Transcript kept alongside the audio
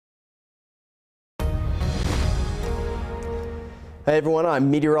Hey everyone,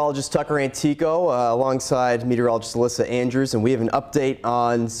 I'm Meteorologist Tucker Antico alongside Meteorologist Alyssa Andrews, and we have an update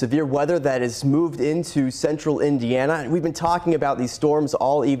on severe weather that has moved into central Indiana. We've been talking about these storms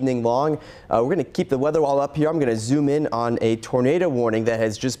all evening long. We're going to keep the weather all up here. I'm going to zoom in on a tornado warning that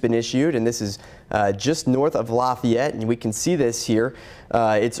has just been issued, and this is just north of Lafayette, and we can see this here.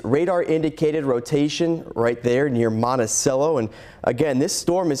 It's radar indicated rotation right there near Monticello, and again, this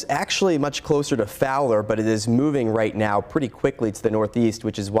storm is actually much closer to Fowler, but it is moving right now pretty quickly to the northeast,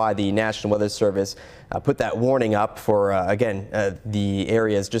 which is why the National Weather Service put that warning up for, again, the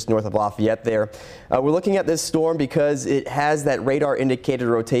areas just north of Lafayette there. We're looking at this storm because it has that radar indicated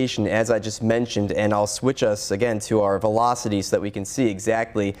rotation, as I just mentioned, and I'll switch us again to our velocity so that we can see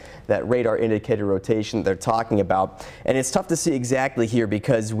exactly that radar indicated rotation they're talking about. And it's tough to see exactly here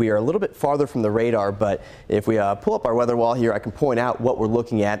because we are a little bit farther from the radar, but if we pull up our weather wall here, I can point out what we're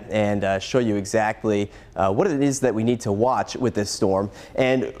looking at and show you exactly what it is that we need to watch with this storm.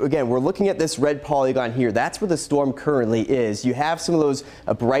 And again, we're looking at this red polygon here. That's where the storm currently is. You have some of those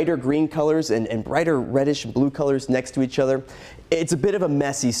brighter green colors and brighter reddish blue colors next to each other. It's a bit of a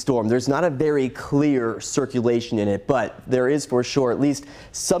messy storm. There's not a very clear circulation in it, but there is for sure at least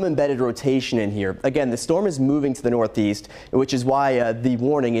some embedded rotation in here. Again, the storm is moving to the northeast, which is why the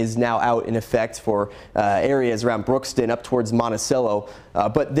warning is now out in effect for areas around Brookston up towards Monticello.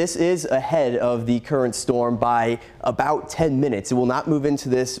 But this is ahead of the current storm by about 10 minutes. It will not move into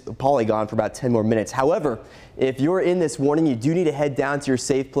this polygon for about 10 more minutes. However, if you're in this warning, you do need to head down to your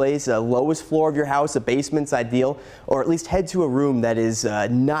safe place, lowest floor of your house, a basement's ideal, or at least head to a room that is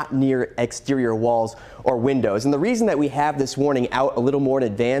not near exterior walls or windows. And the reason that we have this warning out a little more in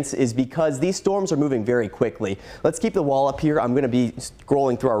advance is because these storms are moving very quickly. Let's keep the wall up here. I'm going to be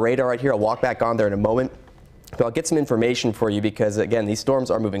scrolling through our radar right here. I'll walk back on there in a moment. But I'll get some information for you because, again, these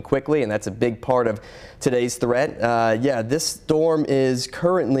storms are moving quickly, and that's a big part of today's threat. Yeah, this storm is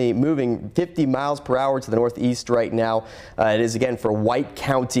currently moving 50 miles per hour to the northeast right now. It is, again, for White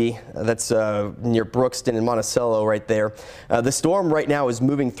County. That's near Brookston and Monticello right there. The storm right now is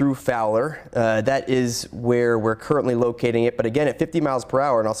moving through Fowler. That is where we're currently locating it. But, again, at 50 miles per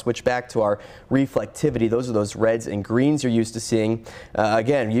hour, and I'll switch back to our reflectivity. Those are those reds and greens you're used to seeing.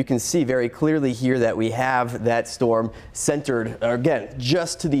 Again, you can see very clearly here that we have that storm centered, again,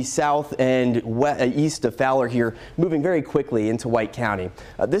 just to the south and east of Fowler here, moving very quickly into White County.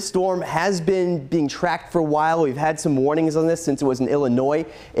 This storm has been being tracked for a while. We've had some warnings on this since it was in Illinois.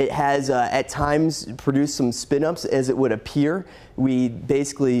 It has at times produced some spin-ups as it would appear. We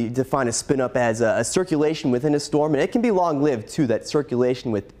basically define a spin-up as a circulation within a storm, and it can be long-lived too, that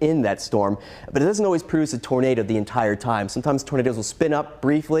circulation within that storm, but it doesn't always produce a tornado the entire time. Sometimes tornadoes will spin up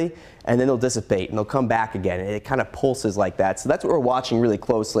briefly and then they'll dissipate and they'll come back again, and it kind of pulses like that. So that's what we're watching really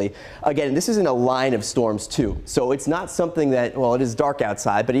closely. Again, this is in a line of storms too, so it's not something that, well, it is dark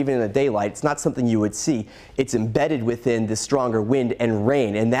outside, but even in the daylight, it's not something you would see. It's embedded within the stronger wind and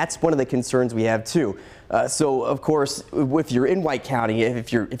rain, and that's one of the concerns we have too. So, of course, if you're in White County,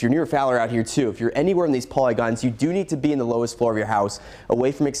 if you're near Fowler out here too, if you're anywhere in these polygons, you do need to be in the lowest floor of your house,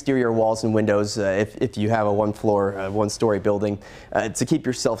 away from exterior walls and windows if you have a one-story building, to keep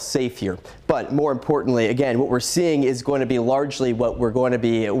yourself safe here. But more importantly, again, what we're seeing is going to be largely what we're going to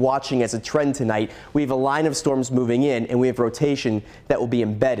be watching as a trend tonight. We have a line of storms moving in, and we have rotation that will be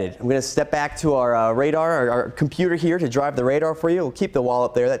embedded. I'm going to step back to our radar, our computer here to drive the radar for you. We'll keep the wall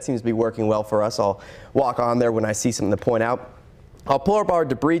up there. That seems to be working well for us. I'll walk on there when I see something to point out. I'll pull up our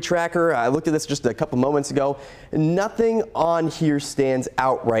debris tracker. I looked at this just a couple moments ago. Nothing on here stands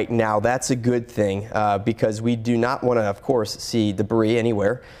out right now. That's a good thing because we do not want to, of course, see debris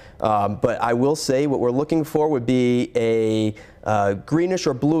anywhere. But I will say what we're looking for would be a greenish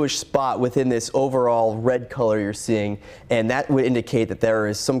or bluish spot within this overall red color you're seeing, and that would indicate that there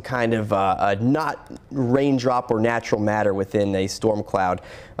is some kind of not raindrop or natural matter within a storm cloud.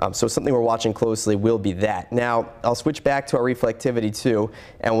 So something we're watching closely will be that. Now, I'll switch back to our reflectivity too,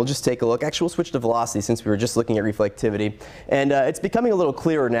 and we'll just take a look. Actually, we'll switch to velocity since we were just looking at reflectivity. And it's becoming a little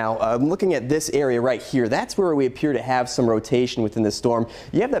clearer now. I'm looking at this area right here. That's where we appear to have some rotation within the storm.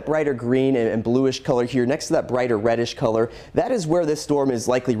 You have that brighter green and bluish color here next to that brighter reddish color. That is where this storm is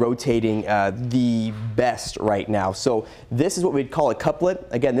likely rotating the best right now. So this is what we'd call a couplet.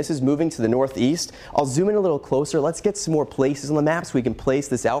 Again, this is moving to the northeast. I'll zoom in a little closer. Let's get some more places on the map so we can place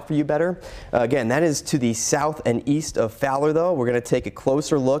this out for you better. Again, that is to the south and east of Fowler, though. We're going to take a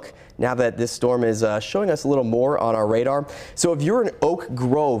closer look now that this storm is showing us a little more on our radar. So if you're in Oak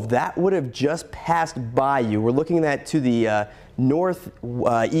Grove, that would have just passed by you. We're looking at to the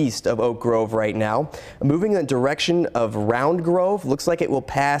northeast of Oak Grove right now. Moving in the direction of Round Grove, looks like it will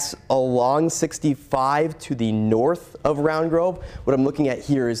pass along 65 to the north of Round Grove. What I'm looking at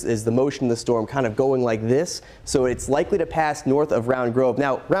here is the motion of the storm kind of going like this, so it's likely to pass north of Round Grove.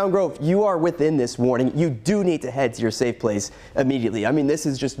 Now, Round Grove, you are within this warning. You do need to head to your safe place immediately. I mean, this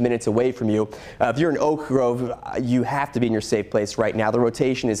is just minutes away from you. If you're in Oak Grove, you have to be in your safe place right now. The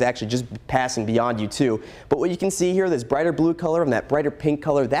rotation is actually just passing beyond you too. But what you can see here, this brighter blue color and that brighter pink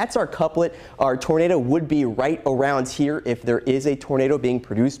color, that's our couplet. Our tornado would be right around here if there is a tornado being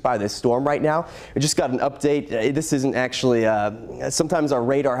produced by this storm right now. We just got an update. This isn't actually, sometimes our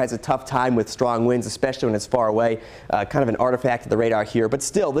radar has a tough time with strong winds, especially when it's far away. Kind of an artifact of the radar here. But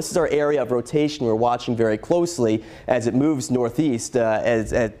still, this is our area of rotation we're watching very closely as it moves northeast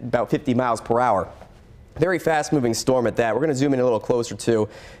at about 50 miles per hour. Very fast moving storm at that. We're going to zoom in a little closer too.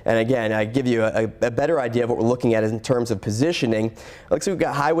 And again, I give you a better idea of what we're looking at in terms of positioning. Looks like we've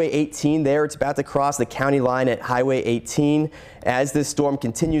got Highway 18 there. It's about to cross the county line at Highway 18. As this storm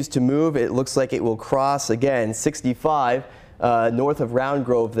continues to move, it looks like it will cross again 65 north of Round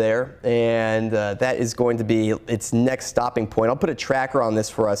Grove there, and that is going to be its next stopping point. I'll put a tracker on this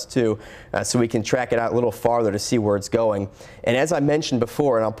for us too, so we can track it out a little farther to see where it's going. And as I mentioned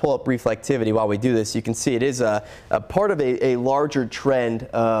before, and I'll pull up reflectivity while we do this, you can see it is a part of a larger trend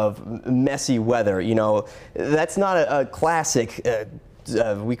of messy weather. You know, that's not a classic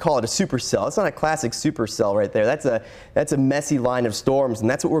we call it a supercell. It's not a classic supercell right there. That's a messy line of storms, and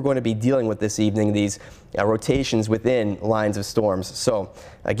that's what we're going to be dealing with this evening, these rotations within lines of storms. So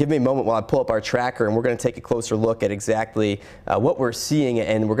give me a moment while I pull up our tracker, and we're going to take a closer look at exactly what we're seeing,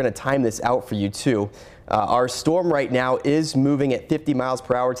 and we're going to time this out for you too. Our storm right now is moving at 50 miles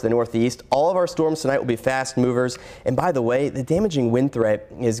per hour to the northeast. All of our storms tonight will be fast movers. And by the way, the damaging wind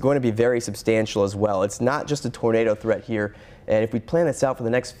threat is going to be very substantial as well. It's not just a tornado threat here. And if we plan this out for the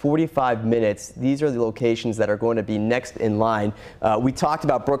next 45 minutes, these are the locations that are going to be next in line. We talked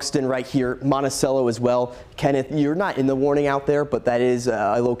about Brookston right here, Monticello as well. Kenneth, you're not in the warning out there, but that is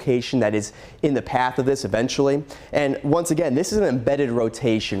a location that is in the path of this eventually. And once again, this is an embedded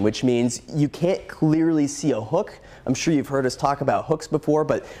rotation, which means you can't clearly see a hook. I'm sure you've heard us talk about hooks before,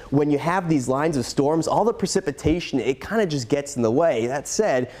 but when you have these lines of storms, all the precipitation, it kind of just gets in the way. That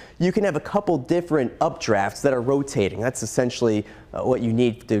said, you can have a couple different updrafts that are rotating. That's essentially what you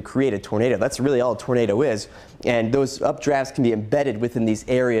need to create a tornado. That's really all a tornado is. And those updrafts can be embedded within these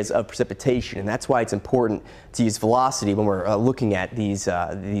areas of precipitation, and that's why it's important to use velocity when we're looking at these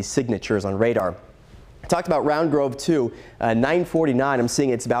signatures on radar. I talked about Round Grove too, 9:49. I'm seeing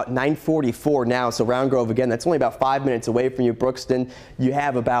it's about 9:44 now. So Round Grove, again, that's only about 5 minutes away from you. Brookston, you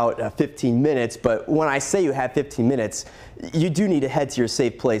have about 15 minutes. But when I say you have 15 minutes, you do need to head to your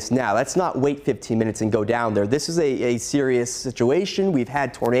safe place now. That's not wait 15 minutes and go down there. This is a serious situation. We've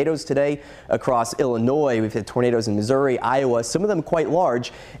had tornadoes today across Illinois. We've had tornadoes in Missouri, Iowa, some of them quite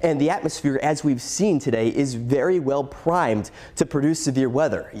large. And the atmosphere, as we've seen today, is very well primed to produce severe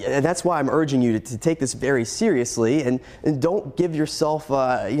weather. And that's why I'm urging you to take this very seriously and don't give yourself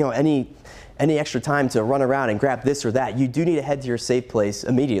any extra time to run around and grab this or that. You do need to head to your safe place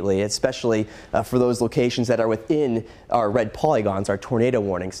immediately, especially for those locations that are within our red polygons, our tornado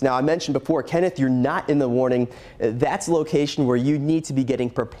warnings. Now, I mentioned before, Kenneth, you're not in the warning. That's a location where you need to be getting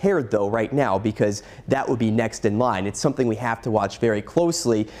prepared, though, right now, because that would be next in line. It's something we have to watch very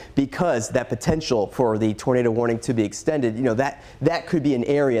closely because that potential for the tornado warning to be extended, you know, that could be an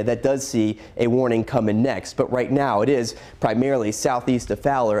area that does see a warning coming next. But right now, it is primarily southeast of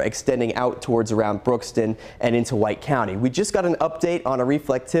Fowler, extending out towards around Brookston and into White County. We just got an update on our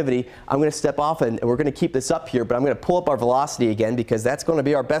reflectivity. I'm going to step off and we're going to keep this up here, but I'm going to pull up our velocity again because that's going to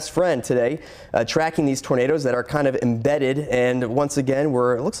be our best friend today, tracking these tornadoes that are kind of embedded. And once again,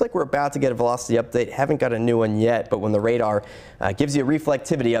 it looks like we're about to get a velocity update. Haven't got a new one yet, but when the radar gives you a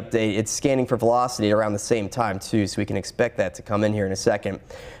reflectivity update, it's scanning for velocity around the same time too, so we can expect that to come in here in a second.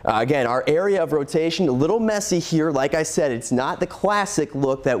 Again, our area of rotation, a little messy here. Like I said, it's not the classic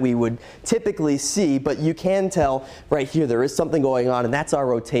look that we would typically see, but you can tell right here there is something going on, and that's our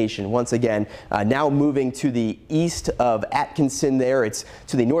rotation. Once again, now moving to the east of Atkinson there. It's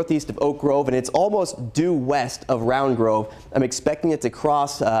to the northeast of Oak Grove, and it's almost due west of Round Grove. I'm expecting it to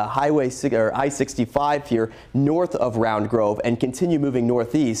cross I-65 here north of Round Grove and continue moving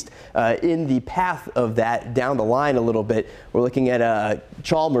northeast in the path of that down the line a little bit. We're looking at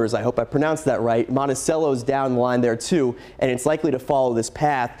Chalmers, I hope I pronounced that right. Monticello's down the line there too, and it's likely to follow this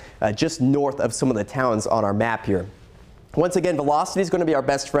path just north of some of the towns on our map here. Once again, velocity is going to be our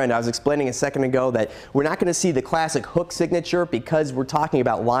best friend. I was explaining a second ago that we're not going to see the classic hook signature because we're talking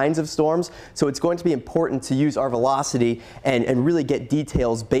about lines of storms. So it's going to be important to use our velocity and really get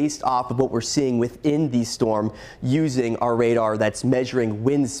details based off of what we're seeing within the storm using our radar that's measuring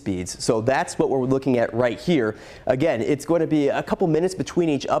wind speeds. So that's what we're looking at right here. Again, it's going to be a couple minutes between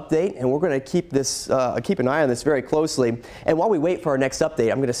each update, and we're going to keep an eye on this very closely. And while we wait for our next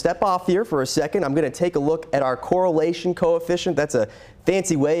update, I'm going to step off here for a second. I'm going to take a look at our correlation coefficient. That's a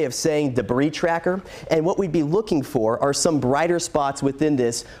fancy way of saying debris tracker. And what we'd be looking for are some brighter spots within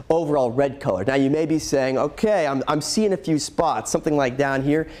this overall red color. Now you may be saying, okay, I'm seeing a few spots, something like down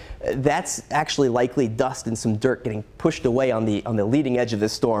here. That's actually likely dust and some dirt getting pushed away on the leading edge of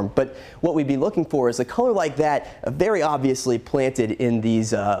this storm. But what we'd be looking for is a color like that, very obviously planted in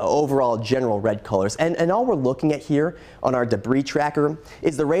these overall general red colors. And all we're looking at here on our debris tracker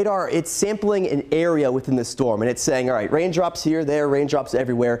is the radar. It's sampling an area within the storm, and it's saying, all right, raindrops here, there, raindrops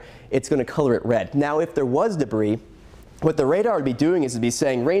everywhere. It's going to color it red. Now, if there was debris, what the radar would be doing is it'd be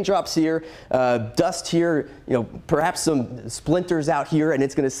saying raindrops here, dust here, perhaps some splinters out here, and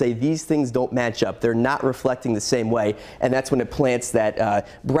it's going to say these things don't match up. They're not reflecting the same way, and that's when it plants that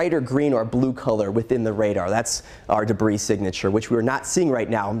brighter green or blue color within the radar. That's our debris signature, which we're not seeing right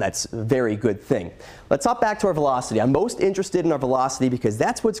now, and that's a very good thing. Let's hop back to our velocity. I'm most interested in our velocity because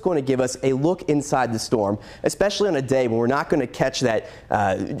that's what's going to give us a look inside the storm, especially on a day when we're not going to catch that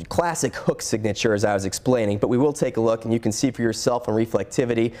classic hook signature as I was explaining, but we will take a look and you can see for yourself on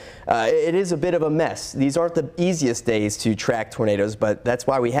reflectivity. It is a bit of a mess. These aren't the easiest days to track tornadoes, but that's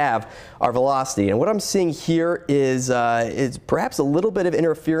why we have our velocity. And what I'm seeing here is perhaps a little bit of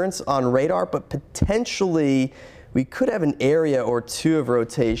interference on radar, but potentially we could have an area or two of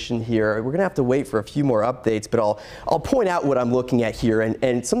rotation here. We're going to have to wait for a few more updates, but I'll point out what I'm looking at here.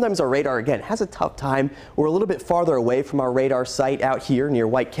 And sometimes our radar, again, has a tough time. We're a little bit farther away from our radar site out here near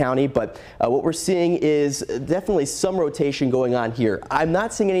White County, but what we're seeing is definitely some rotation going on here. I'm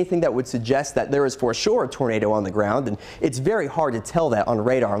not seeing anything that would suggest that there is for sure a tornado on the ground, and it's very hard to tell that on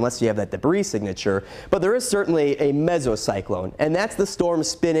radar unless you have that debris signature. But there is certainly a mesocyclone, and that's the storm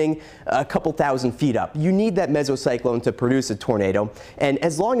spinning a couple thousand feet up. You need that mesocyclone to produce a tornado, and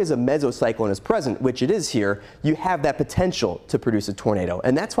as long as a mesocyclone is present, which it is here, you have that potential to produce a tornado.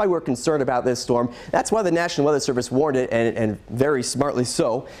 And that's why we're concerned about this storm. That's why the National Weather Service warned it, and very smartly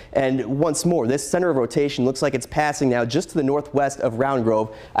so. And once more, this center of rotation looks like it's passing now just to the northwest of Round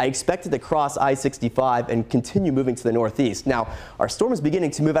Grove. I expect it to cross I-65 and continue moving to the northeast. Now, our storm is beginning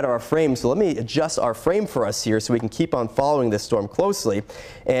to move out of our frame, so let me adjust our frame for us here so we can keep on following this storm closely.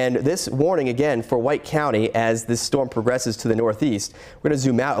 And this warning again for White County as this storm progresses to the northeast. We're going to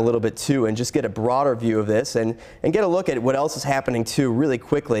zoom out a little bit too and just get a broader view of this and get a look at what else is happening too really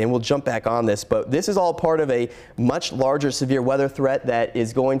quickly, and we'll jump back on this. But this is all part of a much larger severe weather threat that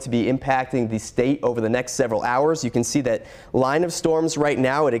is going to be impacting the state over the next several hours. You can see that line of storms right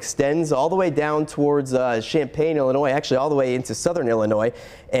now. It extends all the way down towards Champaign, Illinois, actually all the way into southern Illinois.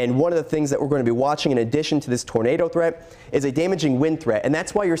 And one of the things that we're going to be watching in addition to this tornado threat is a damaging wind threat, and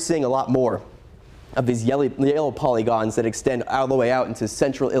that's why you're seeing a lot more of these yellow polygons that extend all the way out into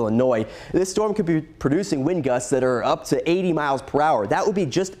central Illinois. This storm could be producing wind gusts that are up to 80 miles per hour. That would be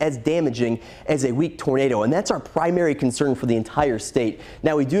just as damaging as a weak tornado, and that's our primary concern for the entire state.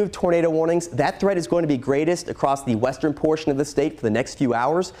 Now, we do have tornado warnings. That threat is going to be greatest across the western portion of the state for the next few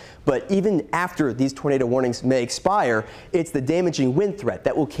hours, but even after these tornado warnings may expire, it's the damaging wind threat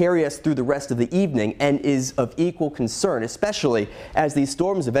that will carry us through the rest of the evening and is of equal concern, especially as these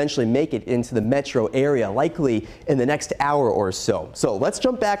storms eventually make it into the metro area, likely in the next hour or so. So let's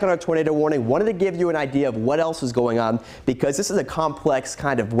jump back on our tornado warning. Wanted to give you an idea of what else is going on because this is a complex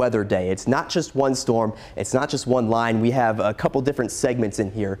kind of weather day. It's not just one storm. It's not just one line. We have a couple different segments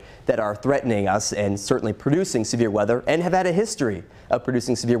in here that are threatening us and certainly producing severe weather and have had a history of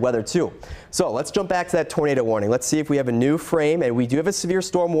producing severe weather too. So let's jump back to that tornado warning. Let's see if we have a new frame, and we do have a severe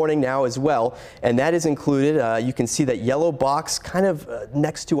storm warning now as well, and that is included. You can see that yellow box kind of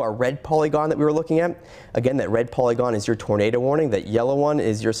next to our red polygon that we were looking at. Again, that red polygon is your tornado warning. That yellow one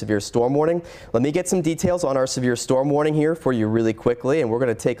is your severe storm warning. Let me get some details on our severe storm warning here for you really quickly, and we're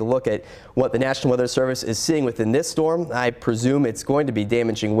going to take a look at what the National Weather Service is seeing within this storm. I presume it's going to be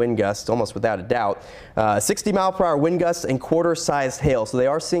damaging wind gusts, almost without a doubt. 60-mile-per-hour wind gusts and quarter-sized hail. So they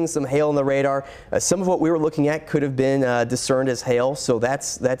are seeing some hail on the radar. Some of what we were looking at could have been discerned as hail, so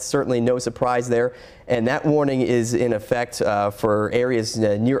that's certainly no surprise there. And that warning is in effect for areas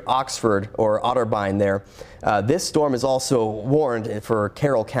near Oxford or Otter bind there. This storm is also warned for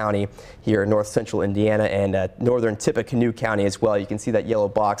Carroll County here in north central Indiana and northern Tippecanoe County as well. You can see that yellow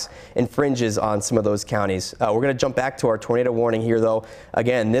box infringes on some of those counties. We're going to jump back to our tornado warning here, though.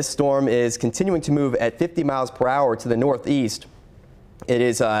 Again, this storm is continuing to move at 50 miles per hour to the northeast. It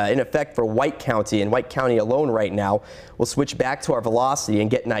is in effect for White County and White County alone right now. We'll switch back to our velocity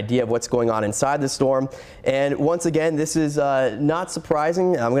and get an idea of what's going on inside the storm. And once again, this is not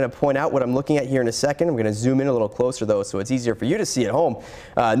surprising. I'm going to point out what I'm looking at here in a second. I'm going to zoom in a little closer, though, so it's easier for you to see at home.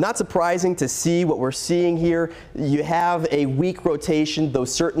 Not surprising to see what we're seeing here. You have a weak rotation, though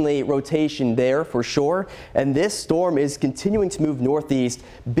certainly rotation there for sure. And this storm is continuing to move northeast.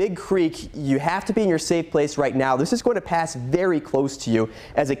 Big Creek, you have to be in your safe place right now. This is going to pass very close to you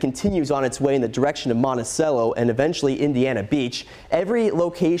as it continues on its way in the direction of Monticello and eventually Indiana Beach. Every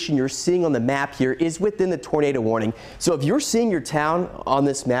location you're seeing on the map here is within the tornado warning. So if you're seeing your town on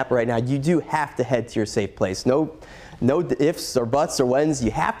this map right now, you do have to head to your safe place. No ifs or buts or whens.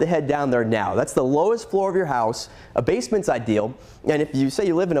 You have to head down there now. That's the lowest floor of your house. A basement's ideal. And if you say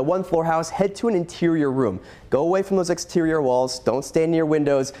you live in a one-floor house, head to an interior room. Go away from those exterior walls. Don't stand near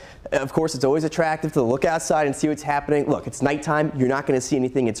windows. Of course, it's always attractive to look outside and see what's happening. Look, it's nighttime. You're not going to see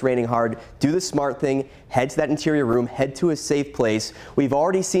anything. It's raining hard. Do the smart thing. Head to that interior room. Head to a safe place. We've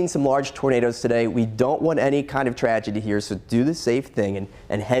already seen some large tornadoes today. We don't want any kind of tragedy here, so do the safe thing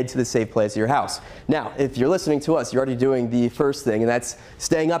and head to the safe place of your house. Now, if you're listening to us, you're already doing the first thing, and that's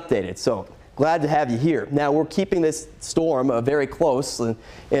staying updated. So glad to have you here. Now, we're keeping this storm very close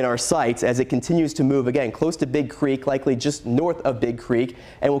in our sights as it continues to move, again, close to Big Creek, likely just north of Big Creek,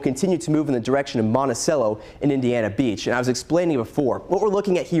 and will continue to move in the direction of Monticello in Indiana Beach. And I was explaining before, what we're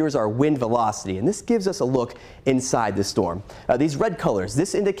looking at here is our wind velocity, and this gives us a look inside the storm. These red colors,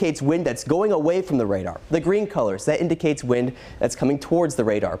 this indicates wind that's going away from the radar. The green colors, that indicates wind that's coming towards the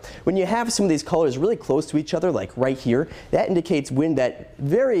radar. When you have some of these colors really close to each other, like right here, that indicates wind that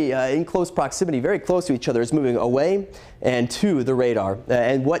very in close proximity, very close to each other, is moving away and to the radar.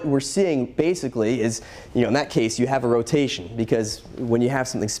 And what we're seeing basically is, in that case, you have a rotation, because when you have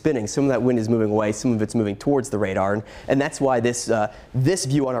something spinning, some of that wind is moving away, some of it's moving towards the radar, and that's why this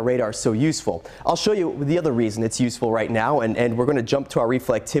view on our radar is so useful. I'll show you the other reason it's useful right now, and we're going to jump to our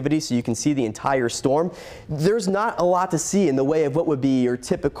reflectivity so you can see the entire storm. There's not a lot to see in the way of what would be your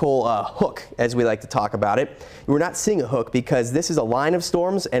typical hook, as we like to talk about it. We're not seeing a hook because this is a line of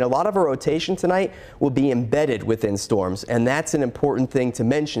storms, and a lot of our rotation tonight will be embedded within storms. And that's an important thing to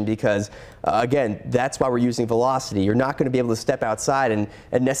mention because, again, that's why we're using velocity. You're not going to be able to step outside and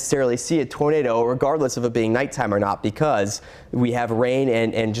necessarily see a tornado, regardless of it being nighttime or not, because we have rain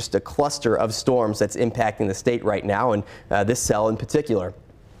and just a cluster of storms that's impacting the state right now, and this cell in particular.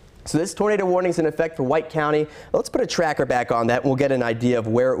 So this tornado warning is in effect for White County. Let's put a tracker back on that and we'll get an idea of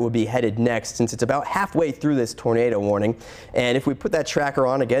where it will be headed next, since it's about halfway through this tornado warning. And if we put that tracker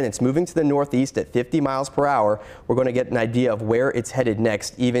on, again, it's moving to the northeast at 50 miles per hour. We're going to get an idea of where it's headed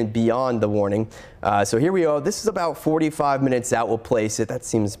next, even beyond the warning. So here we go. This is about 45 minutes out. We'll place it. That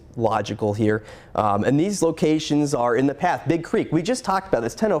seems logical here. And these locations are in the path. Big Creek, we just talked about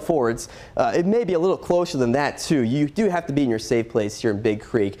this, 10:04. It may be a little closer than that too. You do have to be in your safe place here in Big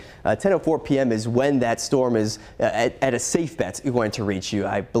Creek. 10:04 p.m. is when that storm is at a safe bet going to reach you.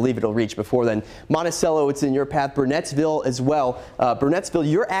 I believe it'll reach before then. Monticello, it's in your path. Burnettsville as well. Burnettsville,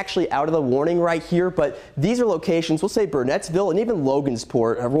 you're actually out of the warning right here, but these are locations, we'll say Burnettsville and even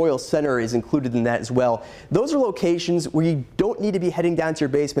Logansport. Royal Center is included in that as well. Those are locations where you don't need to be heading down to your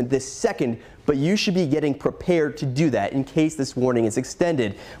basement this second, but you should be getting prepared to do that in case this warning is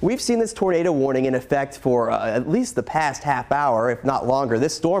extended. We've seen this tornado warning in effect for at least the past half hour, if not longer.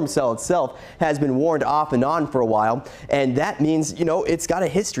 This storm cell itself has been warned off and on for a while, and that means, it's got a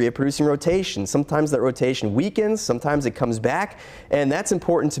history of producing rotation. Sometimes that rotation weakens, sometimes it comes back, and that's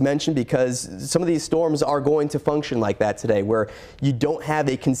important to mention because some of these storms are going to function like that today, where you don't have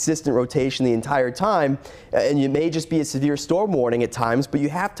a consistent rotation the entire time, and it may just be a severe storm warning at times, but you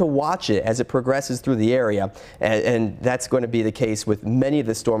have to watch it as it progresses through the area, and that's going to be the case with many of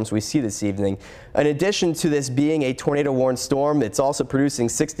the storms we see this evening. In addition to this being a tornado-warned storm, it's also producing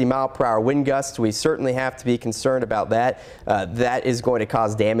 60-mile-per-hour wind gusts. We certainly have to be concerned about that. That is going to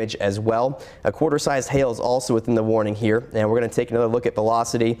cause damage as well. A quarter-sized hail is also within the warning here, and we're going to take another look at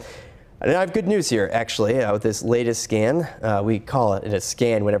velocity. And I have good news here, actually, with this latest scan. We call it a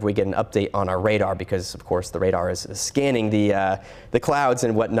scan whenever we get an update on our radar because, of course, the radar is scanning the clouds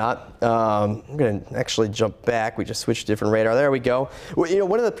and whatnot. I'm going to actually jump back. We just switched to different radar. There we go. Well, you know,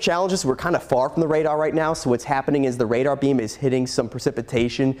 one of the challenges, we're kind of far from the radar right now, so what's happening is the radar beam is hitting some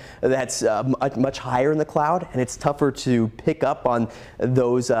precipitation that's much higher in the cloud, and it's tougher to pick up on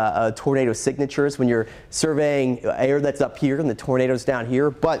those tornado signatures when you're surveying air that's up here and the tornadoes down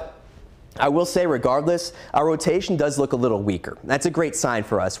here. But I will say, regardless, our rotation does look a little weaker. That's a great sign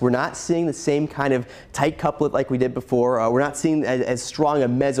for us. We're not seeing the same kind of tight couplet like we did before. We're not seeing as strong a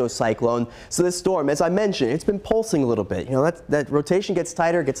mesocyclone. So this storm, as I mentioned, it's been pulsing a little bit. You know, that rotation gets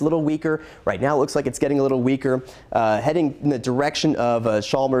tighter, gets a little weaker. Right now, it looks like it's getting a little weaker, heading in the direction of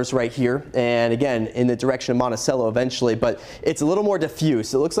Chalmers right here, and again, in the direction of Monticello eventually, but it's a little more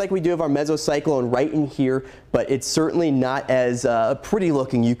diffuse. It looks like we do have our mesocyclone right in here, but it's certainly not as pretty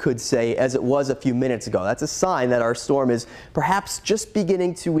looking, you could say, as it was a few minutes ago. That's a sign that our storm is perhaps just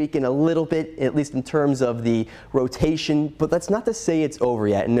beginning to weaken a little bit, at least in terms of the rotation, but that's not to say it's over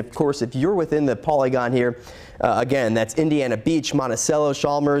yet. And of course, if you're within the polygon here, again, that's Indiana Beach, Monticello,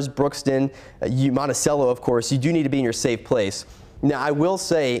 Chalmers, Brookston, Monticello, of course, you do need to be in your safe place. Now, I will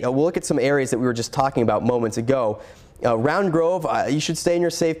say, we'll look at some areas that we were just talking about moments ago. Round Grove, you should stay in your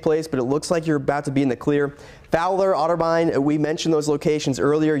safe place, but it looks like you're about to be in the clear. Fowler, Otterbein, we mentioned those locations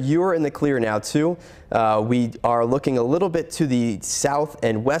earlier. You are in the clear now, too. We are looking a little bit to the south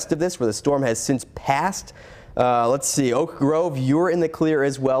and west of this, where the storm has since passed. Let's see, Oak Grove, you're in the clear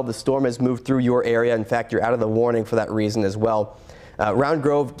as well. The storm has moved through your area. In fact, you're out of the warning for that reason as well. Round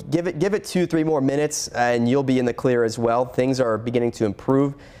Grove, give it 2-3 more minutes, and you'll be in the clear as well. Things are beginning to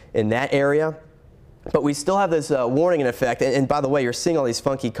improve in that area. But we still have this warning in effect, and by the way, you're seeing all these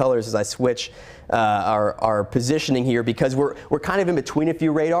funky colors as I switch our positioning here because we're kind of in between a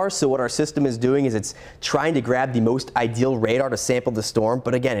few radars. So what our system is doing is it's trying to grab the most ideal radar to sample the storm.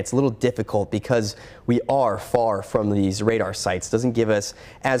 But again, it's a little difficult because we are far from these radar sites. It doesn't give us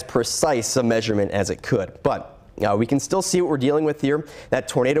as precise a measurement as it could. But we can still see what we're dealing with here. That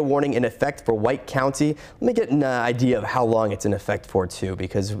tornado warning in effect for White County. Let me get an idea of how long it's in effect for, too,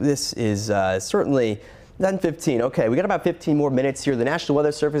 because this is certainly 10:15. Okay, we got about 15 more minutes here. The National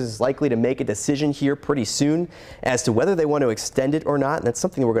Weather Service is likely to make a decision here pretty soon as to whether they want to extend it or not, and that's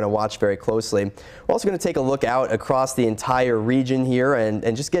something we're going to watch very closely. We're also going to take a look out across the entire region here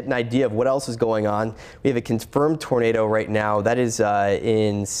and just get an idea of what else is going on. We have a confirmed tornado right now. That is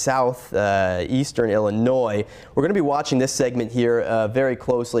in southeastern Illinois. We're going to be watching this segment here very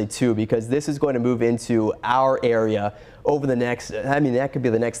closely, too, because this is going to move into our area over the next, I mean, that could be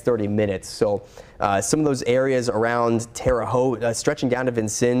the next 30 minutes. So some of those areas around Terre Haute, stretching down to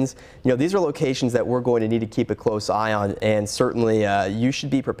Vincennes, you know, these are locations that we're going to need to keep a close eye on, and certainly you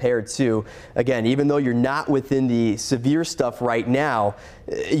should be prepared too. Again, even though you're not within the severe stuff right now,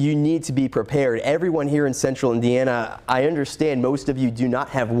 you need to be prepared. Everyone here in central Indiana, I understand most of you do not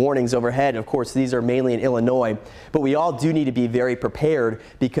have warnings overhead. Of course, these are mainly in Illinois, but we all do need to be very prepared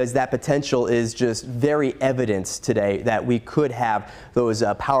because that potential is just very evident today that we could have those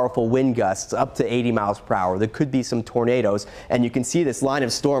powerful wind gusts up to 80 miles per hour. There could be some tornadoes, and you can see this line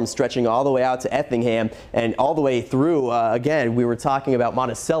of storms stretching all the way out to Effingham and all the way through. Again, we were talking about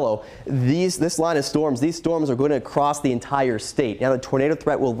Monticello. This line of storms, these storms are going to cross the entire state. Now, the tornado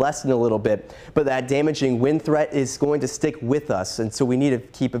threat will lessen a little bit, but that damaging wind threat is going to stick with us, and so we need to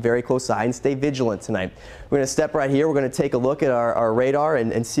keep a very close eye and stay vigilant tonight. We're going to step right here. We're going to take a look at our radar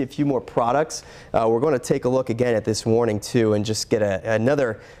and see a few more products. We're going to take a look again at this warning too and just get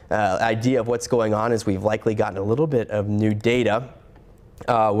another idea of what's going on, as we've likely gotten a little bit of new data.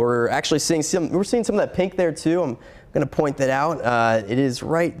 We're actually seeing some of that pink there too. I'm going to point that out. It is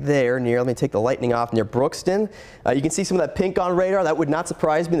right there near, let me take the lightning off, near Brookston. You can see some of that pink on radar. That would not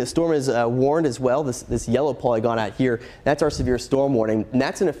surprise me. The storm is warned as well. This yellow polygon out here, that's our severe storm warning. And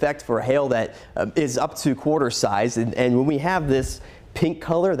that's in effect for hail that is up to quarter size. And when we have this pink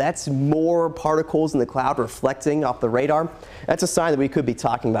color, that's more particles in the cloud reflecting off the radar. That's a sign that we could be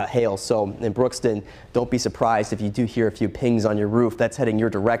talking about hail. So in Brookston, don't be surprised if you do hear a few pings on your roof. That's heading your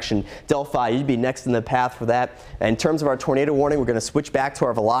direction. Delphi, you'd be next in the path for that. And in terms of our tornado warning, we're going to switch back to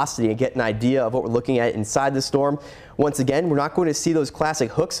our velocity and get an idea of what we're looking at inside the storm. Once again, we're not going to see those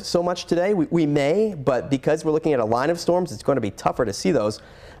classic hooks so much today. We may, but because we're looking at a line of storms, it's going to be tougher to see those.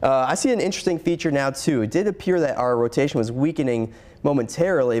 I see an interesting feature now too. It did appear that our rotation was weakening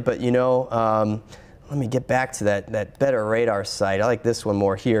momentarily, but you know, let me get back to that better radar site. I like this one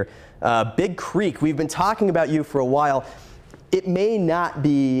more here. Big Creek, we've been talking about you for a while. it may not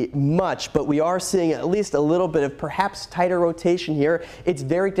be much, but we are seeing at least a little bit of perhaps tighter rotation here. It's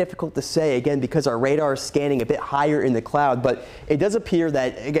very difficult to say, again, because our radar is scanning a bit higher in the cloud, but it does appear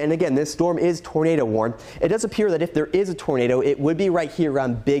that, again, this storm is tornado warned. It does appear that if there is a tornado, it would be right here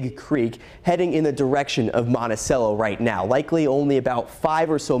around Big Creek, heading in the direction of Monticello right now. Likely only about 5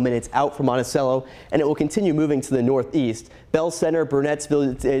 or so minutes out from Monticello, and it will continue moving to the northeast. Bell Center,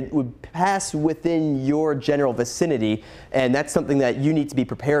 Burnettsville, it would pass within your general vicinity, and that's something that you need to be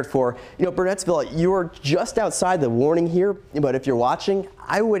prepared for. You know, Burnettsville, you're just outside the warning here, but if you're watching,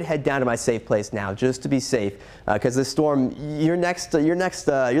 I would head down to my safe place now just to be safe, because this storm, you're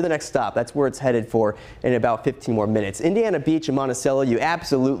the next stop. That's where it's headed for in about 15 more minutes. Indiana Beach and Monticello, you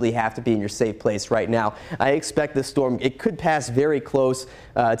absolutely have to be in your safe place right now. I expect this storm, it could pass very close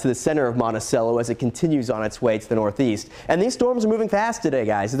to the center of Monticello as it continues on its way to the northeast. And these storms are moving fast today,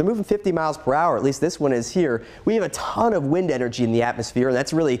 guys. They're moving 50 miles per hour. At least this one is here. We have a ton of wind energy in the atmosphere, and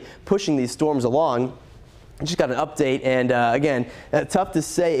that's really pushing these storms along. I just got an update, and again, tough to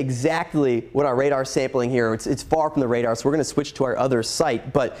say exactly what our radar sampling here. It's far from the radar, so we're going to switch to our other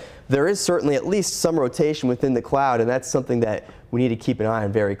site, but there is certainly at least some rotation within the cloud, and that's something that we need to keep an eye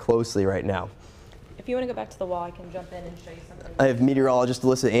on very closely right now. If you want to go back to the wall, I can jump in and show you something. I have meteorologist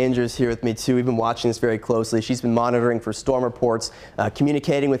Andrews here with me too. We've been watching this very closely. She's been monitoring for storm reports,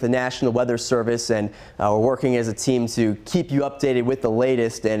 communicating with the National Weather Service, and we're working as a team to keep you updated with the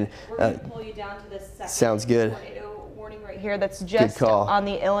latest. And we're going to pull you down to this second sounds good. Tornado warning right here. That's just on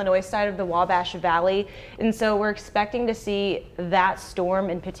the Illinois side of the Wabash Valley, and so we're expecting to see that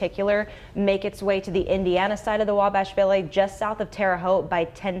storm in particular make its way to the Indiana side of the Wabash Valley, just south of Terre Haute by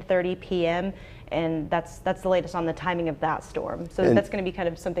 10:30 p.m. And that's the latest on the timing of that storm. So that's going to be kind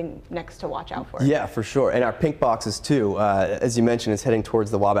of something next to watch out for. Yeah, for sure. And our pink boxes too, as you mentioned, is heading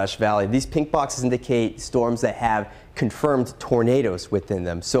towards the Wabash Valley. These pink boxes indicate storms that have confirmed tornadoes within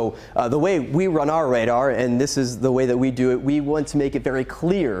them. So the way we run our radar, and this is the way that we do it, we want to make it very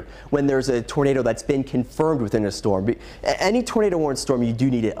clear when there's a tornado that's been confirmed within a storm. Any tornado warned storm, you do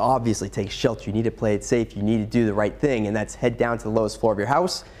need to obviously take shelter. You need to play it safe. You need to do the right thing, and that's head down to the lowest floor of your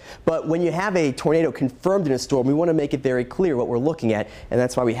house. But when you have a tornado confirmed in a storm, we want to make it very clear what we're looking at, and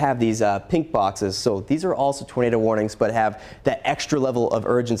that's why we have these pink boxes. So these are also tornado warnings, but have that extra level of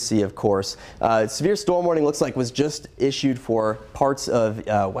urgency, of course. Severe storm warning looks like was just issued for parts of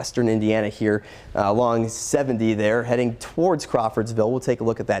western Indiana here along 70 there, heading towards Crawfordsville. We'll take a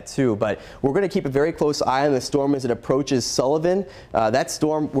look at that too, but we're going to keep a very close eye on the storm as it approaches Sullivan. That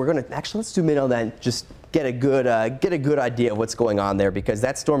storm, we're going to actually, let's zoom in on that and just get a good idea of what's going on there, because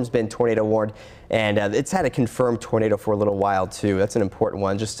that storm's been tornado warned, and it's had a confirmed tornado for a little while too. That's an important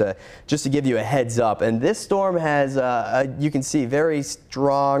one, just to give you a heads up. And this storm has, you can see, very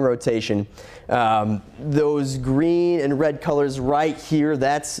strong rotation. Those green and red colors right here,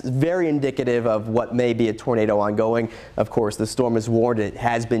 that's very indicative of what may be a tornado ongoing. Of course, the storm is warned. It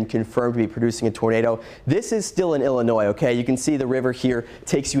has been confirmed to be producing a tornado. This is still in Illinois, okay? You can see the river here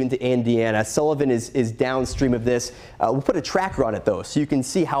takes you into Indiana. Sullivan is downstream of this. We'll put a tracker on it though, so you can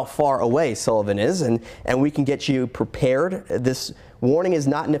see how far away Sullivan is, and we can get you prepared. This warning is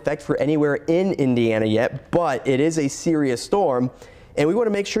not in effect for anywhere in Indiana yet, but it is a serious storm, and we want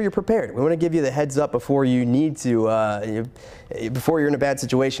to make sure you're prepared. We want to give you the heads up before you need to, before you're in a bad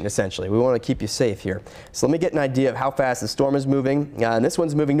situation, essentially. We want to keep you safe here. So let me get an idea of how fast the storm is moving. And this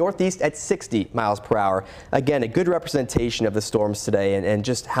one's moving northeast at 60 miles per hour. Again, a good representation of the storms today, and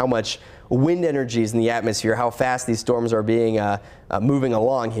just how much wind energy is in the atmosphere, how fast these storms are being moving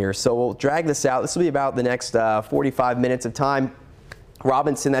along here. So we'll drag this out. This will be about the next 45 minutes of time.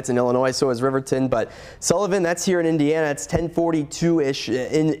 Robinson, that's in Illinois, so is Riverton, but Sullivan, that's here in Indiana. It's 10:42-ish,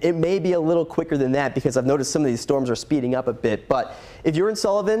 and it may be a little quicker than that because I've noticed some of these storms are speeding up a bit. But if you're in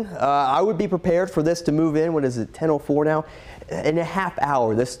Sullivan, I would be prepared for this to move in. What is it, 10:04 now? In a half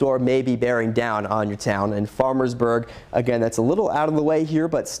hour, this storm may be bearing down on your town. And Farmersburg, again, that's a little out of the way here,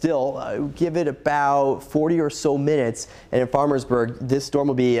 but still, give it about 40 or so minutes. And in Farmersburg, this storm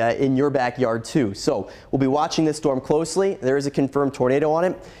will be in your backyard too. So we'll be watching this storm closely. There is a confirmed tornado on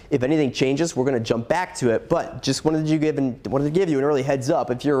it. If anything changes, we're going to jump back to it. But just wanted to give you an early heads up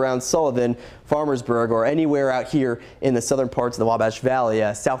if you're around Sullivan, Farmersburg, or anywhere out here in the southern parts of the Wabash Valley,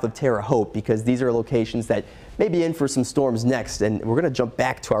 south of Terre Haute, because these are locations that may be in for some storms next. And we're going to jump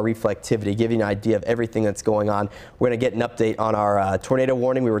back to our reflectivity, give you an idea of everything that's going on. We're going to get an update on our tornado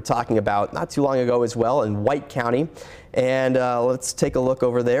warning we were talking about not too long ago as well in White County. And let's take a look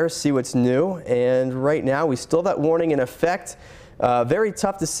over there, see what's new. And right now we still have that warning in effect. Very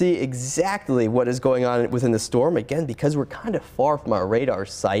tough to see exactly what is going on within the storm, again, because we're kind of far from our radar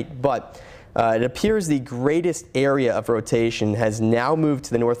site. But It appears the greatest area of rotation has now moved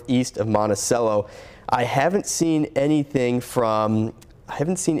to the northeast of Monticello. I haven't seen anything from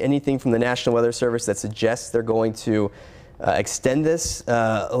the National Weather Service that suggests they're going to extend this.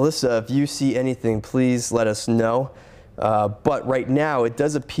 Alyssa, if you see anything, please let us know. But right now, it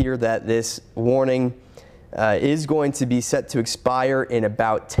does appear that this warning is going to be set to expire in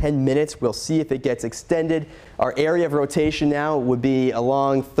about 10 minutes. We'll see if it gets extended. Our area of rotation now would be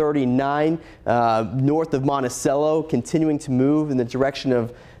along 39 north of Monticello, continuing to move in the direction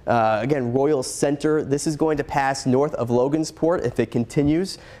of again, Royal Center. This is going to pass north of Logansport if it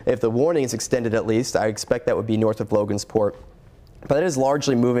continues. If the warning is extended, at least, I expect that would be north of Logansport. But it is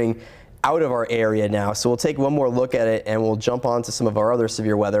largely moving out of our area now. So we'll take one more look at it and we'll jump on to some of our other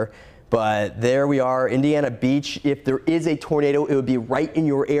severe weather. But there we are, Indiana Beach. If there is a tornado, it would be right in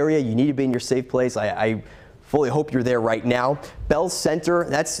your area. You need to be in your safe place. I fully hope you're there right now. Bell Center,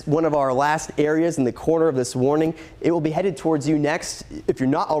 that's one of our last areas in the corner of this warning. It will be headed towards you next. If you're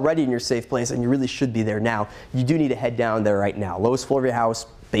not already in your safe place, and you really should be there now, you do need to head down there right now. Lowest floor of your house,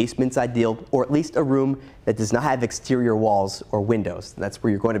 basement's ideal, or at least a room that does not have exterior walls or windows. That's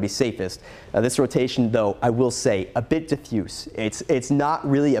where you're going to be safest. This rotation, though, I will say, a bit diffuse. It's not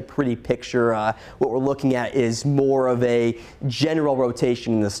really a pretty picture. What we're looking at is more of a general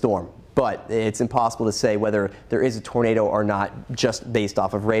rotation in the storm. But it's impossible to say whether there is a tornado or not just based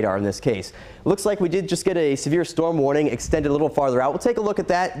off of radar in this case. It looks like we did just get a severe storm warning extended a little farther out. We'll take a look at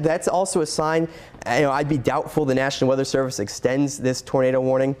that. That's also a sign. I'd be doubtful the National Weather Service extends this tornado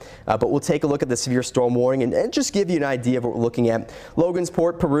warning, but we'll take a look at the severe storm warning and just give you an idea of what we're looking at.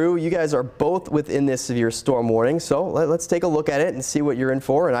 Logansport, Peru, you guys are both within this severe storm warning, so let's take a look at it and see what you're in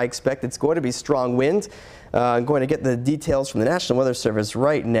for, and I expect it's going to be strong wind. I'm going to get the details from the National Weather Service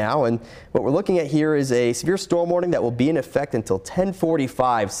right now, and what we're looking at here is a severe storm warning that will be in effect until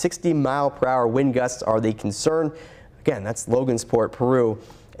 10:45. 60-mile-per-hour wind gusts are the concern. Again, that's Logansport, Peru,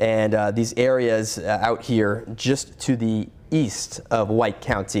 and these areas out here just to the east of White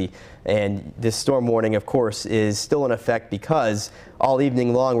County. And this storm warning, of course, is still in effect because all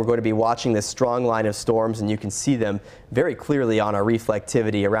evening long we're going to be watching this strong line of storms, and you can see them very clearly on our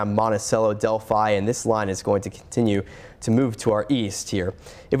reflectivity around Monticello, Delphi, and this line is going to continue to move to our east here.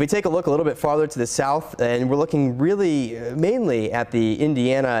 If we take a look a little bit farther to the south, and we're looking really mainly at the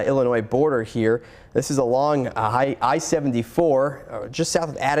Indiana-Illinois border here. This is along I-74, just south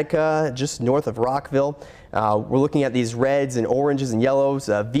of Attica, just north of Rockville. We're looking at these reds and oranges and yellows.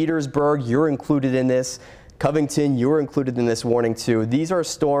 Petersburg, you're included in this. Covington, you're included in this warning too. These are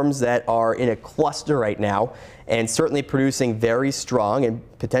storms that are in a cluster right now and certainly producing very strong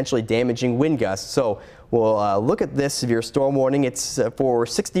and potentially damaging wind gusts. So we'll look at this severe storm warning. It's for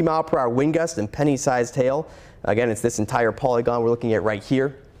 60-mile-per-hour wind gusts and penny-sized hail. Again, it's this entire polygon we're looking at right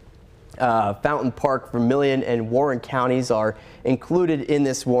here. Fountain Park, Vermilion, and Warren counties are included in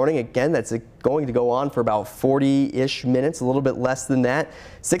this warning. Again, that's going to go on for about 40-ish minutes, a little bit less than that.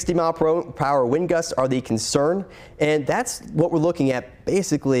 60-mile-per-hour wind gusts are the concern, and that's what we're looking at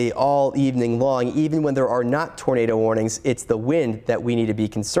basically all evening long. Even when there are not tornado warnings, it's the wind that we need to be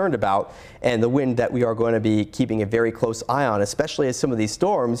concerned about, and the wind that we are going to be keeping a very close eye on, especially as some of these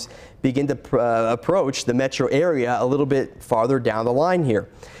storms begin to approach the metro area a little bit farther down the line here.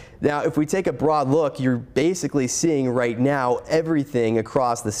 Now, if we take a broad look, you're basically seeing right now everything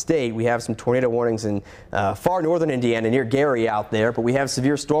across the state. We have some tornado warnings in far northern Indiana near Gary out there, but we have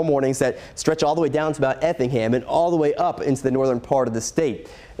severe storm warnings that stretch all the way down to about Effingham and all the way up into the northern part of the state.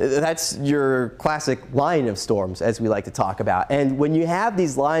 That's your classic line of storms, as we like to talk about. And when you have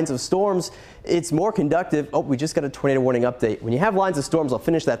these lines of storms, it's more conductive. Oh, we just got a tornado warning update. When you have lines of storms, I'll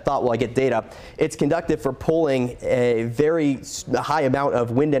finish that thought while I get data. It's conductive for pulling a very high amount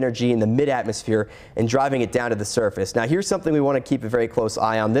of wind energy in the mid-atmosphere and driving it down to the surface. Now, here's something we want to keep a very close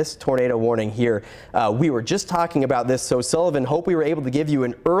eye on. This tornado warning here. We were just talking about this, so Sullivan, hope we were able to give you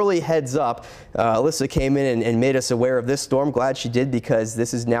an early heads up. Alyssa came in and made us aware of this storm. Glad she did, because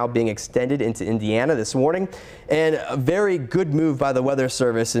this is now being extended into Indiana this morning. And a very good move by the Weather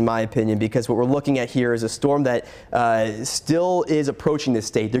Service, in my opinion, because what we're looking at here is a storm that still is approaching the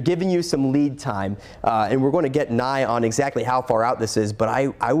state. They're giving you some lead time, and we're going to get an eye on exactly how far out this is, but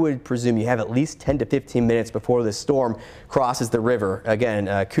I would presume you have at least 10 to 15 minutes before this storm crosses the river.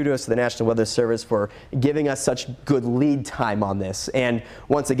 Again, kudos to the National Weather Service for giving us such good lead time on this. And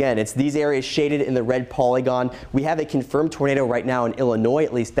once again, it's these areas shaded in the red polygon. We have a confirmed tornado right now in Illinois.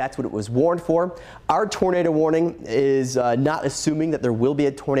 At least that's what it was warned for. Our tornado warning is not assuming that there will be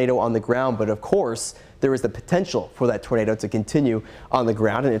a tornado on the ground, but of course, there is the potential for that tornado to continue on the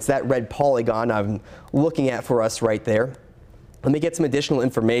ground, and it's that red polygon I'm looking at for us right there. Let me get some additional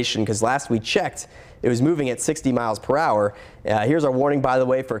information because last we checked, it was moving at 60 miles per hour. Here's our warning, by the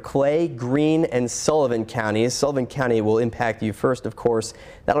way, for Clay, Greene, and Sullivan counties. Sullivan County will impact you first, of course.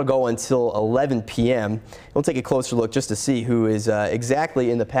 That'll go until 11 p.m. We'll take a closer look just to see who is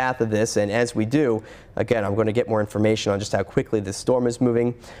exactly in the path of this. And as we do, again, I'm going to get more information on just how quickly this storm is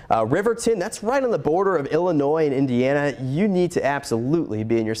moving. Riverton, that's right on the border of Illinois and Indiana. You need to absolutely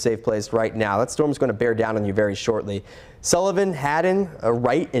be in your safe place right now. That storm is going to bear down on you very shortly. Sullivan, Haddon,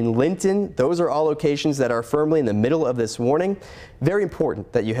 Wright, and Linton, those are all locations that are firmly in the middle of this warning. Very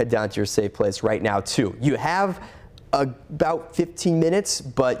important that you head down to your safe place right now, too. You have about 15 minutes,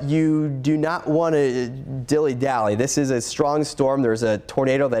 but you do not want to dilly-dally. This is a strong storm. There's a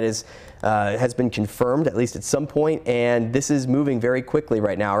tornado that is has been confirmed, at least at some point, and this is moving very quickly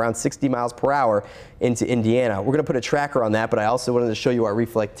right now, around 60 miles per hour into Indiana. We're going to put a tracker on that, but I also wanted to show you our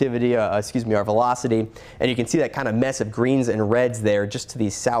reflectivity, our velocity, and you can see that kind of mess of greens and reds there just to the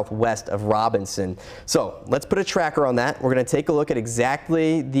southwest of Robinson. So let's put a tracker on that. We're going to take a look at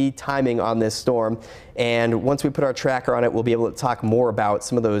exactly the timing on this storm, and once we put our tracker on it, we'll be able to talk more about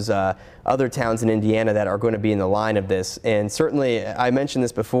some of those other towns in Indiana that are going to be in the line of this. And certainly, I mentioned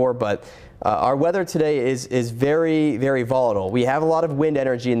this before, but our weather today is very, very volatile. We have a lot of wind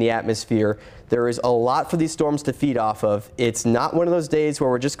energy in the atmosphere. There is a lot for these storms to feed off of. It's not one of those days where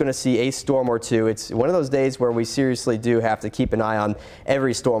we're just going to see a storm or two. It's one of those days where we seriously do have to keep an eye on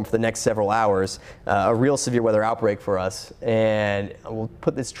every storm for the next several hours. A real severe weather outbreak for us. And we'll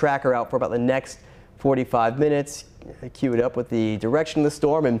put this tracker out for about the next 45 minutes. Cue it up with the direction of the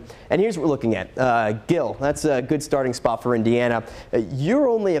storm, and here's what we're looking at. Gil, that's a good starting spot for Indiana. You're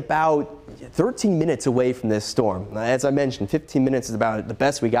only about 13 minutes away from this storm. As I mentioned, 15 minutes is about the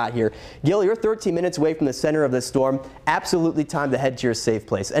best we got here. Gil, you're 13 minutes away from the center of this storm. Absolutely time to head to your safe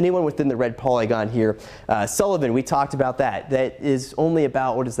place. Anyone within the red polygon here. Sullivan, we talked about that. That is only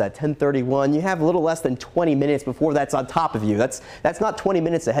about, what is that, 10:31. You have a little less than 20 minutes before that's on top of you. That's not 20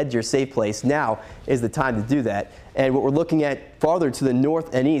 minutes ahead to your safe place. Now is the time to do that. And what we're looking at farther to the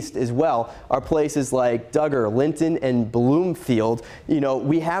north and east as well are places like Duggar, Linton, and Bloomfield. You know,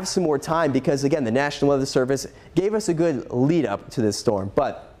 we have some more time because, again, the National Weather Service gave us a good lead up to this storm.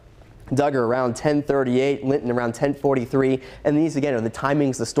 But Duggar around 10:38, Linton around 10:43, and these again are the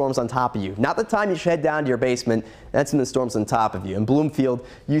timings the storm's on top of you. Not the time you should head down to your basement, that's when the storm's on top of you. In Bloomfield,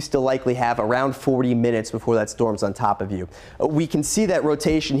 you still likely have around 40 minutes before that storm's on top of you. We can see that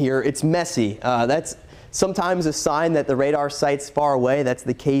rotation here. It's messy. That's sometimes a sign that the radar site's far away. That's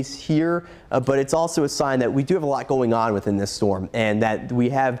the case here, but it's also a sign that we do have a lot going on within this storm, and that we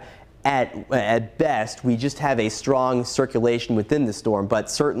have at best, we just have a strong circulation within the storm,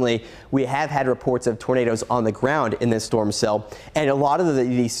 but certainly we have had reports of tornadoes on the ground in this storm cell. And a lot of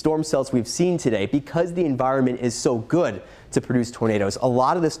the storm cells we've seen today, because the environment is so good to produce tornadoes, a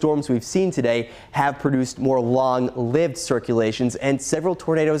lot of the storms we've seen today have produced more long-lived circulations, and several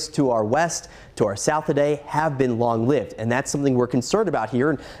tornadoes to our west, to our south today have been long-lived, and that's something we're concerned about here,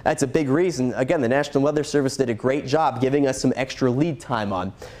 and that's a big reason. Again, the National Weather Service did a great job giving us some extra lead time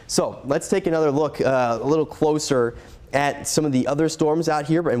on. So let's take another look a little closer at some of the other storms out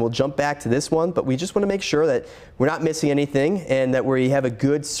here, and we'll jump back to this one, but we just want to make sure that we're not missing anything and that we have a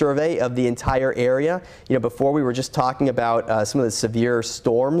good survey of the entire area. You know, before we were just talking about some of the severe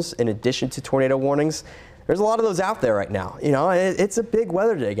storms in addition to tornado warnings. There's a lot of those out there right now. You know, it's a big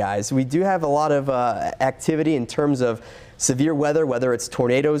weather day, guys. We do have a lot of activity in terms of severe weather, whether it's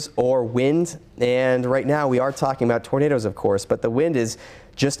tornadoes or wind, and right now we are talking about tornadoes, of course, but the wind is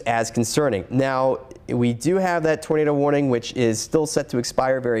just as concerning. Now, we do have that tornado warning, which is still set to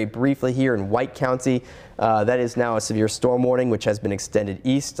expire very briefly here in White County. That is now a severe storm warning, which has been extended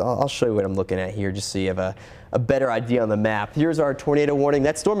east. I'll show you what I'm looking at here, just so you have a better idea on the map. Here's our tornado warning.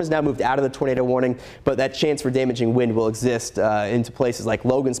 That storm has now moved out of the tornado warning, but that chance for damaging wind will exist into places like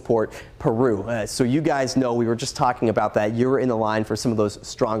Logansport, Peru. So you guys know, we were just talking about that. You're in the line for some of those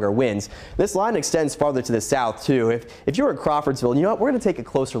stronger winds. This line extends farther to the south too. If you're in Crawfordsville, you know what, we're going to take a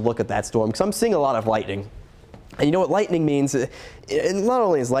closer look at that storm because I'm seeing a lot of lightning. And you know what lightning means? Not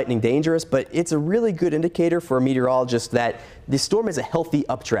only is lightning dangerous, but it's a really good indicator for a meteorologist that the storm is a healthy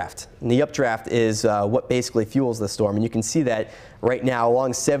updraft. And the updraft is what basically fuels the storm. And you can see that right now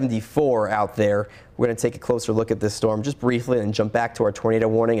along 74 out there. We're going to take a closer look at this storm just briefly and jump back to our tornado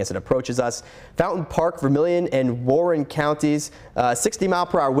warning as it approaches us. Fountain Park, Vermilion, and Warren counties,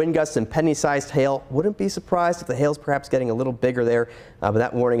 60-mile-per-hour wind gusts and penny-sized hail. Wouldn't be surprised if the hail's perhaps getting a little bigger there, but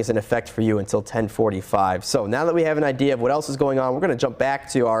that warning is in effect for you until 10:45. So now that we have an idea of what else is going on, we're going to jump back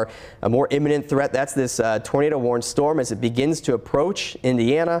to our more imminent threat. That's this tornado warned storm as it begins to approach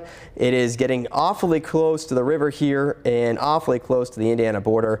Indiana. It is getting awfully close to the river here and awfully close to the Indiana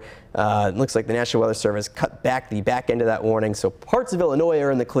border. It looks like the National Weather Service cut back the back end of that warning, so parts of Illinois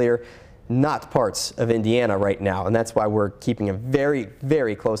are in the clear, not parts of Indiana right now, and that's why we're keeping a very,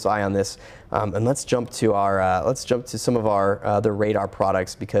 very close eye on this. And let's jump to some of our other radar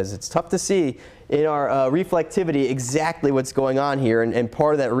products, because it's tough to see in our reflectivity exactly what's going on here, and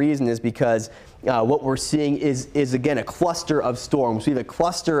part of that reason is because what we're seeing is again a cluster of storms. We have a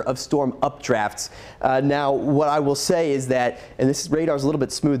cluster of storm updrafts. Now, what I will say is that, and this radar is a little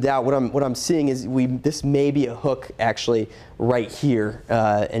bit smoothed out, what I'm seeing is this may be a hook actually right here.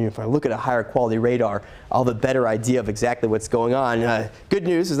 And if I look at a higher quality radar, I'll have a better idea of exactly what's going on. Good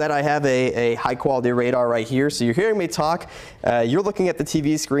news is that I have a high quality radar right here. So you're hearing me talk. You're looking at the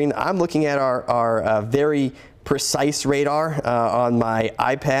TV screen. I'm looking at our very precise radar on my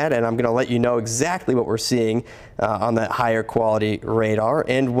iPad, and I'm going to let you know exactly what we're seeing on that higher quality radar.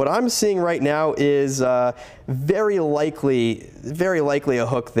 And what I'm seeing right now is very likely a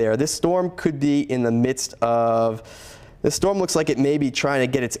hook there. This storm could be in the midst of. This storm looks like it may be trying to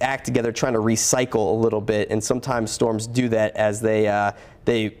get its act together, trying to recycle a little bit, and sometimes storms do that as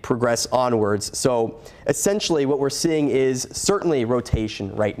they progress onwards. So essentially what we're seeing is certainly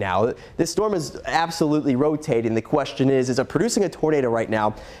rotation right now. This storm is absolutely rotating. The question is it producing a tornado right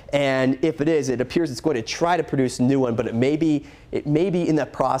now? And if it is, it appears it's going to try to produce a new one, but it may be in the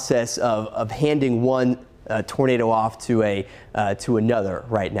process of handing one tornado off to another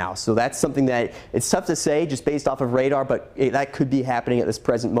right now. So that's something that it's tough to say just based off of radar, but that could be happening at this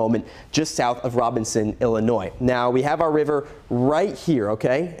present moment just south of Robinson, Illinois. Now we have our river right here,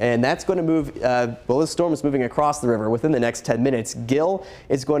 okay, and that's going to move. Well, this storm is moving across the river within the next 10 minutes. Gill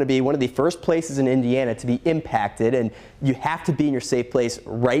is going to be one of the first places in Indiana to be impacted, and you have to be in your safe place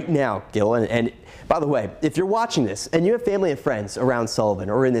right now, Gill. And by the way, if you're watching this and you have family and friends around Sullivan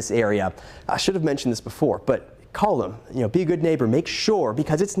or in this area, I should have mentioned this before, but call them, be a good neighbor, make sure,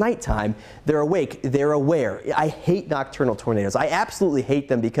 because it's nighttime, they're awake, they're aware. I hate nocturnal tornadoes. I absolutely hate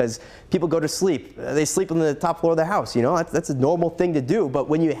them because people go to sleep. They sleep on the top floor of their house, that's a normal thing to do. But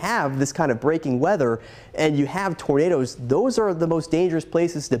when you have this kind of breaking weather and you have tornadoes, those are the most dangerous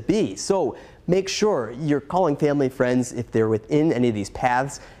places to be. So make sure you're calling family and friends if they're within any of these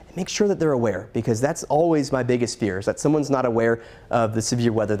paths. Make sure that they're aware, because that's always my biggest fear, is that someone's not aware of the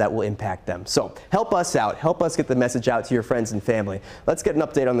severe weather that will impact them. So help us out. Help us get the message out to your friends and family. Let's get an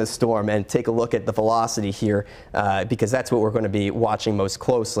update on this storm and take a look at the velocity here, because that's what we're going to be watching most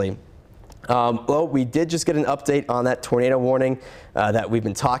closely. Well, we did just get an update on that tornado warning that we've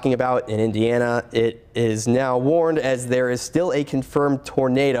been talking about in Indiana. It is now warned as there is still a confirmed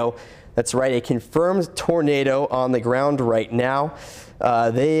tornado. That's right, a confirmed tornado on the ground right now.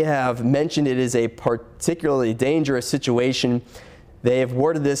 They have mentioned it is a particularly dangerous situation. They have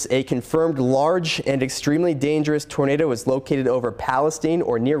worded this: a confirmed large and extremely dangerous tornado is located over Palestine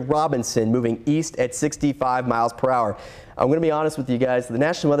or near Robinson, moving east at 65 miles per hour. I'm going to be honest with you guys, the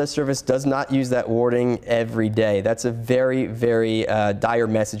National Weather Service does not use that wording every day. That's a very, very dire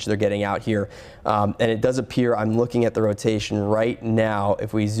message they're getting out here. And it does appear, I'm looking at the rotation right now,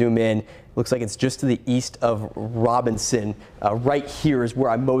 if we zoom in, looks like it's just to the east of Robinson. Right here is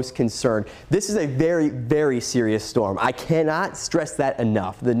where I'm most concerned. This is a very, very serious storm. I cannot stress that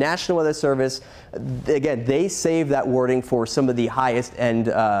enough. The National Weather Service, again, they save that wording for some of the highest end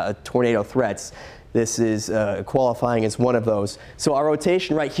tornado threats. This is qualifying as one of those. So our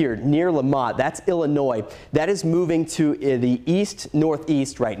rotation right here near Lamont, that's Illinois. That is moving to the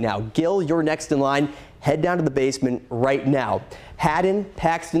east-northeast right now. Gill, you're next in line. Head down to the basement right now. Haddon,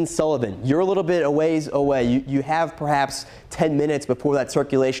 Paxton, Sullivan, you're a little bit a ways away. You have perhaps 10 minutes before that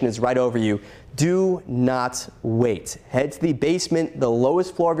circulation is right over you. Do not wait. Head to the basement, the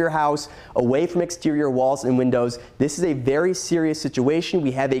lowest floor of your house, away from exterior walls and windows. This is a very serious situation.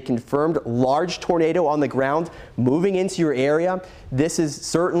 We have a confirmed large tornado on the ground moving into your area. This is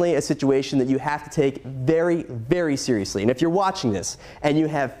certainly a situation that you have to take very, very seriously. And if you're watching this and you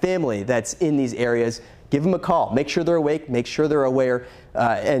have family that's in these areas, give them a call. Make sure they're awake, make sure they're aware,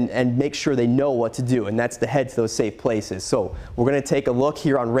 and make sure they know what to do, and that's to head to those safe places. So we're going to take a look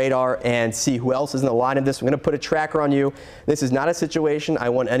here on radar and see who else is in the line of this. We're going to put a tracker on you. This is not a situation I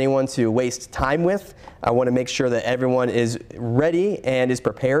want anyone to waste time with. I want to make sure that everyone is ready and is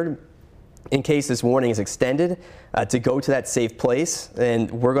prepared. in case this warning is extended, to go to that safe place. And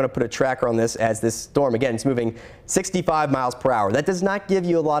we're going to put a tracker on this as this storm, again, it's moving 65 miles per hour. That does not give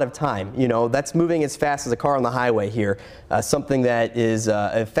you a lot of time. You know, that's moving as fast as a car on the highway here, something that is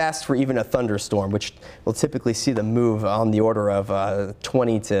fast for even a thunderstorm, which we'll typically see them move on the order of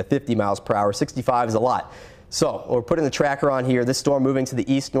 20 to 50 miles per hour. 65 is a lot. So we're putting the tracker on here. This storm moving to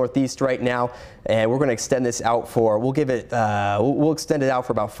the east-northeast right now, and we're going to extend this out for, we'll extend it out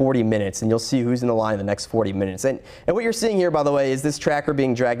for about 40 minutes, and you'll see who's in the line in the next 40 minutes. And what you're seeing here, by the way, is this tracker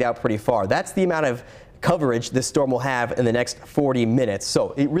being dragged out pretty far. That's the amount of coverage this storm will have in the next 40 minutes.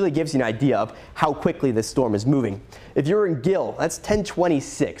 So it really gives you an idea of how quickly this storm is moving. If you're in Gill, that's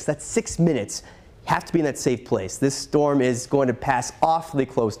 10:26. That's 6 minutes. Have to be in that safe place. This storm is going to pass awfully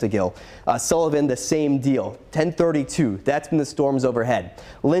close to Gill. Sullivan, the same deal. 10:32. That's when the storm's overhead.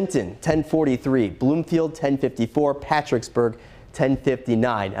 Linton, 10:43. Bloomfield, 10:54. Patricksburg,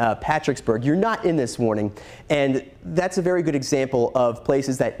 10:59. Patricksburg, you're not in this warning, and that's a very good example of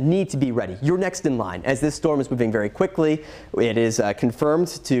places that need to be ready. You're next in line as this storm is moving very quickly. It is confirmed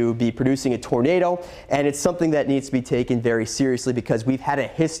to be producing a tornado, and it's something that needs to be taken very seriously because we've had a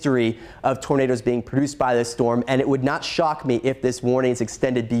history of tornadoes being produced by this storm, and it would not shock me if this warning is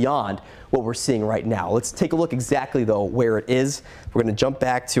extended beyond what we're seeing right now. Let's take a look exactly, though, where it is. We're going to jump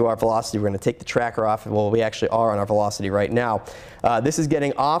back to our velocity. We're going to take the tracker off. Well, we actually are on our velocity right now. This is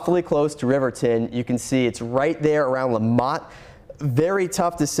getting awfully close to Riverton. You can see it's right there around Lamont. Very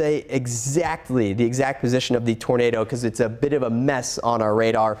tough to say exactly the exact position of the tornado because it's a bit of a mess on our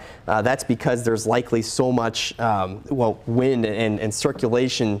radar. That's because there's likely so much wind and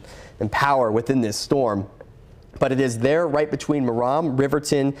circulation and power within this storm. But it is there right between Merom,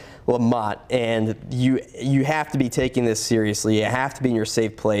 Riverton, Lamont, and you have to be taking this seriously. You have to be in your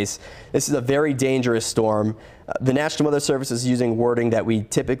safe place. This is a very dangerous storm. The National Weather Service is using wording that we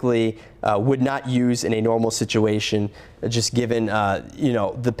typically would not use in a normal situation, just given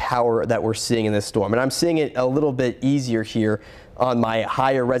the power that we're seeing in this storm. And I'm seeing it a little bit easier here on my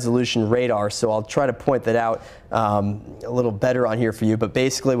higher resolution radar, so I'll try to point that out a little better on here for you. But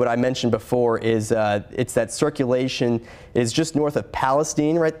basically what I mentioned before is it's that circulation is just north of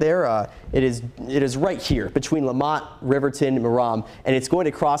Palestine right there. It is right here between Lamont, Riverton, and Merom, and it's going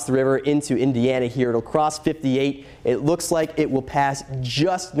to cross the river into Indiana here. It'll cross 58. It looks like it will pass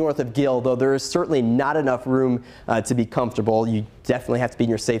just north of Gill, though there is certainly not enough room to be comfortable. You definitely have to be in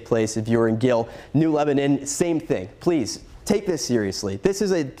your safe place if you're in Gill. New Lebanon, same thing. Please take this seriously. This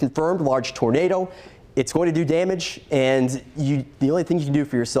is a confirmed large tornado. It's going to do damage, and the only thing you can do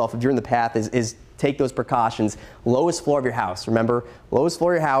for yourself if you're in the path is take those precautions. Lowest floor of your house. Remember, lowest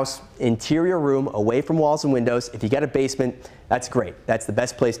floor of your house, interior room, away from walls and windows. If you got a basement, that's great. That's the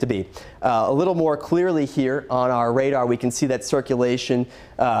best place to be. A little more clearly here on our radar, we can see that circulation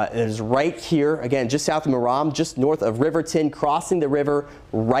is right here, again, just south of Merom, just north of Riverton, crossing the river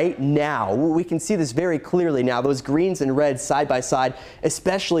right now. We can see this very clearly now, those greens and reds side by side,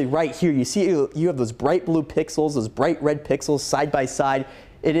 especially right here. You see you have those bright blue pixels, those bright red pixels side by side.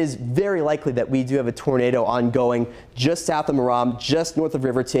 It is very likely that we do have a tornado ongoing just south of Merom, just north of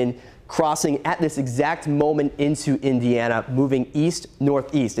Riverton, crossing at this exact moment into Indiana, moving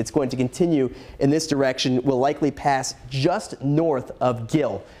east-northeast. It's going to continue in this direction, will likely pass just north of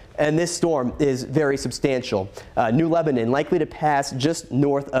Gill. And this storm is very substantial. New Lebanon likely to pass just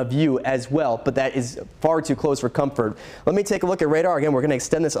north of you as well, but that is far too close for comfort. Let me take a look at radar. Again, we're going to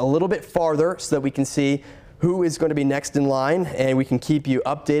extend this a little bit farther so that we can see who is going to be next in line, and we can keep you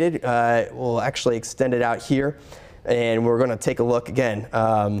updated. We'll actually extend it out here, and we're going to take a look again.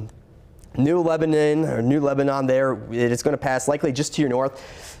 New Lebanon there, it is going to pass likely just to your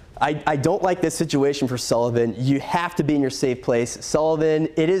north. I don't like this situation for Sullivan. You have to be in your safe place. Sullivan,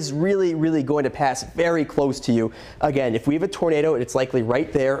 it is really, really going to pass very close to you. Again, if we have a tornado, it's likely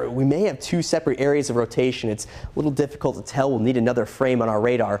right there. We may have two separate areas of rotation. It's a little difficult to tell. We'll need another frame on our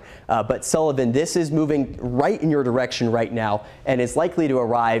radar. But Sullivan, this is moving right in your direction right now, and is likely to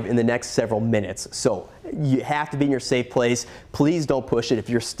arrive in the next several minutes. So you have to be in your safe place. Please don't push it. If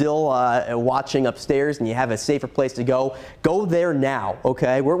you're still watching upstairs and you have a safer place to go there now,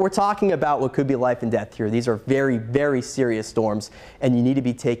 okay? We're talking about what could be life and death here. These are very, very serious storms, and you need to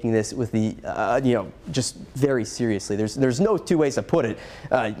be taking this with the, just very seriously. There's no two ways to put it.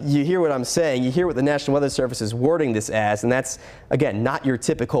 You hear what I'm saying. You hear what the National Weather Service is wording this as, and that's, again, not your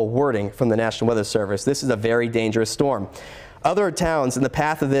typical wording from the National Weather Service. This is a very dangerous storm. Other towns in the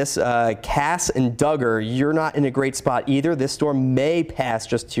path of this, Cass and Duggar, you're not in a great spot either. This storm may pass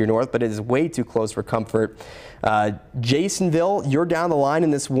just to your north, but it is way too close for comfort. Jasonville, you're down the line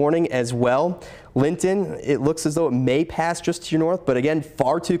in this warning as well. Linton, it looks as though it may pass just to your north, but again,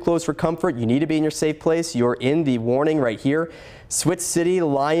 far too close for comfort. You need to be in your safe place. You're in the warning right here. Switz City,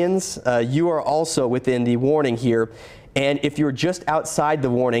 Lyons, you are also within the warning here. And if you're just outside the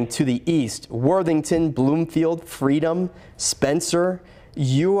warning to the east, Worthington, Bloomfield, Freedom, Spencer,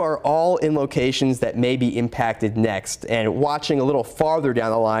 you are all in locations that may be impacted next. And watching a little farther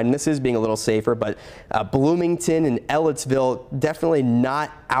down the line, this is being a little safer, but Bloomington and Ellettsville, definitely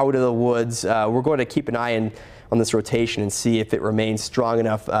not out of the woods. We're going to keep an eye on this rotation and see if it remains strong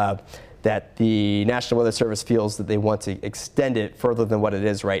enough that the National Weather Service feels that they want to extend it further than what it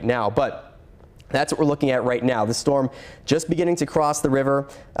is right now. But that's what we're looking at right now. The storm just beginning to cross the river.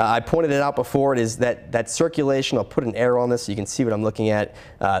 I pointed it out before. It is that circulation. I'll put an arrow on this so you can see what I'm looking at.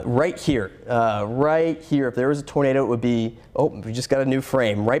 Right here. If there was a tornado, it would be, oh, we just got a new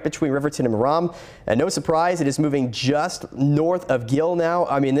frame. Right between Riverton and Merom. And no surprise, it is moving just north of Gill now.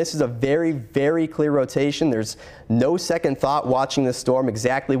 I mean, this is a very, very clear rotation. There's no second thought watching the storm,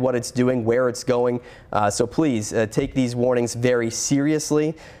 exactly what it's doing, where it's going. So please take these warnings very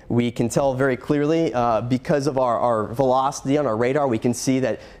seriously. We can tell very clearly because of our velocity on our radar, we can see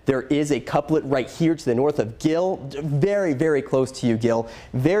that there is a couplet right here to the north of Gill, very, very close to you, Gill,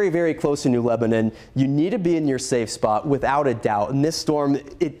 very, very close to New Lebanon. You need to be in your safe spot without a doubt. And this storm,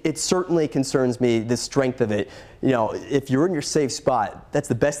 it certainly concerns me, the strength of it. You know, if you're in your safe spot, that's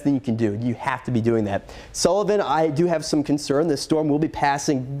the best thing you can do. You have to be doing that. Sullivan, I do have some concern. This storm will be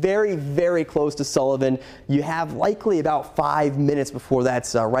passing very, very close to Sullivan. You have likely about 5 minutes before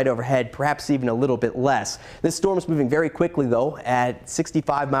that's right overhead, perhaps even a little bit less. This storm is moving very quickly, though, at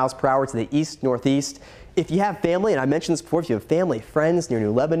 65 miles per hour to the east-northeast. If you have family, and I mentioned this before, if you have family, friends near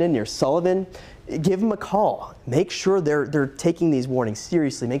New Lebanon, near Sullivan, give them a call. Make sure they're taking these warnings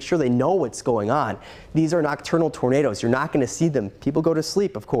seriously. Make sure they know what's going on. These are nocturnal tornadoes. You're not going to see them. People go to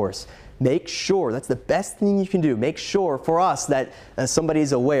sleep, of course. Make sure, that's the best thing you can do. Make sure for us that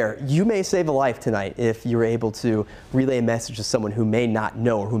somebody's aware. You may save a life tonight if you're able to relay a message to someone who may not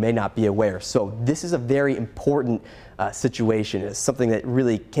know or who may not be aware. So this is a very important situation. It's something that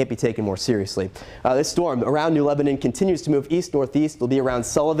really can't be taken more seriously. This storm around New Lebanon continues to move east-northeast. It'll be around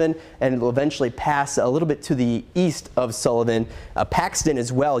Sullivan, and it'll eventually pass a little bit to the east of Sullivan. Paxton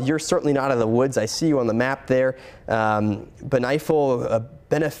as well. You're certainly not out of the woods. I see you on the map there.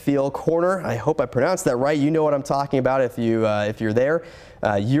 Benefiel Corner. I hope I pronounced that right. You know what I'm talking about if you're there.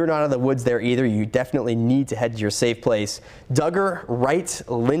 You're not out of the woods there either. You definitely need to head to your safe place. Duggar, Wright,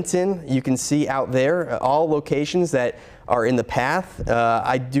 Linton, you can see out there, all locations that are in the path.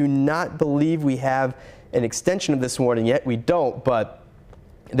 I do not believe we have an extension of this warning yet. We don't, but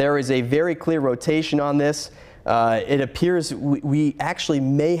there is a very clear rotation on this. It appears we actually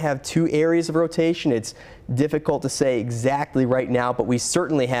may have two areas of rotation. It's difficult to say exactly right now, but we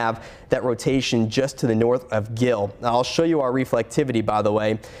certainly have that rotation just to the north of Gill. I'll show you our reflectivity, by the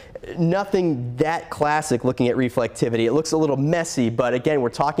way. Nothing that classic looking at reflectivity. It looks a little messy, but again, we're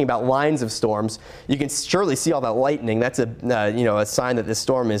talking about lines of storms. You can surely see all that lightning. That's a sign that this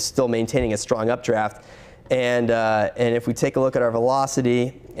storm is still maintaining a strong updraft. And if we take a look at our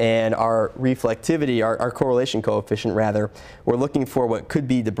velocity and our reflectivity, our correlation coefficient rather, we're looking for what could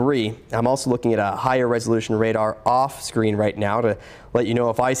be debris. I'm also looking at a higher resolution radar off screen right now to let you know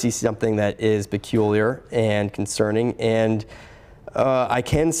if I see something that is peculiar and concerning. And I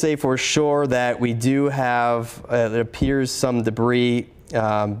can say for sure that we do have, it appears, some debris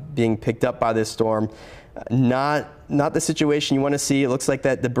being picked up by this storm. Not the situation you want to see. It looks like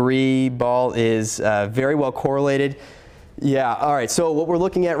that debris ball is very well correlated. Yeah, all right, so what we're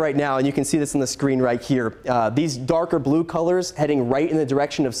looking at right now, and you can see this on the screen right here, these darker blue colors heading right in the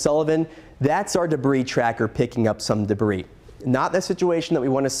direction of Sullivan, that's our debris tracker picking up some debris. Not the situation that we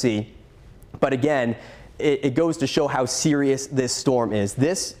want to see, but again, it goes to show how serious this storm is.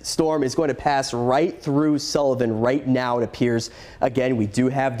 This storm is going to pass right through Sullivan right now, it appears. Again, we do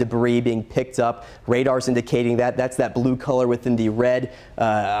have debris being picked up. Radar's indicating that. That's that blue color within the red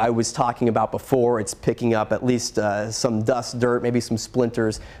I was talking about before. It's picking up at least some dust, dirt, maybe some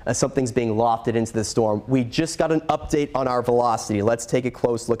splinters. Something's being lofted into the storm. We just got an update on our velocity. Let's take a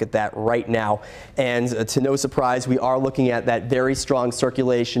close look at that right now. And to no surprise, we are looking at that very strong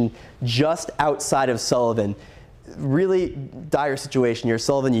circulation just outside of Sullivan. really dire situation here,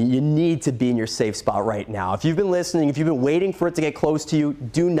 Sullivan. You need to be in your safe spot right now. If you've been listening, if you've been waiting for it to get close to you,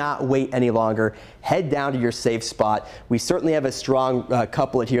 do not wait any longer. Head down to your safe spot. We certainly have a strong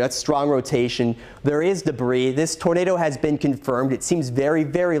couplet here. That's strong rotation. There is debris. This tornado has been confirmed. It seems very,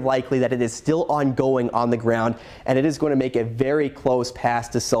 very likely that it is still ongoing on the ground, and it is going to make a very close pass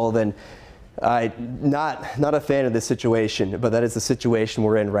to Sullivan. Not a fan of this situation, but that is the situation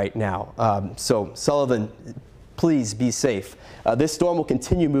we're in right now. So Sullivan, please be safe. This storm will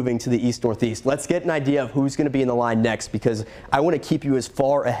continue moving to the east-northeast. Let's get an idea of who's going to be in the line next, because I want to keep you as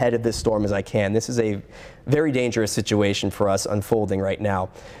far ahead of this storm as I can. This is a very dangerous situation for us unfolding right now.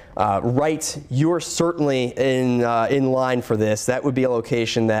 Wright, you're certainly in line for this. That would be a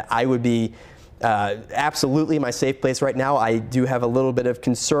location that I would be absolutely my safe place right now. I do have a little bit of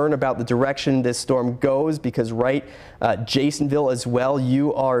concern about the direction this storm goes, because Wright, Jasonville as well,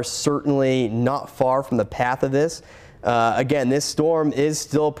 you are certainly not far from the path of this. Again, this storm is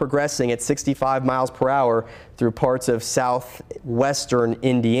still progressing at 65 miles per hour through parts of southwestern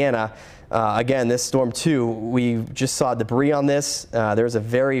Indiana. Again, this storm too, we just saw debris on this. There's a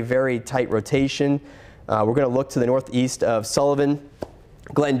very, very tight rotation. We're going to look to the northeast of Sullivan.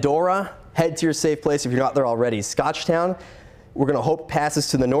 Glendora, head to your safe place if you're not there already. Scotchtown, we're going to hope passes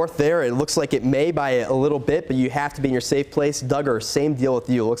to the north there. It looks like it may by a little bit, but you have to be in your safe place. Duggar, same deal with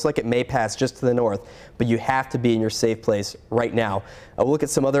you. It looks like it may pass just to the north, but you have to be in your safe place right now. We'll look at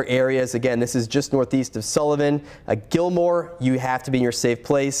some other areas. Again, this is just northeast of Sullivan. Gilmore, you have to be in your safe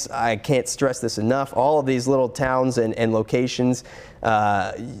place. I can't stress this enough. All of these little towns and locations,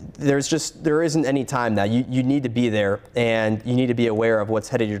 there isn't any time now. You need to be there, and you need to be aware of what's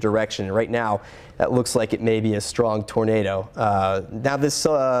headed your direction. Right now, that looks like it may be a strong tornado. Now this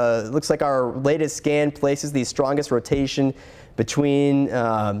looks like our latest scan places the strongest rotation between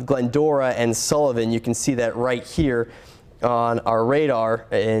Glendora and Sullivan. You can see that right here on our radar.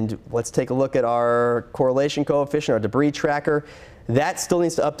 And let's take a look at our correlation coefficient, our debris tracker. That still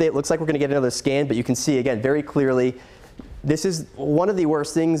needs to update. Looks like we're going to get another scan, but you can see again very clearly this is one of the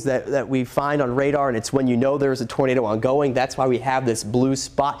worst things that we find on radar, and it's when you know there's a tornado ongoing. That's why we have this blue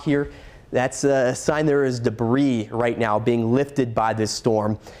spot here. That's a sign there is debris right now being lifted by this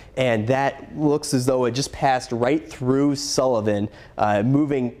storm, and that looks as though it just passed right through Sullivan,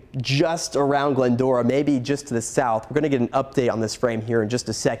 moving just around Glendora, maybe just to the south. We're going to get an update on this frame here in just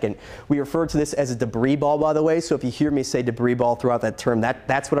a second. We refer to this as a debris ball, by the way, so if you hear me say debris ball throughout that term,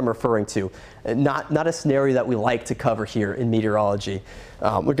 that's what I'm referring to. Not a scenario that we like to cover here in meteorology.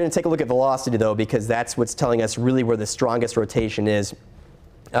 We're going to take a look at velocity, though, because that's what's telling us really where the strongest rotation is.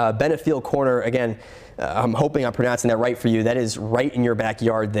 Benefield Corner, again, I'm hoping I'm pronouncing that right for you. That is right in your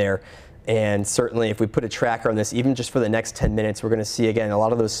backyard there. And certainly if we put a tracker on this, even just for the next 10 minutes, we're going to see, again, a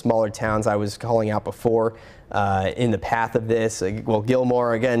lot of those smaller towns I was calling out before in the path of this. Well,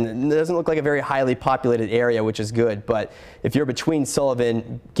 Gilmore, again, it doesn't look like a very highly populated area, which is good. But if you're between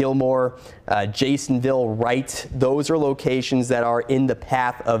Sullivan, Gilmore, Jasonville, Wright, those are locations that are in the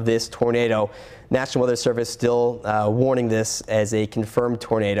path of this tornado. National Weather Service still warning this as a confirmed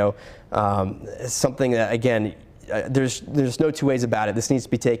tornado. Something that, again, there's no two ways about it. This needs to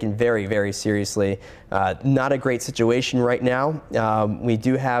be taken very, very seriously. Not a great situation right now. We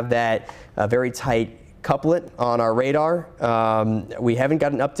do have that very tight couplet on our radar. We haven't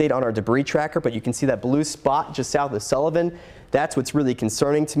got an update on our debris tracker, but you can see that blue spot just south of Sullivan. That's what's really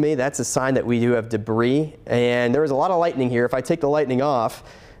concerning to me. That's a sign that we do have debris. And there is a lot of lightning here. If I take the lightning off,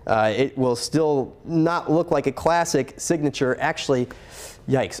 it will still not look like a classic signature. Actually,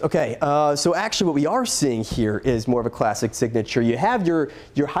 yikes. Okay, so actually what we are seeing here is more of a classic signature. You have your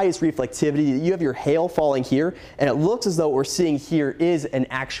highest reflectivity, you have your hail falling here, and it looks as though what we're seeing here is an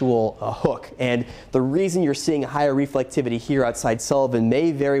actual hook. And the reason you're seeing higher reflectivity here outside Sullivan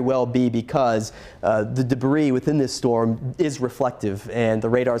may very well be because the debris within this storm is reflective, and the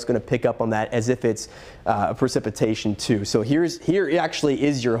radar is going to pick up on that as if it's precipitation too. So here actually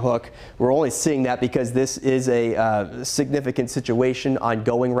is your hook. We're only seeing that because this is a significant situation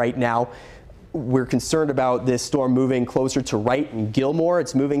ongoing right now. We're concerned about this storm moving closer to Wright and Gilmore.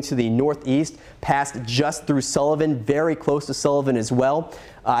 It's moving to the northeast, passed just through Sullivan, very close to Sullivan as well.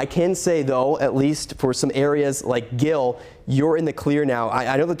 I can say, though, at least for some areas like Gill, you're in the clear now.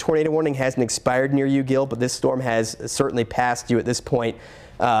 I know the tornado warning hasn't expired near you, Gill, but this storm has certainly passed you at this point.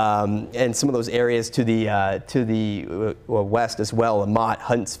 And some of those areas to the west as well, Lamont,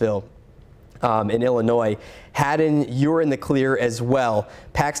 Huntsville, in Illinois. Haddon, you're in the clear as well.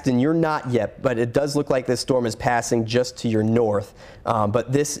 Paxton, you're not yet, but it does look like this storm is passing just to your north.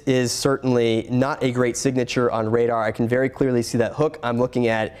 But this is certainly not a great signature on radar. I can very clearly see that hook. I'm looking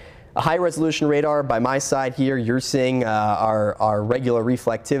at a high-resolution radar by my side here. You're seeing our regular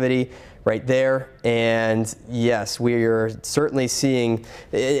reflectivity right there, and yes, we're certainly seeing.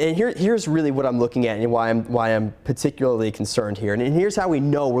 And here's really what I'm looking at, and why I'm particularly concerned here. And here's how we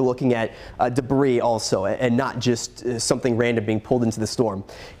know we're looking at debris also, and not just something random being pulled into the storm.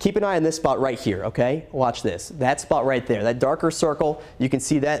 Keep an eye on this spot right here. Okay, watch this. That spot right there, that darker circle. You can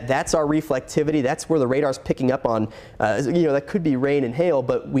see that. That's our reflectivity. That's where the radar's picking up on. That could be rain and hail,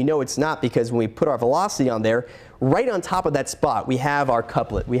 but we know it's not, because when we put our velocity on there, right on top of that spot, we have our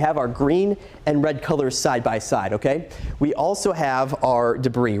couplet. We have our green and red colors side by side, okay? We also have our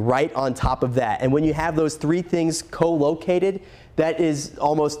debris right on top of that. And when you have those three things co-located, that is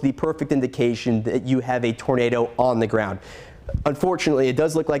almost the perfect indication that you have a tornado on the ground. Unfortunately, it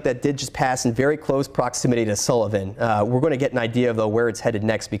does look like that did just pass in very close proximity to Sullivan. We're going to get an idea, though, where it's headed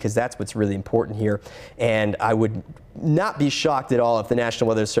next, because that's what's really important here. And I would not be shocked at all if the National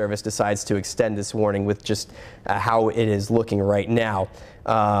Weather Service decides to extend this warning with just how it is looking right now.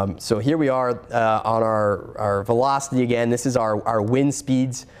 So here we are on our velocity again. This is our wind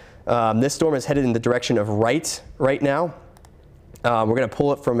speeds. This storm is headed in the direction of right now. We're going to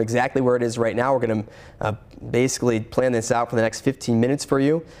pull it from exactly where it is right now. We're going to basically plan this out for the next 15 minutes for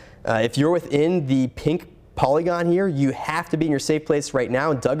you. If you're within the pink polygon here, you have to be in your safe place right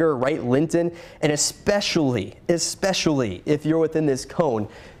now. Duggar, Wright, Linton, and especially if you're within this cone,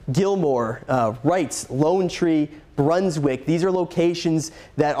 Gilmore, Wright, Lone Tree, Brunswick. These are locations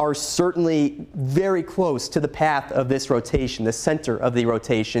that are certainly very close to the path of this rotation, the center of the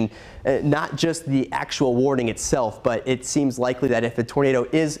rotation, not just the actual warning itself, but it seems likely that if a tornado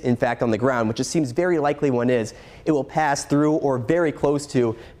is in fact on the ground, which it seems very likely one is, it will pass through or very close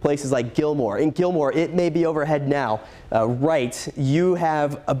to places like Gilmore. In Gilmore, it may be overhead now. Right, you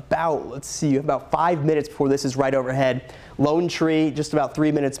have about, you have about 5 minutes before this is right overhead. Lone Tree, just about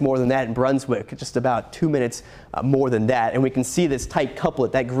 3 minutes more than that. In Brunswick, just about 2 minutes more than that. And we can see this tight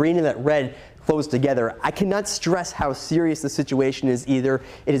couplet, that green and that red close together. I cannot stress how serious the situation is either.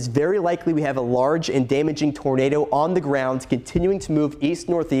 It is very likely we have a large and damaging tornado on the ground continuing to move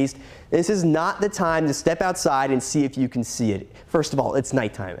east-northeast. This is not the time to step outside and see if you can see it. First of all, it's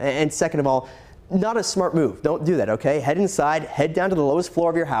nighttime. And second of all, not a smart move. Don't do that, okay? Head inside, head down to the lowest floor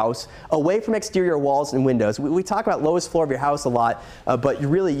of your house, away from exterior walls and windows. We talk about lowest floor of your house a lot, but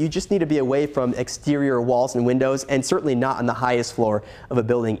you just need to be away from exterior walls and windows, and certainly not on the highest floor of a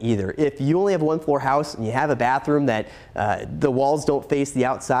building either. If you only have a one-floor house and you have a bathroom that the walls don't face the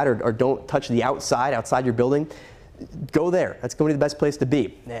outside or don't touch the outside your building, go there. That's going to be the best place to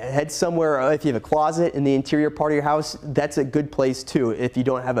be. Head somewhere, if you have a closet in the interior part of your house, that's a good place too if you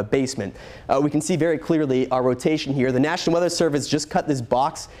don't have a basement. We can see very clearly our rotation here. The National Weather Service just cut this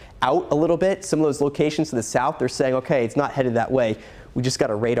box out a little bit. Some of those locations to the south, they're saying, okay, it's not headed that way. We just got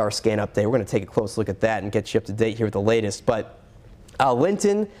a radar scan update. We're going to take a close look at that and get you up to date here with the latest. But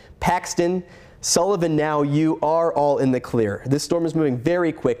Linton, Paxton, Sullivan, now you are all in the clear. This storm is moving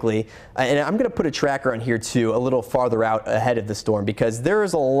very quickly, and I'm going to put a tracker on here too, a little farther out ahead of the storm, because there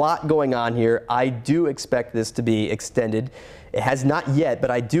is a lot going on here. I do expect this to be extended. It has not yet,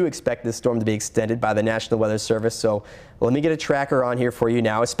 but I do expect this storm to be extended by the National Weather Service. So let me get a tracker on here for you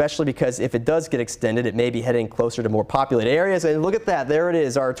now, especially because if it does get extended, it may be heading closer to more populated areas. And look at that, there it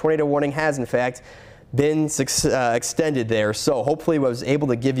is. Our tornado warning has in fact been extended there, so hopefully I was able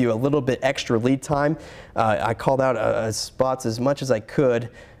to give you a little bit extra lead time. I called out spots as much as I could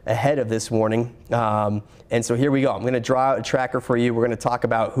ahead of this warning, and so here we go. I'm going to draw out a tracker for you. We're going to talk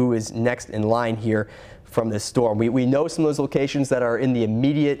about who is next in line here from this storm. We know some of those locations that are in the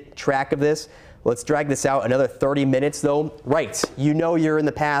immediate track of this. Let's drag this out another 30 minutes though. Right, you know you're in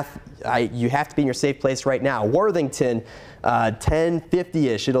the path. You have to be in your safe place right now. Worthington,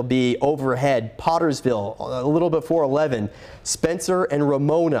 10:50-ish, it'll be overhead. Pottersville, a little before 11. Spencer and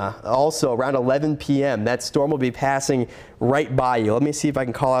Ramona, also around 11 p.m. That storm will be passing right by you. Let me see if I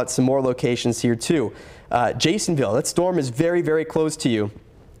can call out some more locations here too. Jasonville, that storm is very, very close to you.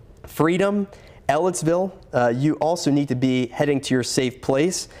 Freedom, Ellettsville, you also need to be heading to your safe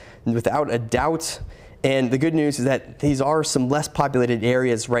place without a doubt. And the good news is that these are some less populated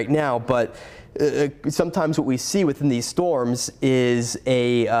areas right now, but sometimes what we see within these storms is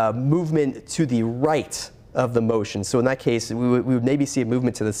a movement to the right of the motion. So in that case, we would maybe see a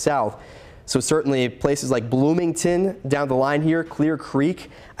movement to the south. So certainly places like Bloomington down the line here, Clear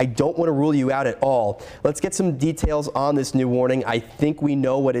Creek, I don't want to rule you out at all. Let's get some details on this new warning. I think we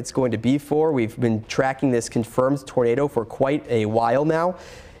know what it's going to be for. We've been tracking this confirmed tornado for quite a while now.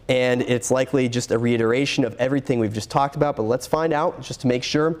 and it's likely just a reiteration of everything we've just talked about, but let's find out just to make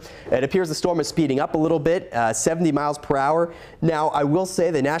sure. It appears the storm is speeding up a little bit, 70 miles per hour. Now, I will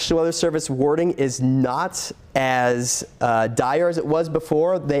say the National Weather Service warning is not as dire as it was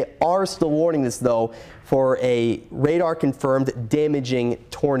before. They are still warning this, though, for a radar-confirmed damaging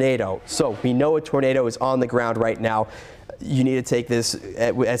tornado. So we know a tornado is on the ground right now. You need to take this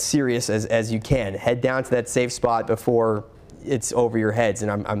as serious as you can. Head down to that safe spot before it's over your heads,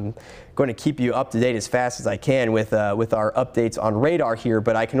 and I'm going to keep you up to date as fast as I can with our updates on radar here,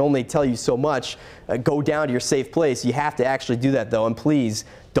 but I can only tell you so much. Go down to your safe place. You have to actually do that, though, and please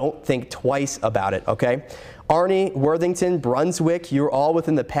don't think twice about it, okay? Arnie, Worthington, Brunswick, you're all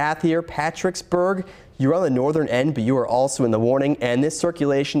within the path here. Patricksburg, you're on the northern end, but you are also in the warning, and this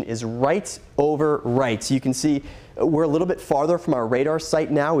circulation is right over right. So you can see we're a little bit farther from our radar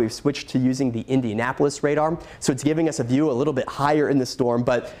site now. We've switched to using the Indianapolis radar, so it's giving us a view a little bit higher in the storm,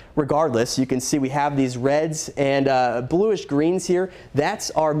 but regardless, you can see we have these reds and bluish greens here.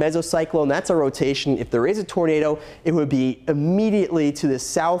 That's our mesocyclone, that's our rotation. If there is a tornado, it would be immediately to the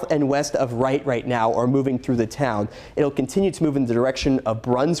south and west of right now, or moving through the town. It'll continue to move in the direction of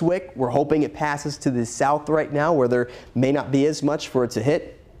Brunswick. We're hoping it passes to the south right now, where there may not be as much for it to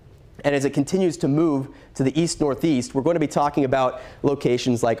hit. And as it continues to move to the east-northeast, we're going to be talking about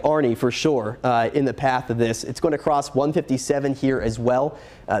locations like Arnie for sure in the path of this. It's going to cross 157 here as well.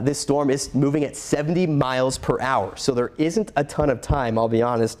 This storm is moving at 70 miles per hour, so there isn't a ton of time, I'll be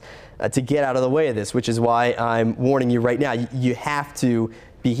honest, to get out of the way of this, which is why I'm warning you right now. You have to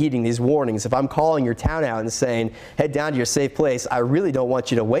be heeding these warnings. If I'm calling your town out and saying, head down to your safe place, I really don't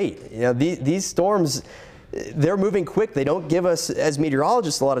want you to wait. You know, these storms, they're moving quick. They don't give us, as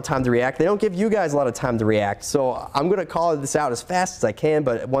meteorologists, a lot of time to react. They don't give you guys a lot of time to react. So I'm going to call this out as fast as I can,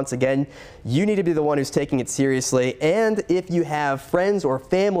 but once again, you need to be the one who's taking it seriously. And if you have friends or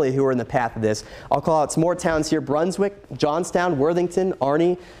family who are in the path of this, I'll call out some more towns here: Brunswick, Johnstown, Worthington,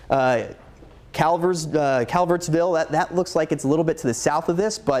 Arnie, Calvertsville. That looks like it's a little bit to the south of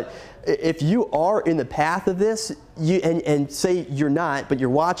this, but if you are in the path of this, and say you're not, but you're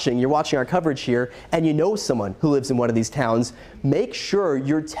watching our coverage here, and you know someone who lives in one of these towns, make sure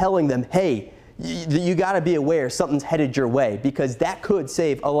you're telling them, hey, you got to be aware something's headed your way, because that could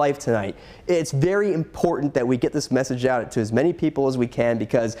save a life tonight. It's very important that we get this message out to as many people as we can,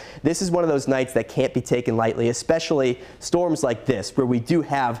 because this is one of those nights that can't be taken lightly, especially storms like this, where we do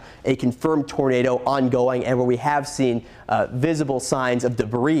have a confirmed tornado ongoing and where we have seen visible signs of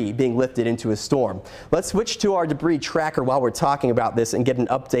debris being lifted into a storm. Let's switch to our debris tracker while we're talking about this and get an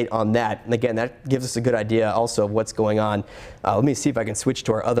update on that. And again, that gives us a good idea also of what's going on. Let me see if I can switch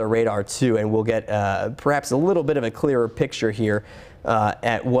to our other radar too, and we'll get perhaps a little bit of a clearer picture here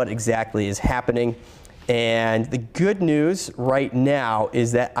at what exactly is happening. And the good news right now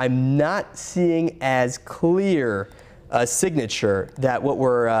is that I'm not seeing as clear a signature that what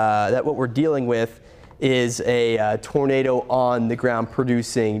we're dealing with is a tornado on the ground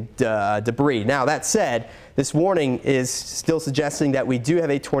producing debris. Now, that said, this warning is still suggesting that we do have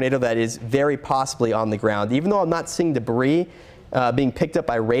a tornado that is very possibly on the ground. Even though I'm not seeing debris being picked up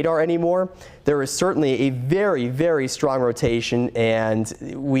by radar anymore, there is certainly a very, very strong rotation, and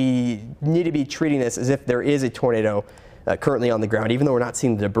we need to be treating this as if there is a tornado currently on the ground. Even though we're not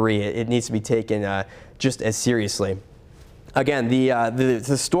seeing the debris, it needs to be taken just as seriously. Again,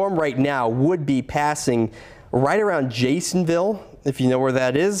 the storm right now would be passing right around Jasonville, if you know where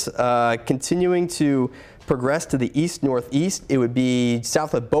that is, continuing to progress to the east-northeast. It would be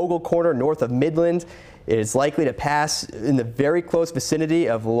south of Bogle Corner, north of Midland. It is likely to pass in the very close vicinity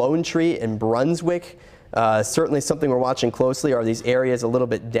of Lone Tree and Brunswick. Certainly something we're watching closely are these areas a little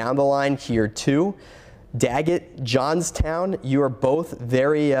bit down the line here too. Daggett, Johnstown, you are both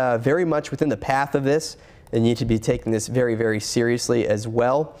very much within the path of this. They need to be taking this very, very seriously as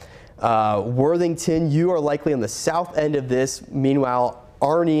well. Worthington, you are likely on the south end of this. Meanwhile,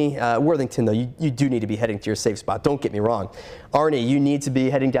 Arnie, Worthington, though, you do need to be heading to your safe spot. Don't get me wrong. Arnie, you need to be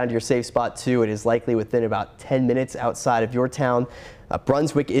heading down to your safe spot too. It is likely within about 10 minutes outside of your town.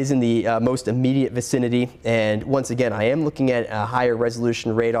 Brunswick is in the most immediate vicinity, and once again, I am looking at a higher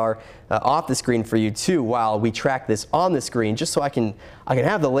resolution radar off the screen for you too, while we track this on the screen, just so I can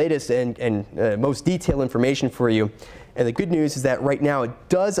have the latest and most detailed information for you. And the good news is that right now it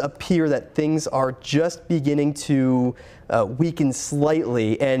does appear that things are just beginning to weaken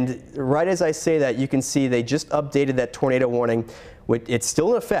slightly, and right as I say that, you can see they just updated that tornado warning. It's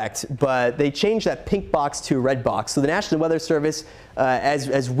still in effect, but they changed that pink box to a red box. So the National Weather Service,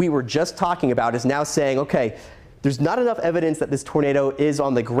 as we were just talking about, is now saying, okay, There's not enough evidence that this tornado is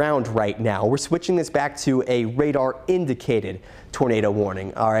on the ground right now. We're switching this back to a radar indicated tornado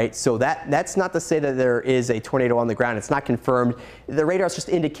warning. All right, so that's not to say that there is a tornado on the ground. It's not confirmed. The radar is just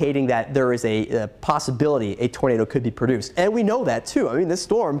indicating that there is a possibility a tornado could be produced. And we know that too. I mean, this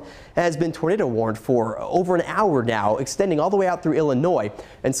storm has been tornado warned for over an hour now, extending all the way out through Illinois,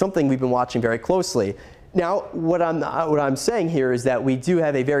 and something we've been watching very closely. Now, what I'm saying here is that we do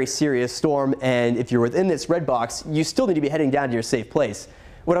have a very serious storm, and if you're within this red box, you still need to be heading down to your safe place.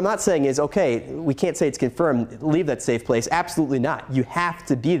 What I'm not saying is, okay, we can't say it's confirmed, leave that safe place. Absolutely not. You have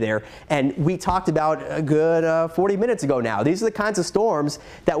to be there. And we talked about a good 40 minutes ago now. These are the kinds of storms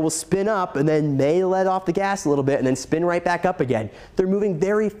that will spin up and then may let off the gas a little bit and then spin right back up again. They're moving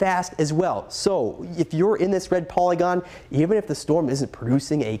very fast as well. So if you're in this red polygon, even if the storm isn't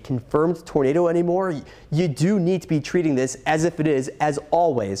producing a confirmed tornado anymore, you do need to be treating this as if it is, as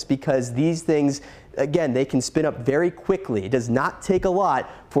always, because these things, again, they can spin up very quickly. It does not take a lot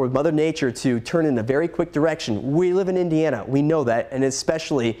for Mother Nature to turn in a very quick direction. We live in Indiana. We know that, and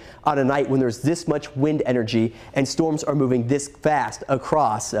especially on a night when there's this much wind energy and storms are moving this fast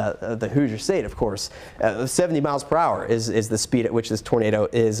across the Hoosier State, of course. 70 miles per hour is the speed at which this tornado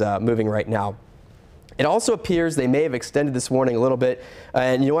is moving right now. It also appears they may have extended this warning a little bit,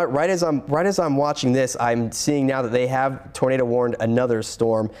 and you know what? Right as I'm watching this, I'm seeing now that they have tornado warned another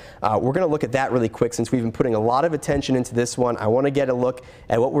storm. We're going to look at that really quick since we've been putting a lot of attention into this one. I want to get a look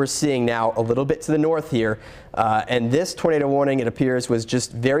at what we're seeing now a little bit to the north here, and this tornado warning, it appears, was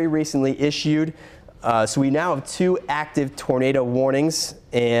just very recently issued. So we now have 2 active tornado warnings,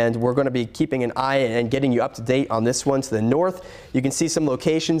 and we're going to be keeping an eye and getting you up to date on this one to the north. You can see some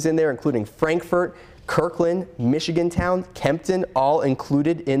locations in there, including Frankfort, Kirkland, Michigantown, Kempton, all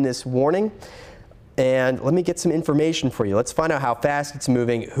included in this warning. And let me get some information for you. Let's find out how fast it's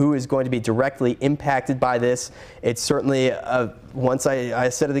moving, who is going to be directly impacted by this. It's certainly, once I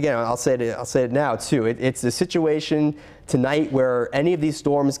said it again, I'll say it now too. It's a situation tonight where any of these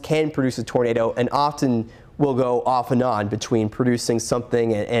storms can produce a tornado, and often will go off and on between producing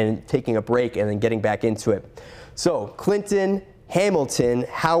something and taking a break and then getting back into it. So Clinton, Hamilton,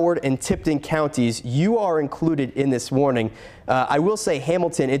 Howard, and Tipton counties, you are included in this warning. I will say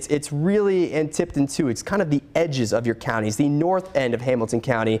Hamilton, it's really, and Tipton too, it's kind of the edges of your counties, the north end of Hamilton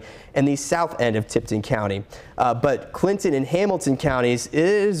County and the south end of Tipton County. But Clinton and Hamilton counties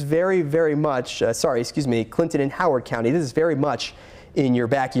is very, very much, Clinton and Howard County, this is very much in your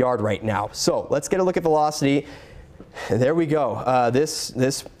backyard right now. So let's get a look at velocity. There we go.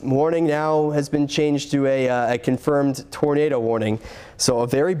 This warning now has been changed to a confirmed tornado warning. So a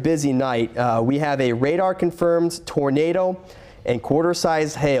very busy night. We have a radar confirmed tornado and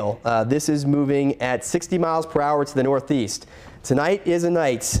quarter-sized hail. This is moving at 60 miles per hour to the northeast. Tonight is a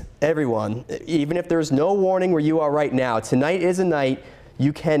night, everyone, even if there's no warning where you are right now, tonight is a night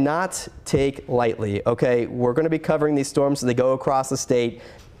you cannot take lightly, okay? We're going to be covering these storms as they go across the state.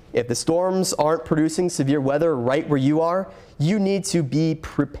 If the storms aren't producing severe weather right where you are, you need to be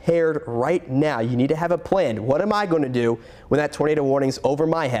prepared right now. You need to have a plan. What am I going to do when that tornado warning's over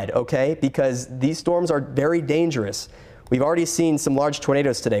my head, okay? Because these storms are very dangerous. We've already seen some large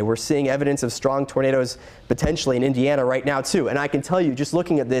tornadoes today. We're seeing evidence of strong tornadoes potentially in Indiana right now too. And I can tell you, just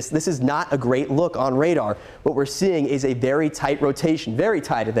looking at this is not a great look on radar. What we're seeing is a very tight rotation, very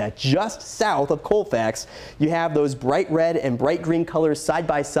tight at that. Just south of Colfax, you have those bright red and bright green colors side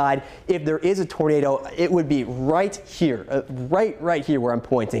by side. If there is a tornado, it would be right here, right here where I'm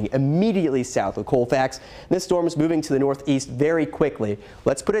pointing, immediately south of Colfax. This storm is moving to the northeast very quickly.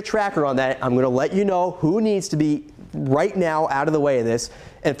 Let's put a tracker on that. I'm going to let you know who needs to be right now out of the way of this.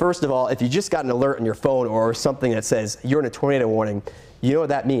 And first of all, if you just got an alert on your phone or something that says you're in a tornado warning, you know what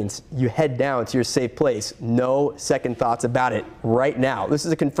that means. You head down to your safe place. No second thoughts about it right now. This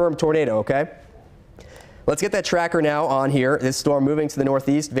is a confirmed tornado, okay? Let's get that tracker now on here. This storm moving to the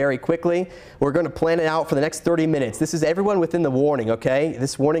northeast very quickly. We're going to plan it out for the next 30 minutes. This is everyone within the warning, okay?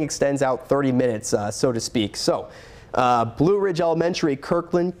 This warning extends out 30 minutes, so to speak. So, Blue Ridge Elementary,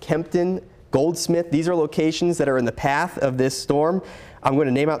 Kirkland, Kempton, Goldsmith, these are locations that are in the path of this storm. I'm going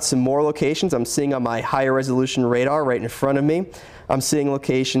to name out some more locations I'm seeing on my higher resolution radar right in front of me. I'm seeing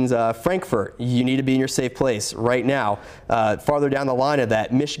locations, Frankfort, you need to be in your safe place right now. Farther down the line of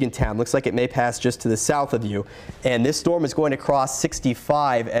that, Michigantown, looks like it may pass just to the south of you. And this storm is going to cross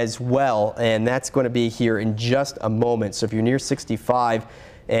 65 as well, and that's going to be here in just a moment. So if you're near 65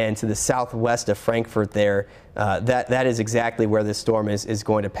 and to the southwest of Frankfort there, that is exactly where this storm is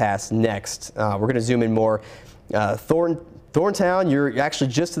going to pass next. We're going to zoom in more. Thorntown, you're actually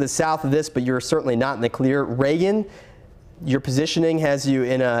just to the south of this, but you're certainly not in the clear. Reagan, your positioning has you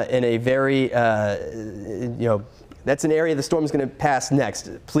in a very, that's an area the storm is going to pass next.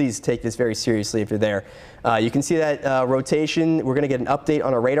 Please take this very seriously if you're there. You can see that rotation. We're going to get an update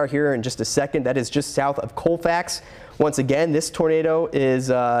on our radar here in just a second. That is just south of Colfax. Once again, this tornado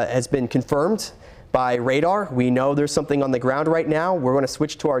has been confirmed by radar. We know there's something on the ground right now. We're going to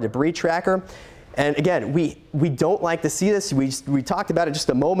switch to our debris tracker. And again, we don't like to see this. We talked about it just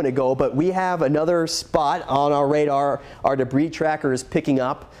a moment ago, but we have another spot on our radar. Our debris tracker is picking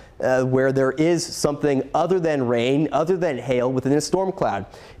up where there is something other than rain, other than hail within a storm cloud.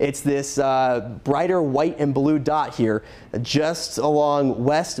 It's this brighter white and blue dot here just along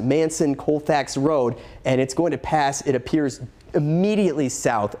West Manson Colfax Road, and it's going to pass, it appears, immediately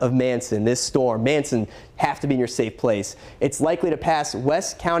south of Manson. This storm, Manson, have to be in your safe place. It's likely to pass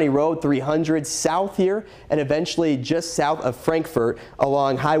West County Road 300 south here and eventually just south of Frankfort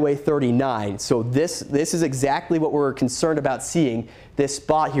along Highway 39. So this is exactly what we're concerned about seeing, this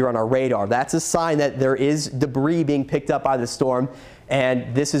spot here on our radar. That's a sign that there is debris being picked up by the storm.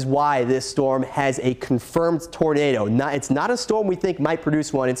 And this is why this storm has a confirmed tornado. It's not a storm we think might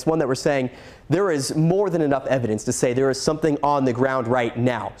produce one. It's one that we're saying there is more than enough evidence to say there is something on the ground right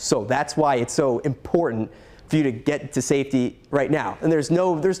now. So that's why it's so important for you to get to safety right now. And there's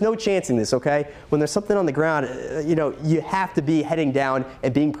no chancing this, okay? When there's something on the ground, you have to be heading down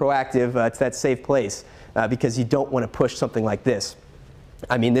and being proactive to that safe place because you don't want to push something like this.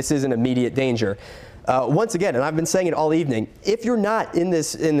 I mean, this is an immediate danger. Once again, and I've been saying it all evening, if you're not in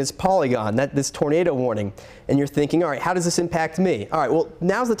this polygon, this tornado warning, and you're thinking, all right, how does this impact me? All right, well,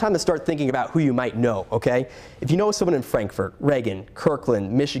 now's the time to start thinking about who you might know, okay? If you know someone in Frankfort, Reagan, Kirkland,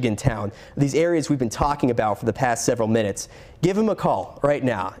 Michigan Town, these areas we've been talking about for the past several minutes, give them a call right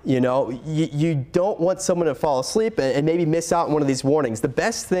now. You don't want someone to fall asleep and maybe miss out on one of these warnings. The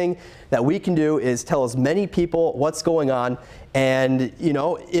best thing that we can do is tell as many people what's going on. And,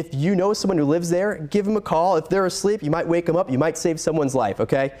 if you know someone who lives there, give them a call. If they're asleep, you might wake them up. You might save someone's life,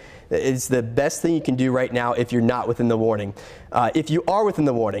 okay? It's the best thing you can do right now if you're not within the warning. If you are within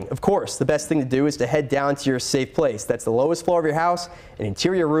the warning, of course, the best thing to do is to head down to your safe place. That's the lowest floor of your house, an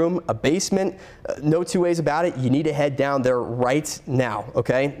interior room, a basement. No two ways about it. You need to head down there right now,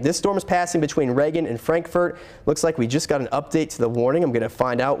 okay? This storm is passing between Reagan and Frankfort. Looks like we just got an update to the warning. I'm going to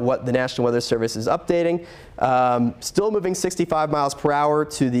find out what the National Weather Service is updating. Still moving 65 miles per hour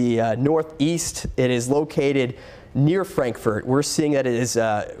to the northeast. It is located near Frankfort. We're seeing that it is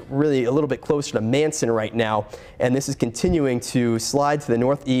really a little bit closer to Manson right now, and this is continuing to slide to the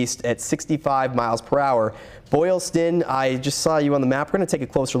northeast at 65 miles per hour. Boylston, I just saw you on the map. We're going to take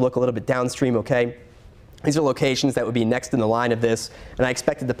a closer look a little bit downstream, okay? These are locations that would be next in the line of this, and I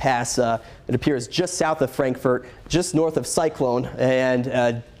expect it to pass, it appears just south of Frankfort, just north of Cyclone,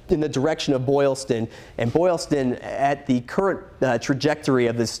 and in the direction of Boylston. And Boylston, at the current trajectory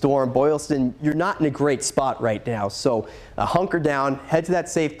of this storm, Boylston, you're not in a great spot right now. So hunker down, head to that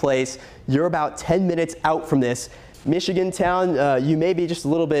safe place. You're about 10 minutes out from this. Michigan Town, you may be just a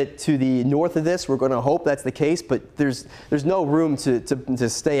little bit to the north of this. We're going to hope that's the case, but there's no room to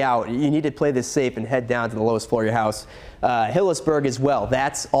stay out. You need to play this safe and head down to the lowest floor of your house. Hillisburg as well.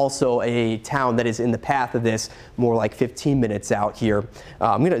 That's also a town that is in the path of this, more like 15 minutes out here.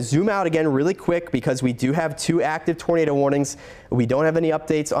 I'm going to zoom out again really quick because we do have 2 active tornado warnings. We don't have any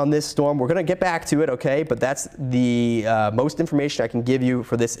updates on this storm. We're going to get back to it, okay? But that's the most information I can give you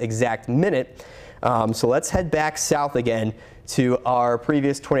for this exact minute. So let's head back south again to our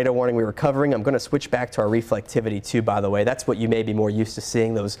previous tornado warning we were covering. I'm going to switch back to our reflectivity too, by the way. That's what you may be more used to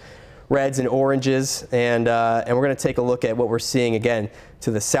seeing, those reds and oranges. And we're going to take a look at what we're seeing again to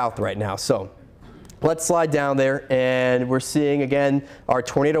the south right now. So let's slide down there, and we're seeing again our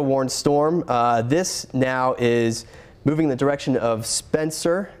tornado warned storm. This now is moving in the direction of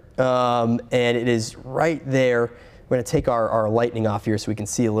Spencer, and it is right there. We're going to take our lightning off here so we can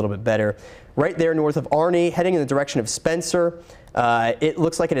see a little bit better. Right there north of Arnie, heading in the direction of Spencer. It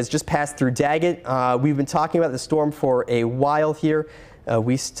looks like it has just passed through Daggett. We've been talking about the storm for a while here.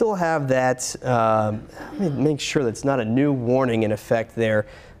 We still have that, let me make sure that's not a new warning in effect there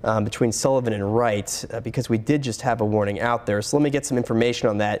between Sullivan and Wright, because we did just have a warning out there. So let me get some information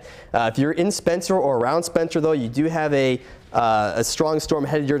on that. If you're in Spencer or around Spencer, though, you do have a strong storm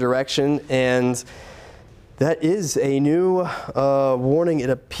headed your direction, and that is a new warning, it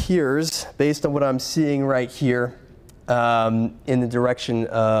appears, based on what I'm seeing right here in the direction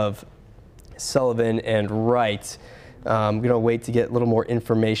of Sullivan and Wright. I'm going to wait to get a little more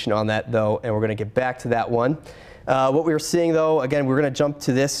information on that, though, and we're going to get back to that one. What we were seeing, though, again, we're going to jump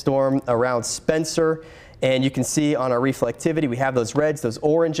to this storm around Spencer, And you can see on our reflectivity, we have those reds, those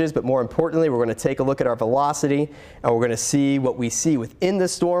oranges, but more importantly, we're going to take a look at our velocity, and we're going to see what we see within the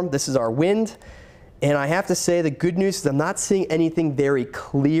storm. This is our wind. And I have to say the good news is I'm not seeing anything very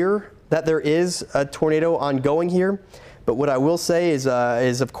clear that there is a tornado ongoing here. But what I will say is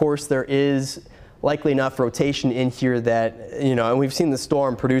of course, there is likely enough rotation in here that, and we've seen the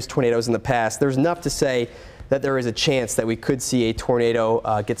storm produce tornadoes in the past. There's enough to say that there is a chance that we could see a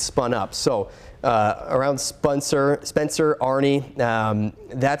tornado get spun up. So around Spencer, Arnie,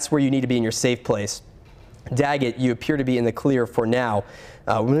 that's where you need to be in your safe place. Daggett, you appear to be in the clear for now.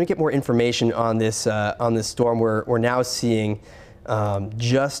 We're going to get more information on this storm. We're now seeing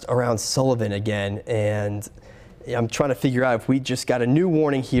just around Sullivan again, and I'm trying to figure out if we just got a new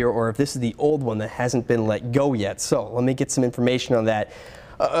warning here or if this is the old one that hasn't been let go yet. So let me get some information on that.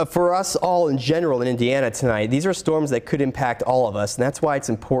 For us all in general in Indiana tonight, these are storms that could impact all of us, and that's why it's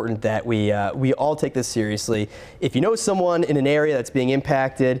important that we all take this seriously. If you know someone in an area that's being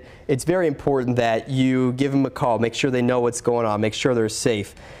impacted, it's very important that you give them a call, make sure they know what's going on, make sure they're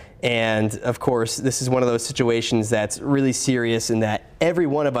safe. And of course, this is one of those situations that's really serious in that every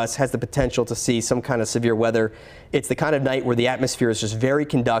one of us has the potential to see some kind of severe weather. It's the kind of night where the atmosphere is just very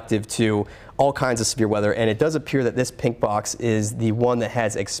conducive to all kinds of severe weather. And it does appear that this pink box is the one that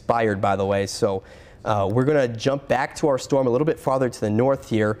has expired, by the way. So we're going to jump back to our storm a little bit farther to the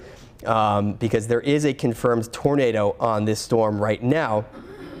north here because there is a confirmed tornado on this storm right now.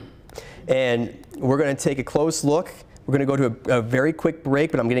 And we're going to take a close look. We're going to go to a very quick break,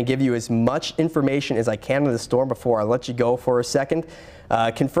 but I'm going to give you as much information as I can on the storm before I let you go for a second.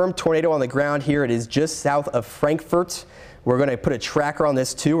 Confirmed tornado on the ground here. It is just south of Frankfort. We're going to put a tracker on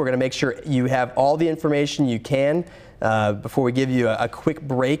this too. We're going to make sure you have all the information you can before we give you a quick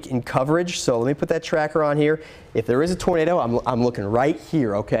break in coverage. So let me put that tracker on here. If there is a tornado, I'm looking right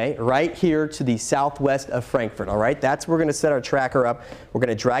here, okay? Right here to the southwest of Frankfort, all right? That's where we're going to set our tracker up. We're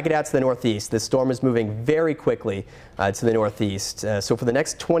going to drag it out to the northeast. This storm is moving very quickly to the northeast. So for the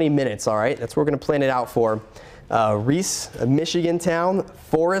next 20 minutes, all right, that's what we're going to plan it out for. Reese, Michigan Town,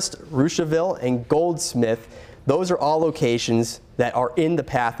 Forest, Rushville, and Goldsmith, those are all locations that are in the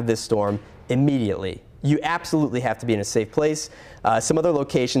path of this storm immediately. You absolutely have to be in a safe place. Some other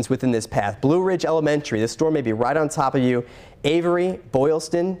locations within this path. Blue Ridge Elementary, this storm may be right on top of you. Avery,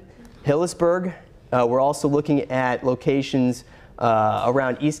 Boylston, Hillisburg. We're also looking at locations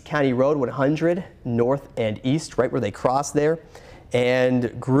around East County Road 100, north and east, right where they cross there. And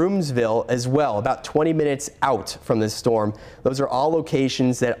Groomsville as well, about 20 minutes out from this storm. Those are all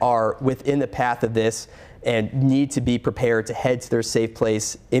locations that are within the path of this and need to be prepared to head to their safe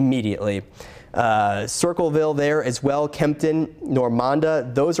place immediately. Circleville there as well, Kempton,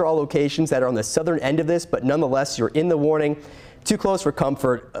 Normanda, those are all locations that are on the southern end of this, but nonetheless, you're in the warning. Too close for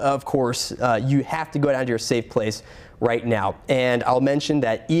comfort, of course, you have to go down to your safe place right now. And I'll mention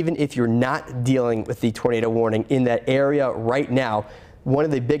that even if you're not dealing with the tornado warning in that area right now, one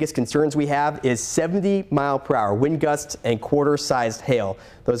of the biggest concerns we have is 70-mile-per-hour wind gusts and quarter-sized hail.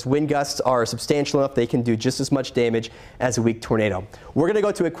 Those wind gusts are substantial enough they can do just as much damage as a weak tornado. We're going to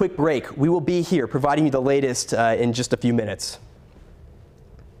go to a quick break. We will be here providing you the latest in just a few minutes.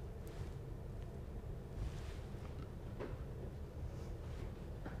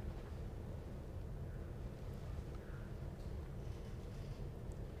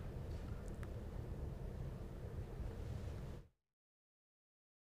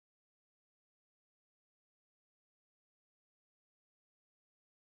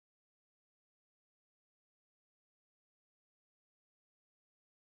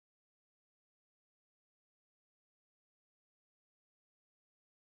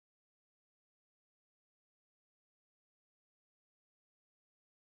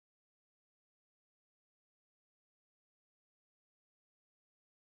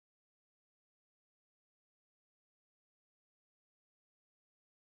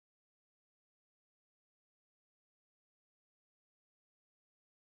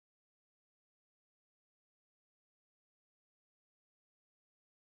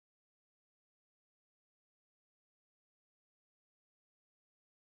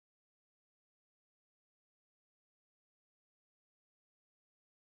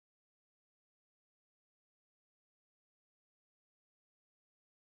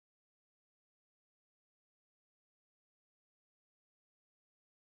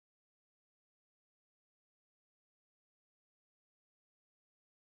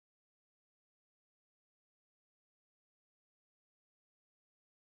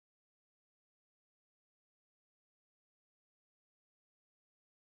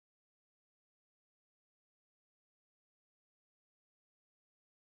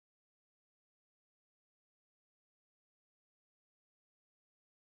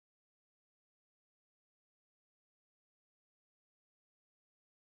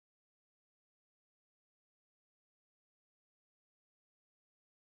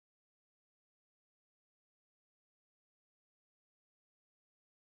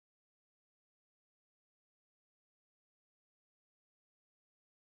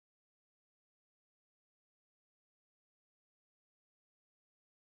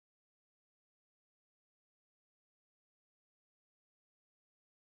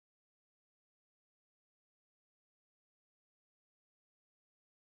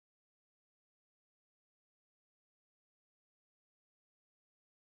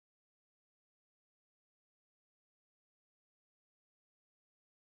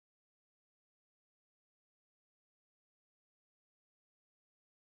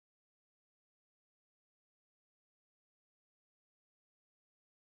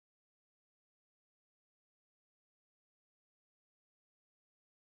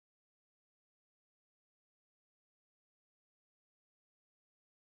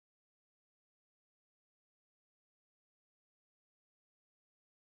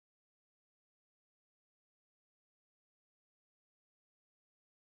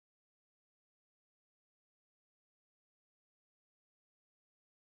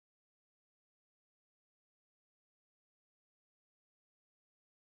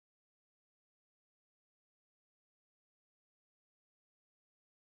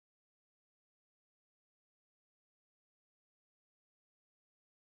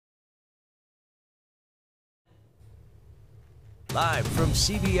 Live from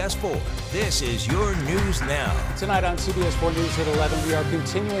CBS4, this is your News Now. Tonight on CBS4 News at 11, we are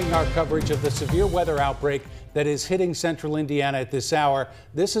continuing our coverage of the severe weather outbreak that is hitting central Indiana at this hour.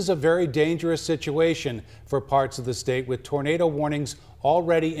 This is a very dangerous situation for parts of the state, with tornado warnings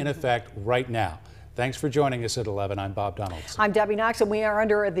already in effect right now. Thanks for joining us at 11. I'm Bob Donaldson. I'm Debbie Knox, and we are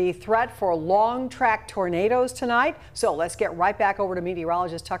under the threat for long track tornadoes tonight. So let's get right back over to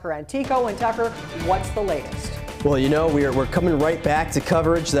meteorologist Tucker Antico. And Tucker, what's the latest? Well, you know, we're coming right back to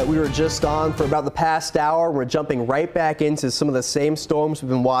coverage that we were just on for about the past hour. We're jumping right back into some of the same storms we've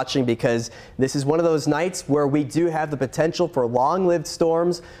been watching, because this is one of those nights where we do have the potential for long-lived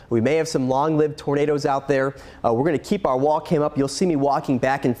storms. We may have some long-lived tornadoes out there. We're going to keep our wall cam up. You'll see me walking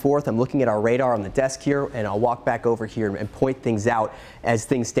back and forth. I'm looking at our radar on the desk here, and I'll walk back over here and point things out as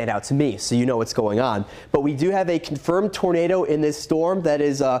things stand out to me, so you know what's going on. But we do have a confirmed tornado in this storm that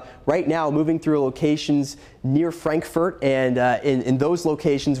is right now moving through locations near Frankfurt, and in those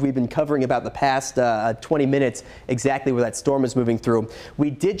locations we've been covering about the past 20 minutes exactly where that storm is moving through. We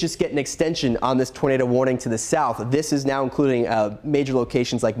did just get an extension on this tornado warning to the south. This is now including major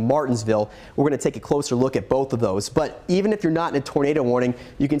locations like Martinsville. We're going to take a closer look at both of those. But even if you're not in a tornado warning,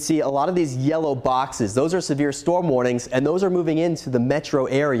 you can see a lot of these yellow boxes. Those are severe storm warnings, and those are moving into the metro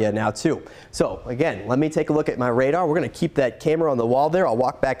area now too. So again, let me take a look at my radar. We're going to keep that camera on the wall there. I'll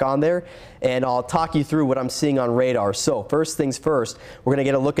walk back on there and I'll talk you through what I'm seeing on radar. So first things first, we're going to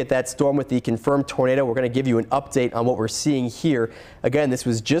get a look at that storm with the confirmed tornado. We're going to give you an update on what we're seeing here. Again, this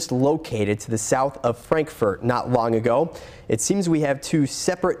was just located to the south of Frankfurt not long ago. It seems we have two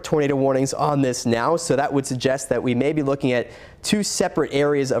separate tornado warnings on this now, so that would suggest that we may be looking at two separate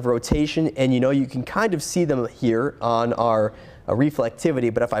areas of rotation, and you know, you can kind of see them here on our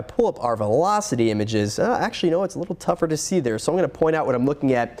reflectivity, but if I pull up our velocity images, actually, no, it's a little tougher to see there. So I'm going to point out what I'm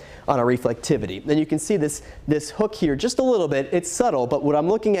looking at on our reflectivity. Then you can see this hook here just a little bit. It's subtle, but what I'm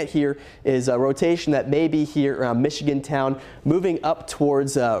looking at here is a rotation that may be here around Michigan Town, moving up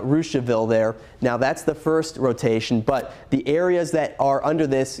towards Rushville there. Now that's the first rotation, but the areas that are under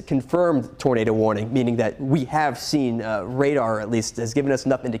this confirmed tornado warning, meaning that we have seen radar at least has given us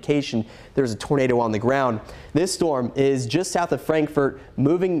enough indication there's a tornado on the ground. This storm is just south of Frankfurt,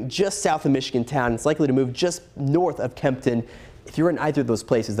 moving just south of Michigan Town. It's likely to move just north of Kempton. If you're in either of those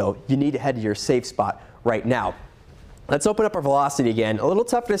places, though, you need to head to your safe spot right now. Let's open up our velocity again. A little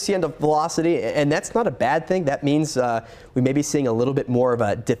tougher to see on the velocity, and that's not a bad thing. That means we may be seeing a little bit more of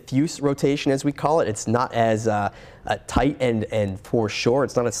a diffuse rotation, as we call it. It's not as tight and for sure.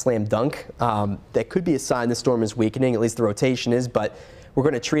 It's not a slam dunk. That could be a sign the storm is weakening, at least the rotation is, but we're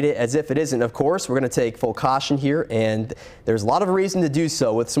going to treat it as if it isn't, of course. We're going to take full caution here, and there's a lot of reason to do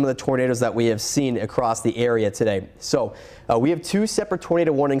so with some of the tornadoes that we have seen across the area today. So we have two separate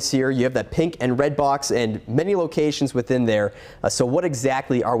tornado warnings here. You have that pink and red box and many locations within there. So what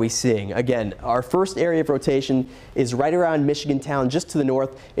exactly are we seeing? Again, our first area of rotation is right around Michigan Town, just to the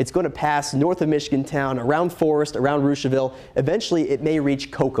north. It's going to pass north of Michigan Town, around Forest, around Rushville. Eventually, it may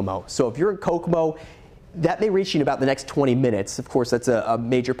reach Kokomo. So if you're in Kokomo, that may reach you in about the next 20 minutes. Of course, that's a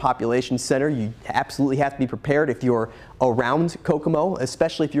major population center. You absolutely have to be prepared if you're around Kokomo,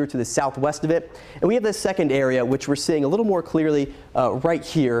 especially if you're to the southwest of it. And we have this second area, which we're seeing a little more clearly right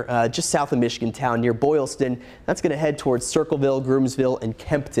here, just south of Michigan Town, near Boylston. That's going to head towards Circleville, Groomsville, and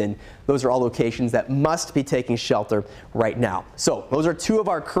Kempton. Those are all locations that must be taking shelter right now. So those are two of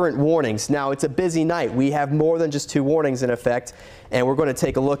our current warnings. Now, it's a busy night. We have more than just two warnings in effect, and we're going to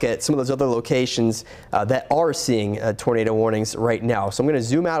take a look at some of those other locations that are seeing tornado warnings right now. So I'm going to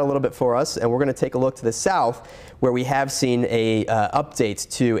zoom out a little bit for us, and we're going to take a look to the south, where we have seen a update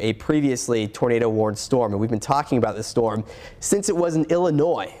to a previously tornado warned storm. And we've been talking about this storm since it was in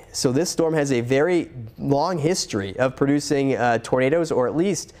Illinois. So this storm has a very long history of producing tornadoes, or at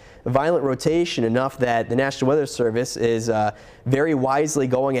least violent rotation, enough that the National Weather Service is very wisely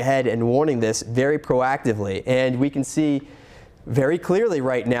going ahead and warning this very proactively. And we can see very clearly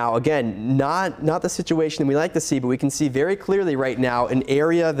right now, again, not the situation we like to see, but we can see very clearly right now an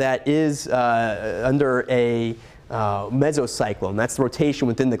area that is under a mesocyclone. That's the rotation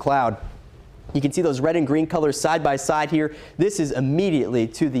within the cloud. You can see those red and green colors side by side here. This is immediately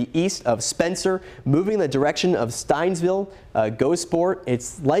to the east of Spencer, moving in the direction of Steinsville, Gosport.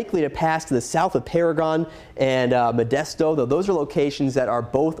 It's likely to pass to the south of Paragon and Modesto, though those are locations that are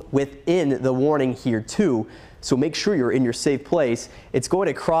both within the warning here too. so make sure you're in your safe place. It's going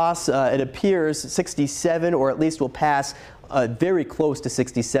to cross, it appears, 67, or at least will pass very close to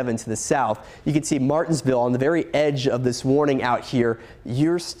 67 to the south. You can see Martinsville on the very edge of this warning out here.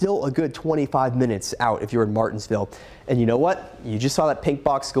 You're still a good 25 minutes out if you're in Martinsville. And you know what? You just saw that pink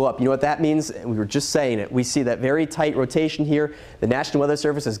box go up. You know what that means? We were just saying it. We see that very tight rotation here. The National Weather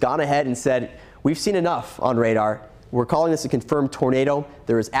Service has gone ahead and said, we've seen enough on radar. We're calling this a confirmed tornado.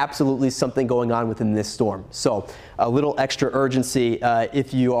 There is absolutely something going on within this storm. So a little extra urgency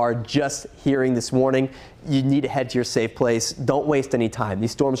if you are just hearing this warning. You need to head to your safe place. Don't waste any time.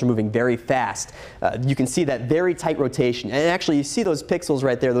 These storms are moving very fast. You can see that very tight rotation. And actually, you see those pixels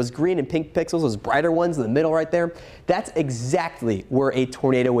right there, those green and pink pixels, those brighter ones in the middle right there. That's exactly where a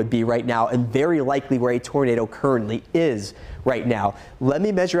tornado would be right now, and very likely where a tornado currently is right now. Let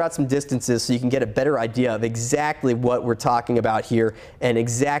me measure out some distances so you can get a better idea of exactly what we're talking about here and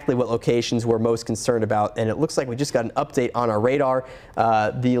exactly what locations we're most concerned about. And it looks like we just got an update on our radar.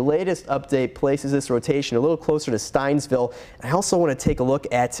 The latest update places this rotation a little closer to Steinsville. I also want to take a look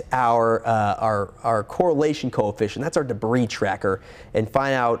at our correlation coefficient. That's our debris tracker, and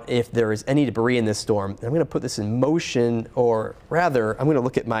find out if there is any debris in this storm. I'm going to put this in motion, or rather, I'm going to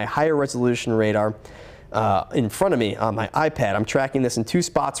look at my higher resolution radar in front of me on my iPad. I'm tracking this in 2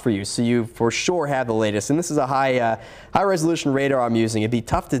 spots for you, so you for sure have the latest. And this is a high resolution radar I'm using. It'd be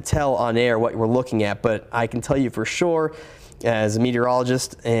tough to tell on air what we're looking at, but I can tell you for sure, as a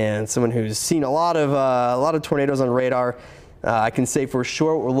meteorologist and someone who's seen a lot of tornadoes on radar, I can say for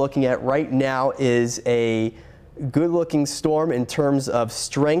sure what we're looking at right now is a good-looking storm in terms of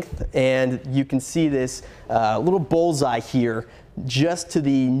strength. And you can see this little bullseye here just to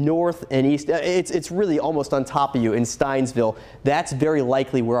the north and east. It's really almost on top of you in Steinsville. That's very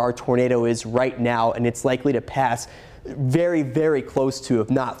likely where our tornado is right now, and it's likely to pass very, very close to, if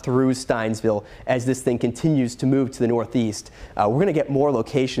not through, Steinsville as this thing continues to move to the northeast. We're going to get more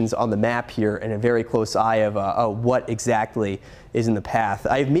locations on the map here and a very close eye of what exactly is in the path.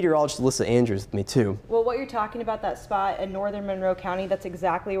 I have meteorologist Alyssa Andrews with me too. Well, what you're talking about, that spot in northern Monroe County, that's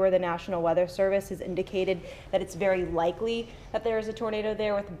exactly where the National Weather Service has indicated that it's very likely that there is a tornado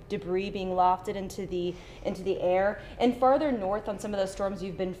there, with debris being lofted into the air. And farther north on some of those storms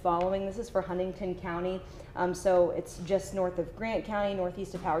you've been following, this is for Huntington County. So it's just north of Grant County,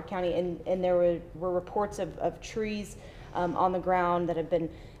 northeast of Howard County, and there were reports of trees on the ground that have been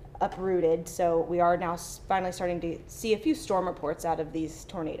uprooted. So we are now finally starting to see a few storm reports out of these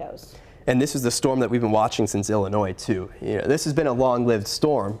tornadoes. And this is the storm that we've been watching since Illinois too. You know, this has been a long-lived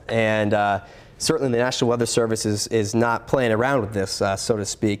storm, and certainly the National Weather Service is not playing around with this, so to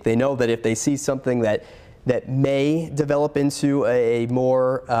speak. They know that if they see something that may develop into a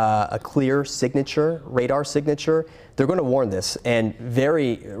more clear signature, radar signature, they're going to warn this, and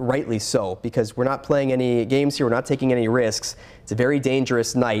very rightly so, because we're not playing any games here, we're not taking any risks. It's a very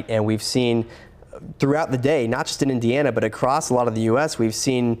dangerous night, and we've seen throughout the day, not just in Indiana, but across a lot of the U.S., we've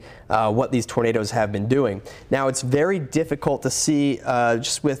seen what these tornadoes have been doing. Now, it's very difficult to see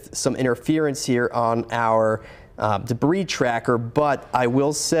just with some interference here on our debris tracker, but I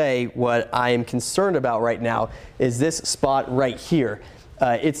will say what I am concerned about right now is this spot right here.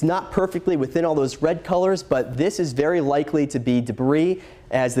 It's not perfectly within all those red colors, but this is very likely to be debris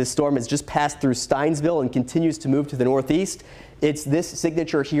as this storm has just passed through Steinsville and continues to move to the northeast. It's this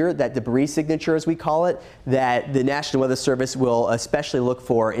signature here, that debris signature as we call it, that the National Weather Service will especially look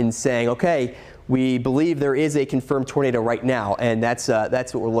for in saying, okay, we believe there is a confirmed tornado right now, and that's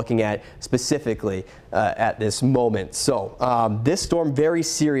what we're looking at specifically at this moment. So this storm, very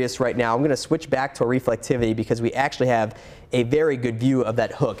serious right now. I'm going to switch back to our reflectivity because we actually have a very good view of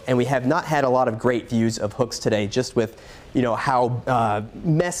that hook, and we have not had a lot of great views of hooks today, just with how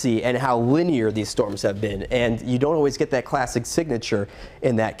messy and how linear these storms have been, and you don't always get that classic signature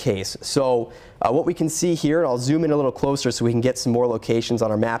in that case. So what we can see here, and I'll zoom in a little closer so we can get some more locations on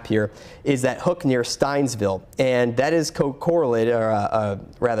our map here, is that hook near Steinsville, and that is co-correlated, or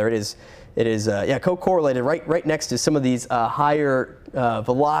rather it is co-correlated right next to some of these higher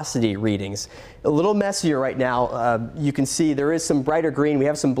velocity readings. A little messier right now. You can see there is some brighter green. We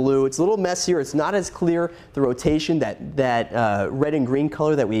have some blue. It's a little messier. It's not as clear, the rotation, that red and green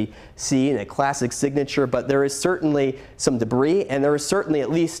color that we see in a classic signature, but there is certainly some debris, and there is certainly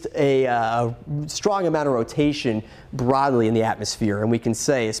at least a strong amount of rotation broadly in the atmosphere. And we can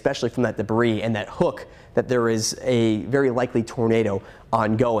say, especially from that debris and that hook, that there is a very likely tornado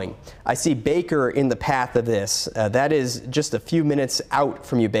ongoing. I see Baker in the path of this. That is just a few minutes out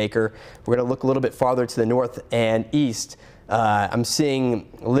from you, Baker. We're going to look a little bit farther to the north and east. I'm seeing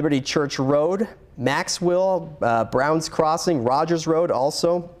Liberty Church Road, Maxwell, Browns Crossing, Rogers Road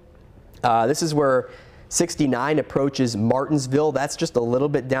also. This is where 69 approaches Martinsville. That's just a little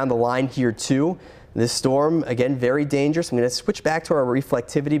bit down the line here too. This storm, again, very dangerous. I'm going to switch back to our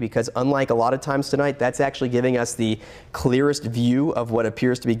reflectivity because unlike a lot of times tonight, that's actually giving us the clearest view of what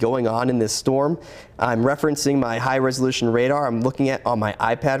appears to be going on in this storm. I'm referencing my high resolution radar I'm looking at on my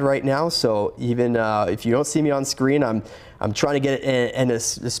iPad right now. So even if you don't see me on screen, I'm trying to get an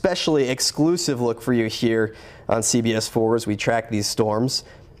especially exclusive look for you here on CBS4 as we track these storms.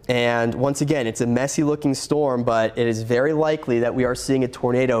 And once again, it's a messy looking storm, but it is very likely that we are seeing a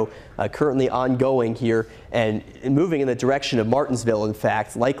tornado currently ongoing here and moving in the direction of Martinsville, in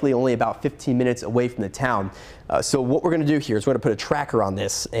fact, likely only about 15 minutes away from the town. So what we're going to do here is we're going to put a tracker on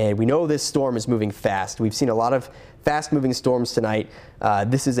this, and we know this storm is moving fast. We've seen a lot of fast moving storms tonight.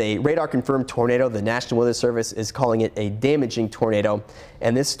 This is a radar confirmed tornado. The National Weather Service is calling it a damaging tornado,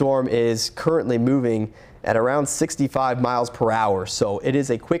 and this storm is currently moving at around 65 miles per hour. So it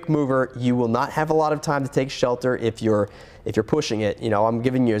is a quick mover. You will not have a lot of time to take shelter if you're pushing it. You know, I'm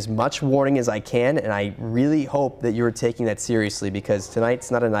giving you as much warning as I can, and I really hope that you're taking that seriously because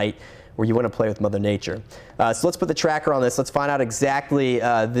tonight's not a night where you want to play with Mother Nature. So let's put the tracker on this. Let's find out exactly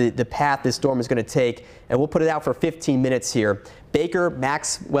the path this storm is going to take, and we'll put it out for 15 minutes here. Baker,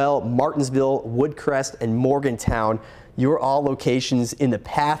 Maxwell, Martinsville, Woodcrest, and Morgantown. You're all locations in the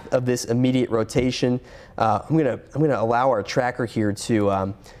path of this immediate rotation. I'm gonna allow our tracker here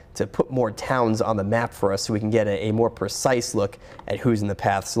to put more towns on the map for us so we can get a more precise look at who's in the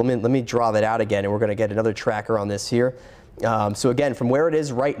path. So let me draw that out again, and we're gonna get another tracker on this here. So again, from where it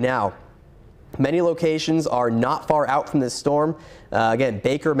is right now, many locations are not far out from this storm. Again,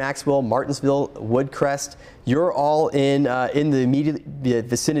 Baker, Maxwell, Martinsville, Woodcrest, you're all in the immediate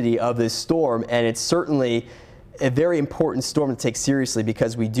vicinity of this storm, and it's certainly a very important storm to take seriously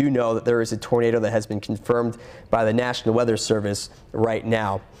because we do know that there is a tornado that has been confirmed by the National Weather Service right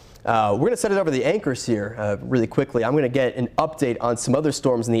now. We're going to set it over the anchors here really quickly. I'm going to get an update on some other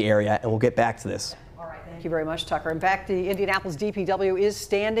storms in the area, and we'll get back to this. Thank you very much, Tucker. In fact, the Indianapolis DPW is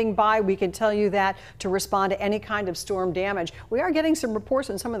standing by. We can tell you that to respond to any kind of storm damage. We are getting some reports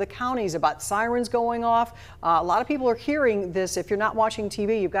in some of the counties about sirens going off. A lot of people are hearing this. If you're not watching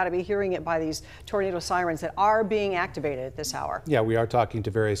TV, you've got to be hearing it by these tornado sirens that are being activated at this hour. Yeah, we are talking to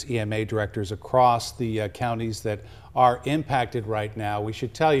various EMA directors across the counties that are impacted right now. We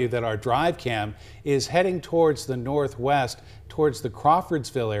should tell you that our drive cam is heading towards the northwest, towards the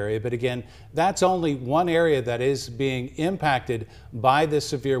Crawfordsville area. But again, that's only one area that is being impacted by this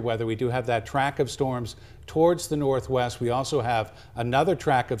severe weather. We do have that track of storms towards the northwest. We also have another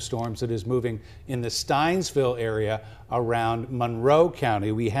track of storms that is moving in the Steinsville area around Monroe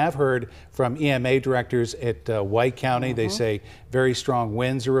County. We have heard from EMA directors at White County. They say very strong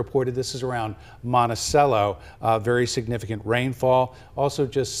winds are reported. This is around Monticello, very significant rainfall. Also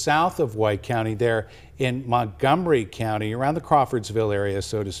just south of White County there in Montgomery County, around the Crawfordsville area,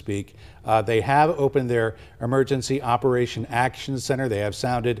 so to speak. They have opened their Emergency Operation Action Center. They have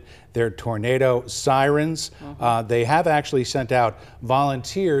sounded their tornado sirens. They have actually sent out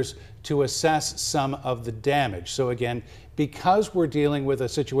volunteers to assess some of the damage. So again, because we're dealing with a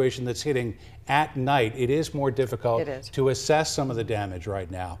situation that's hitting at night, it is more difficult to assess some of the damage right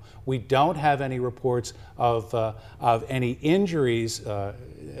now. We don't have any reports of any injuries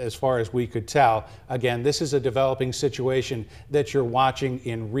as far as we could tell. Again, this is a developing situation that you're watching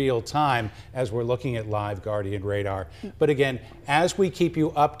in real time as we're looking at live Guardian radar. But again, as we keep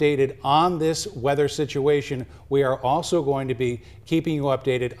you updated on this weather situation, we are also going to be keeping you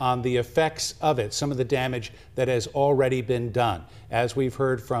updated on the effects of it, some of the damage that has already been done. As we've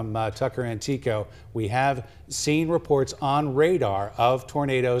heard from Tucker Antico, we have seen reports on radar of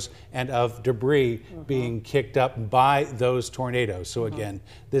tornadoes and of debris being kicked up by those tornadoes. So again,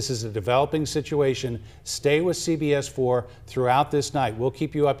 this is a developing situation. Stay with CBS4 throughout this night. We'll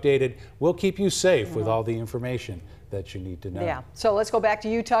keep you updated. We'll keep you safe with all the information that you need to know. Yeah. So let's go back to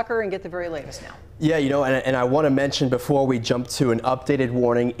you, Tucker, and get the very latest now. Yeah, you know, and I want to mention before we jump to an updated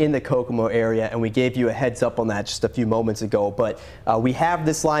warning in the Kokomo area, and we gave you a heads up on that just a few moments ago, but we have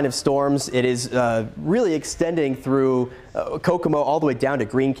this line of storms. It is really extending through Kokomo all the way down to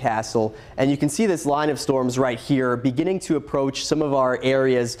Greencastle, and you can see this line of storms right here beginning to approach some of our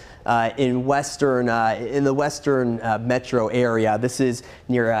areas in the western metro area. This is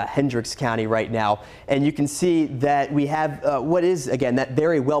near Hendricks County right now, and you can see that we have what is, again, that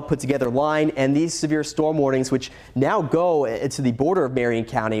very well put together line, and these severe storm warnings, which now go to the border of Marion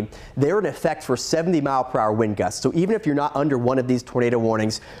County, they're in effect for 70-mile-per-hour wind gusts. So even if you're not under one of these tornado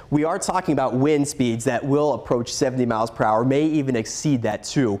warnings, we are talking about wind speeds that will approach 70 miles per mph, may even exceed that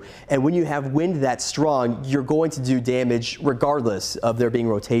too. And when you have wind that strong, you're going to do damage regardless of there being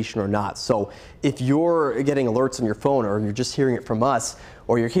rotation or not. So if you're getting alerts on your phone, or you're just hearing it from us,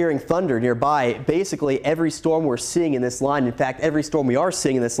 or you're hearing thunder nearby, basically every storm we're seeing in this line, in fact, every storm we are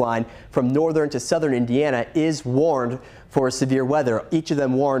seeing in this line from northern to southern Indiana is warned for severe weather, each of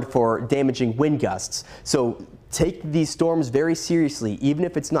them warned for damaging wind gusts. So take these storms very seriously. Even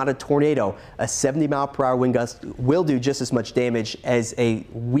if it's not a tornado, a 70-mile-per-hour wind gust will do just as much damage as a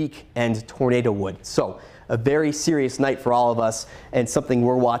weekend tornado would. So a very serious night for all of us, and something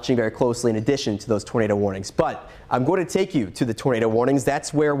we're watching very closely in addition to those tornado warnings. But I'm going to take you to the tornado warnings.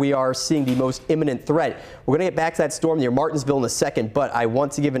 That's where we are seeing the most imminent threat. We're going to get back to that storm near Martinsville in a second, but I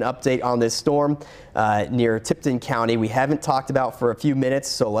want to give an update on this storm near Tipton County. We haven't talked about for a few minutes,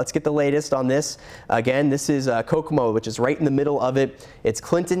 so let's get the latest on this. Again, this is Kokomo, which is right in the middle of it. It's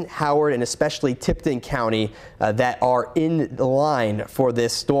Clinton, Howard, and especially Tipton County that are in the line for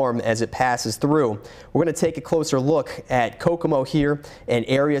this storm as it passes through. We're going to take a closer look at Kokomo here and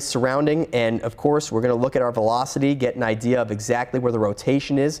areas surrounding, and of course, we're going to look at our velocity, get an idea of exactly where the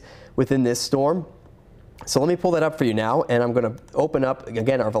rotation is within this storm. So let me pull that up for you now, and I'm going to open up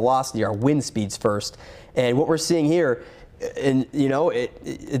again our velocity, our wind speeds first. And what we're seeing here, and you know,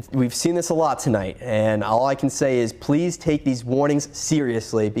 we've seen this a lot tonight, and all I can say is please take these warnings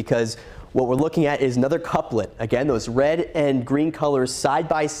seriously, because what we're looking at is another couplet. Again, those red and green colors side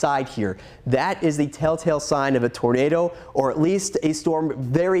by side here. That is the telltale sign of a tornado, or at least a storm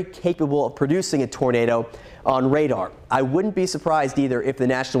very capable of producing a tornado on radar. I wouldn't be surprised either if the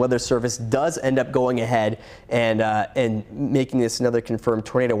National Weather Service does end up going ahead and making this another confirmed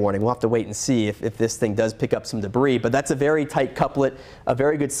tornado warning. We'll have to wait and see if this thing does pick up some debris, but that's a very tight couplet, a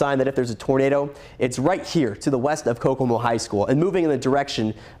very good sign that if there's a tornado, it's right here to the west of Kokomo High School and moving in the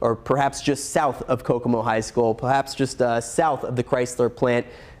direction, or perhaps just south of Kokomo High School, perhaps just south of the Chrysler plant,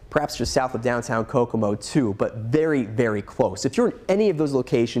 perhaps just south of downtown Kokomo too, but very, very close. If you're in any of those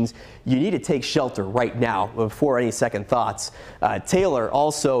locations, you need to take shelter right now before any second thoughts. Taylor,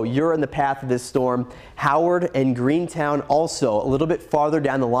 also, you're in the path of this storm. Howard and Greentown also a little bit farther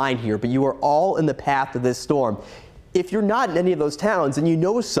down the line here, but you are all in the path of this storm. If you're not in any of those towns and you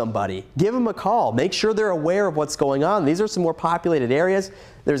know somebody, give them a call. Make sure they're aware of what's going on. These are some more populated areas.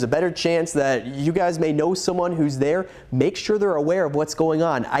 There's a better chance that you guys may know someone who's there. Make sure they're aware of what's going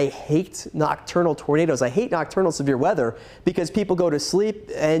on. I hate nocturnal tornadoes. I hate nocturnal severe weather because people go to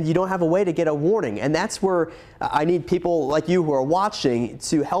sleep and you don't have a way to get a warning. And that's where I need people like you who are watching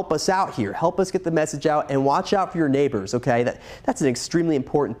to help us out here. Help us get the message out and watch out for your neighbors, okay? That's an extremely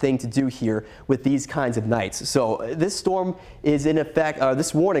important thing to do here with these kinds of nights. So this storm is in effect,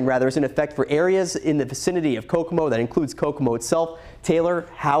 this warning rather, is in effect for areas in the vicinity of Kokomo. That includes Kokomo itself, Taylor,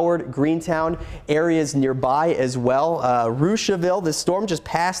 Howard, Greentown, areas nearby as well. Rushville, this storm just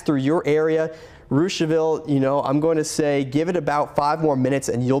passed through your area. Rushville, you know, I'm going to say give it about 5 more minutes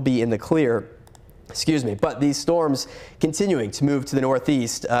and you'll be in the clear. Excuse me, but these storms continuing to move to the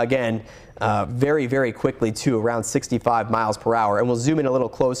northeast again very, very quickly too, around 65 miles per hour. And we'll zoom in a little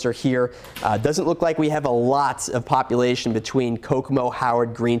closer here. Doesn't look like we have a lot of population between Kokomo,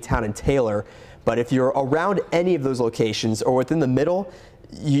 Howard, Greentown, and Taylor. But if you're around any of those locations or within the middle,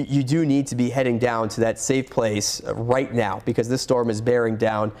 you do need to be heading down to that safe place right now because this storm is bearing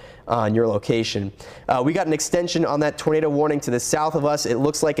down on your location. We got an extension on that tornado warning to the south of us. It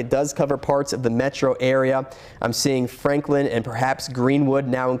looks like it does cover parts of the metro area. I'm seeing Franklin and perhaps Greenwood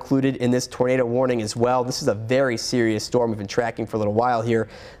now included in this tornado warning as well. This is a very serious storm we've been tracking for a little while here.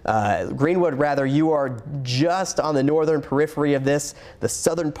 Greenwood, rather, you are just on the northern periphery of this. The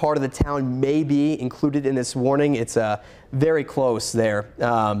southern part of the town may be included in this warning. It's very close there.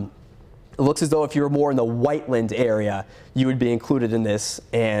 It looks as though if you're more in the Whiteland area, you would be included in this,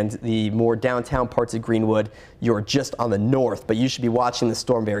 and the more downtown parts of Greenwood, you're just on the north, but you should be watching the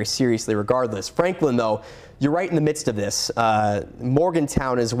storm very seriously regardless. Franklin, though, you're right in the midst of this.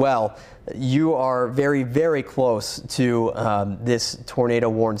 Morgantown as well. You are very, very close to this tornado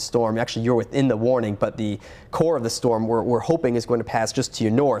warned storm. Actually, you're within the warning, but the core of the storm we're hoping is going to pass just to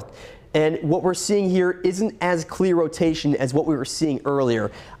your north. And what we're seeing here isn't as clear rotation as what we were seeing earlier.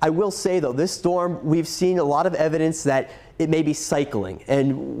 I will say, though, this storm, we've seen a lot of evidence that it may be cycling.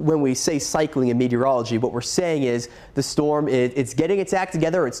 And when we say cycling in meteorology, what we're saying is the storm, it's getting its act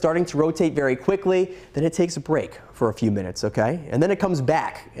together, it's starting to rotate very quickly, then it takes a break for a few minutes, okay? And then it comes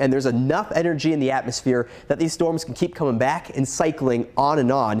back, and there's enough energy in the atmosphere that these storms can keep coming back and cycling on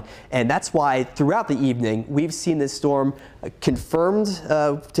and on. And that's why throughout the evening, we've seen this storm confirmed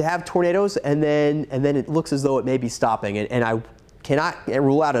to have tornadoes, and then it looks as though it may be stopping. And I cannot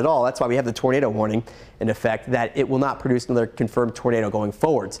rule out at all. That's why we have the tornado warning in effect, that it will not produce another confirmed tornado going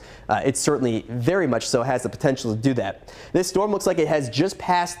forwards. It certainly very much so has the potential to do that. This storm looks like it has just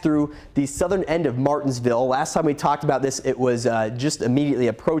passed through the southern end of Martinsville. Last time we talked about this, it was just immediately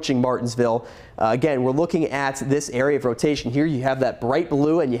approaching Martinsville. Again, we're looking at this area of rotation here. You have that bright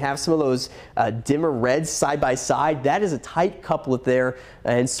blue and you have some of those dimmer reds side by side. That is a tight couplet there,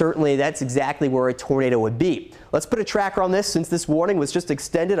 and certainly that's exactly where a tornado would be. Let's put a tracker on this. Since this warning was just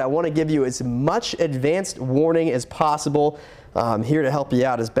extended, I want to give you as much advanced warning as possible. I'm here to help you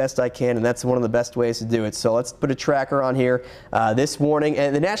out as best I can, and that's one of the best ways to do it. So let's put a tracker on here. This warning,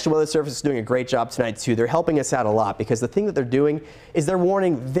 and the National Weather Service is doing a great job tonight too. They're helping us out a lot, because the thing that they're doing is they're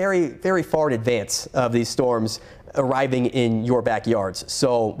warning very, very far in advance of these storms arriving in your backyards.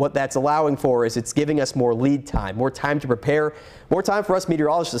 So what that's allowing for is it's giving us more lead time, more time to prepare, more time for us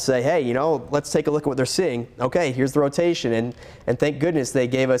meteorologists to say, hey, you know, let's take a look at what they're seeing. Okay, here's the rotation, and thank goodness they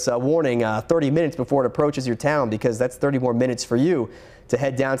gave us a warning 30 minutes before it approaches your town, because that's 30 more minutes for you to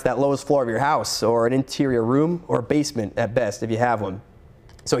head down to that lowest floor of your house, or an interior room, or basement at best if you have one.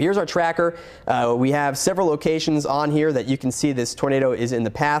 So here's our tracker. We have several locations on here that you can see this tornado is in the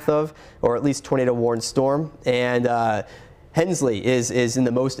path of, or at least tornado warned storm. And Hensley is in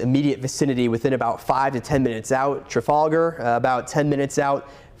the most immediate vicinity, within about 5 to 10 minutes out. Trafalgar, about 10 minutes out.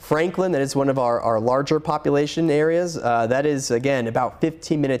 Franklin, that is one of our larger population areas. That is, again, about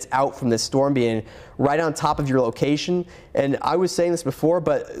 15 minutes out from this storm, being right on top of your location. And I was saying this before,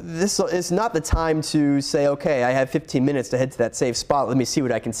 but this is not the time to say, okay, I have 15 minutes to head to that safe spot. Let me see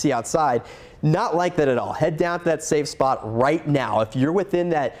what I can see outside. Not like that at all. Head down to that safe spot right now. If you're within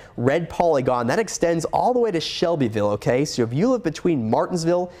that red polygon, that extends all the way to Shelbyville, okay? So if you live between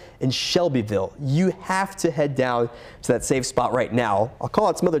Martinsville and Shelbyville, you have to head down to that safe spot right now. I'll call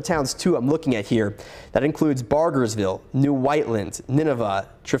out some other towns too I'm looking at here. That includes Bargersville, New Whiteland, Nineveh,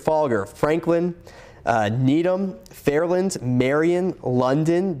 Trafalgar, Franklin, Needham, Fairland, Marion,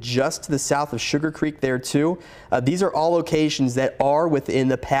 London, just to the south of Sugar Creek there too. These are all locations that are within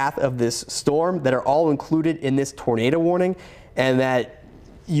the path of this storm, that are all included in this tornado warning, and that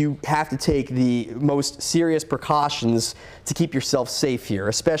you have to take the most serious precautions to keep yourself safe here,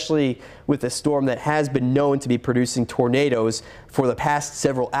 especially with a storm that has been known to be producing tornadoes for the past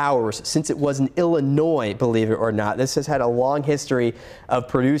several hours, since it was in Illinois, believe it or not. This has had a long history of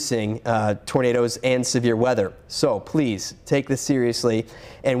producing tornadoes and severe weather. So please take this seriously.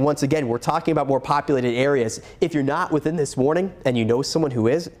 And once again, we're talking about more populated areas. If you're not within this warning and you know someone who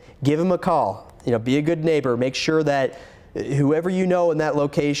is, give them a call. You know, be a good neighbor. Make sure that whoever you know in that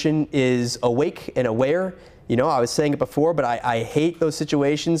location is awake and aware. You know, I was saying it before, but I hate those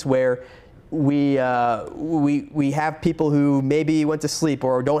situations where we have people who maybe went to sleep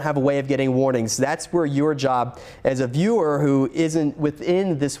or don't have a way of getting warnings. That's where your job as a viewer who isn't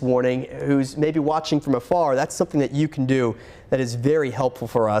within this warning, who's maybe watching from afar, that's something that you can do that is very helpful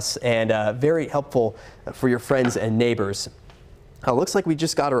for us and very helpful for your friends and neighbors. Looks like we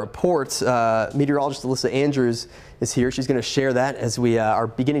just got a report. Meteorologist Alyssa Andrews is here. She's going to share that as we are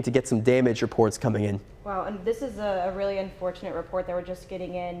beginning to get some damage reports coming in. Wow, and this is a really unfortunate report that we're just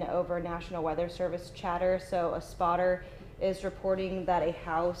getting in over National Weather Service chatter. So a spotter is reporting that a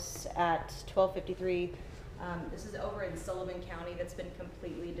house at 1253, this is over in Sullivan County, that's been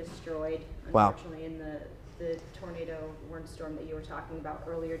completely destroyed, unfortunately, in the tornado warned storm that you were talking about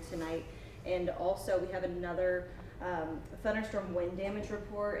earlier tonight. And also we have another thunderstorm wind damage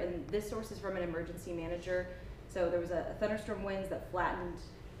report, and this source is from an emergency manager. So there was a thunderstorm winds that flattened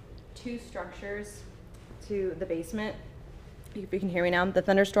 2 structures to the basement. If you can hear me now, the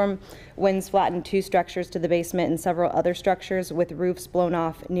thunderstorm winds flattened 2 structures to the basement and several other structures with roofs blown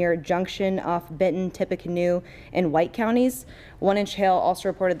off near Junction, off Benton, Tippecanoe, and White counties. 1-inch hail also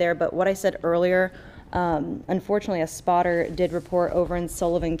reported there, but what I said earlier, unfortunately, a spotter did report over in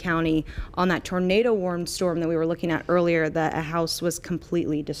Sullivan County on that tornado warned storm that we were looking at earlier, that a house was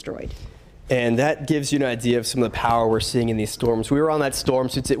completely destroyed. And that gives you an idea of some of the power we're seeing in these storms. We were on that storm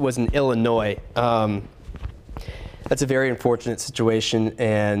since it was in Illinois. That's a very unfortunate situation,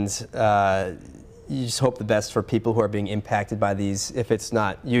 and you just hope the best for people who are being impacted by these, if it's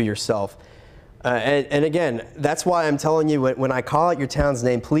not you yourself. And again, that's why I'm telling you, when I call out your town's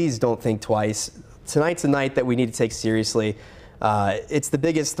name, please don't think twice. Tonight's a night that we need to take seriously. It's the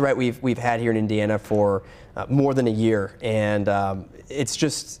biggest threat we've had here in Indiana for more than a year, and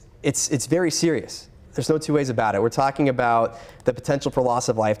it's very serious. There's no two ways about it. We're talking about the potential for loss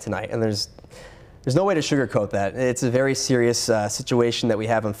of life tonight, and there's no way to sugarcoat that. It's a very serious situation that we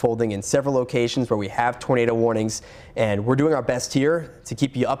have unfolding in several locations where we have tornado warnings, and we're doing our best here to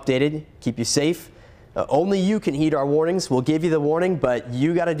keep you updated, keep you safe. only you can heed our warnings. We'll give you the warning, but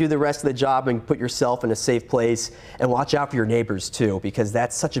you got to do the rest of the job and put yourself in a safe place, and watch out for your neighbors too, because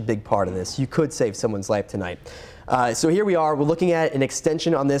that's such a big part of this. You could save someone's life tonight. So here we are. We're looking at an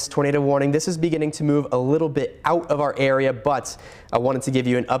extension on this tornado warning. This is beginning to move a little bit out of our area, but I wanted to give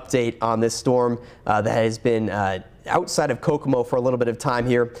you an update on this storm that has been outside of Kokomo for a little bit of time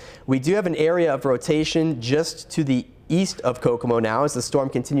here. We do have an area of rotation just to the east of Kokomo now as the storm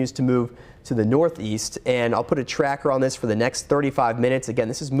continues to move to the northeast, and I'll put a tracker on this for the next 35 minutes. Again,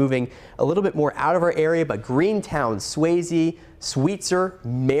 this is moving a little bit more out of our area, but Greentown, Swayze, Sweetser,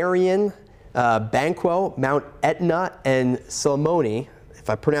 Marion, Banquo, Mount Etna, and Silmoni,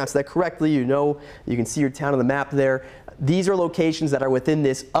 if I pronounce that correctly, you can see your town on the map there. These are locations that are within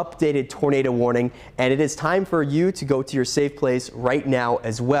this updated tornado warning, and it is time for you to go to your safe place right now,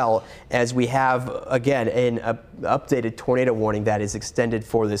 as well as we have, again, an updated tornado warning that is extended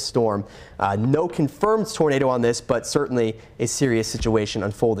for this storm. No confirmed tornado on this, but certainly a serious situation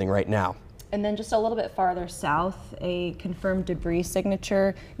unfolding right now. And then just a little bit farther south, a confirmed debris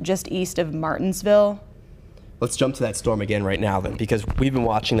signature just east of Martinsville. Let's jump to that storm again right now then, because we've been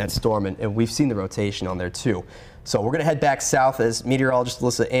watching that storm and we've seen the rotation on there too. So we're going to head back south as meteorologist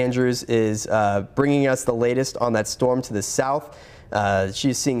Alyssa Andrews is bringing us the latest on that storm to the south.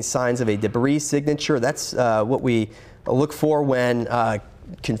 She's seeing signs of a debris signature. That's what we look for when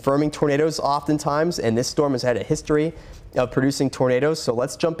confirming tornadoes oftentimes, and this storm has had a history of producing tornadoes. So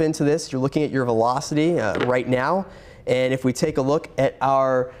let's jump into this. You're looking at your velocity right now, and if we take a look at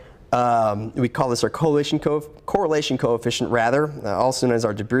our we call this our correlation coefficient, also known as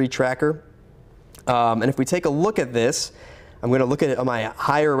our debris tracker. And if we take a look at this, I'm going to look at it on my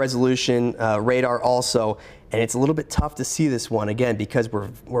higher resolution radar also, and it's a little bit tough to see this one again because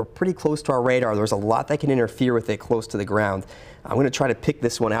we're pretty close to our radar. There's a lot that can interfere with it close to the ground. I'm going to try to pick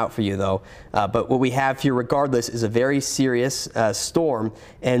this one out for you though. But what we have here regardless is a very serious storm,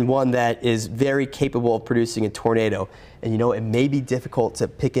 and one that is very capable of producing a tornado. And you know, it may be difficult to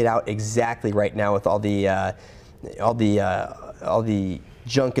pick it out exactly right now with all the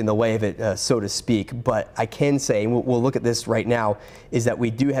junk in the way of it, so to speak. But I can say, and we'll look at this right now, is that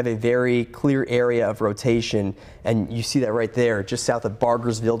we do have a very clear area of rotation, and you see that right there, just south of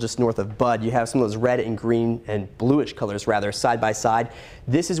Bargersville, just north of Bud. You have some of those red and green and bluish colors rather side by side.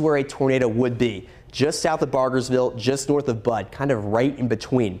 This is where a tornado would be, just south of Bargersville, just north of Bud, kind of right in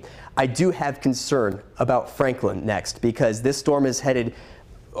between. I do have concern about Franklin next, because this storm is headed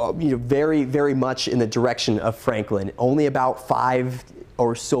very, very much in the direction of Franklin, only about 5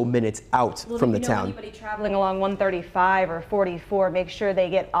 or so minutes out from the town. Anybody traveling along 135 or 44, make sure they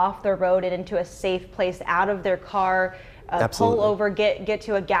get off the road and into a safe place, out of their car. Pull over, get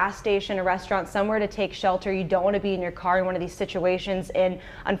to a gas station, a restaurant, somewhere to take shelter. You don't want to be in your car in one of these situations. And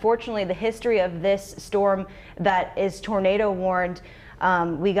unfortunately, the history of this storm that is tornado warned,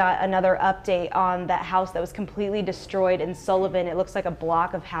 we got another update on that house that was completely destroyed in Sullivan. It looks like a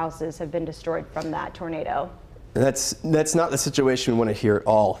block of houses have been destroyed from that tornado. That's not the situation we want to hear at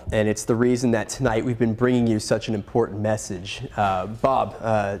all, and it's the reason that tonight we've been bringing you such an important message. Bob,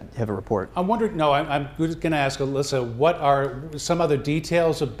 have a report. I'm wondering, no, I'm just going to ask Alyssa, what are some other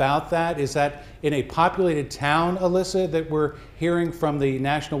details about that? Is that in a populated town, Alyssa, that we're hearing from the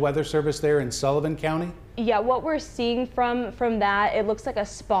National Weather Service there in Sullivan County? Yeah, what we're seeing from that, it looks like a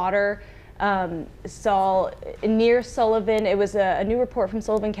spotter saw near Sullivan. It was a new report from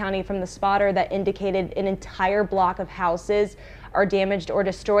Sullivan County from the spotter that indicated an entire block of houses are damaged or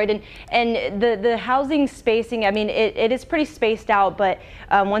destroyed. And the housing spacing, I mean, it is pretty spaced out, but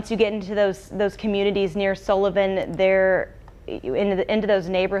once you get into those communities near Sullivan, there into those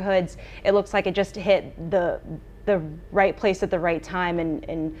neighborhoods, it looks like it just hit the right place at the right time.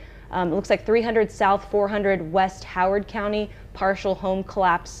 And it looks like 300 South, 400 West Howard County, partial home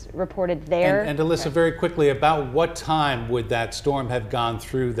collapse reported there. And Alyssa, very quickly, about what time would that storm have gone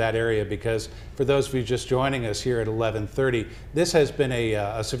through that area? Because for those of you just joining us here at 11:30, this has been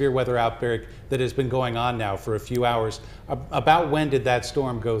a severe weather outbreak that has been going on now for a few hours. About when did that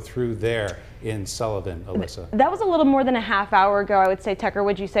storm go through there in Sullivan, Alyssa? That was a little more than a half hour ago, I would say. Tucker,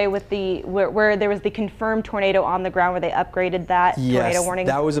 would you say, with where there was the confirmed tornado on the ground where they upgraded that tornado warning?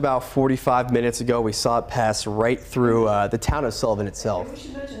 Yes, that was about 45 minutes ago. We saw it pass right through the town of Sullivan itself. We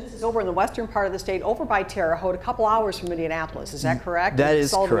should mention this is over in the western part of the state, over by Terre Haute, a couple hours from Indianapolis. Is that correct? That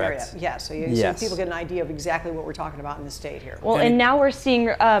is correct. Area. Yeah, so people get an idea of exactly what we're talking about in the state here. Well, and now we're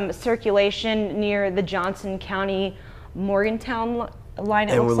seeing circulation near the Johnson County Morgantown line.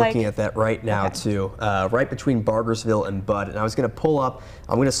 And we're looking at that right now too, right between Bargersville and Bud. And I was going to pull up,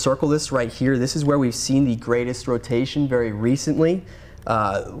 I'm going to circle this right here. This is where we've seen the greatest rotation very recently.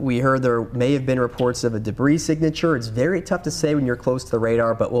 We heard there may have been reports of a debris signature. It's very tough to say when you're close to the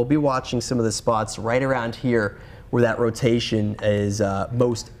radar, but we'll be watching some of the spots right around here where that rotation is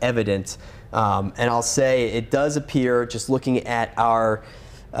most evident. And I'll say it does appear, just looking at our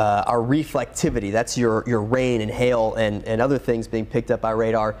reflectivity, that's your rain and hail and other things being picked up by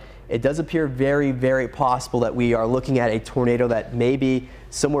radar, it does appear very, very possible that we are looking at a tornado that may be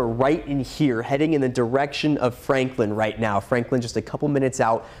somewhere right in here, heading in the direction of Franklin right now. Franklin just a couple minutes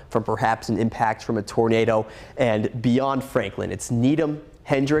out from perhaps an impact from a tornado, and beyond Franklin, it's Needham,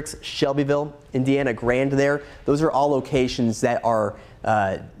 Hendricks, Shelbyville, Indiana Grand there. Those are all locations that are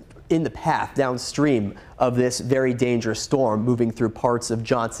in the path downstream of this very dangerous storm moving through parts of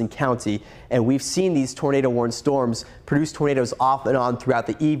Johnson County. And we've seen these tornado-warned storms produce tornadoes off and on throughout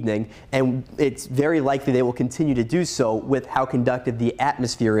the evening, and it's very likely they will continue to do so with how conductive the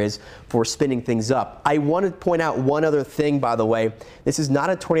atmosphere is for spinning things up. I want to point out one other thing, by the way. This is not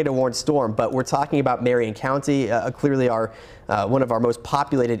a tornado-warned storm, but we're talking about Marion County, clearly one of our most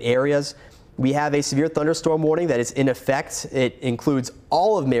populated areas. We have a severe thunderstorm warning that is in effect. It includes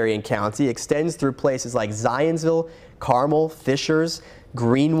all of Marion County, extends through places like Zionsville, Carmel, Fishers,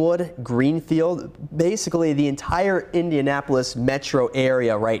 Greenwood, Greenfield. Basically, the entire Indianapolis metro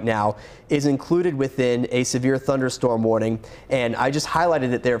area right now is included within a severe thunderstorm warning, and I just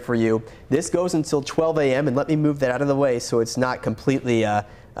highlighted it there for you. This goes until 12 a.m., and let me move that out of the way so it's not completely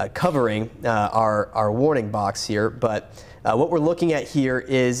covering our warning box here. But what we're looking at here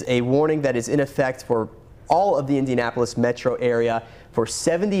is a warning that is in effect for all of the Indianapolis metro area for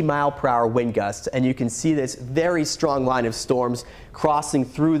 70-mile-per-hour wind gusts, and you can see this very strong line of storms crossing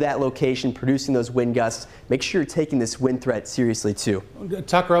through that location, producing those wind gusts. Make sure you're taking this wind threat seriously too.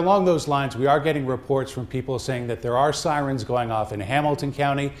 Tucker, along those lines, we are getting reports from people saying that there are sirens going off in Hamilton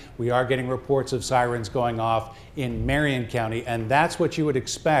County. We are getting reports of sirens going off in Marion County, and that's what you would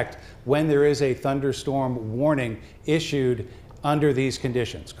expect when there is a thunderstorm warning issued under these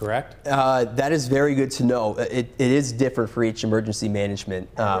conditions, correct? That is very good to know. It is different for each emergency management.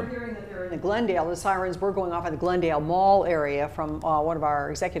 We're hearing that they're in the Glendale. The sirens were going off at the Glendale Mall area from one of our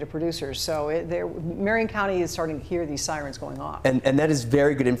executive producers. So Marion County is starting to hear these sirens going off. And that is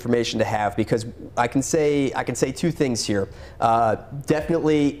very good information to have, because I can say two things here.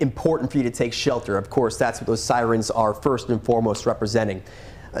 Definitely important for you to take shelter. Of course, that's what those sirens are first and foremost representing.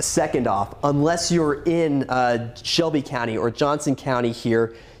 Second off, unless you're in Shelby County or Johnson County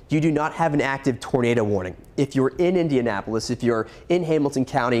here, you do not have an active tornado warning. If you're in Indianapolis, if you're in Hamilton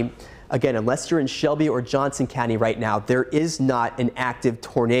County, again, unless you're in Shelby or Johnson County right now, there is not an active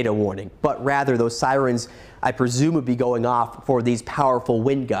tornado warning, but rather those sirens, I presume, would be going off for these powerful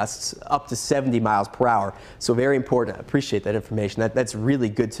wind gusts up to 70 miles per hour. So very important. I appreciate that information. That's really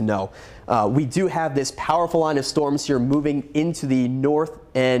good to know. We do have this powerful line of storms here moving into the north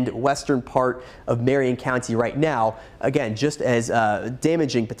and western part of Marion County right now. Again, just as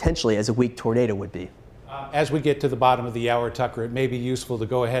damaging potentially as a weak tornado would be. As we get to the bottom of the hour, Tucker, it may be useful to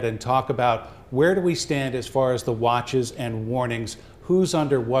go ahead and talk about where do we stand as far as the watches and warnings. Who's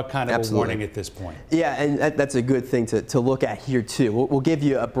under what kind of a warning at this point? Yeah, and that's a good thing to look at here too. We'll give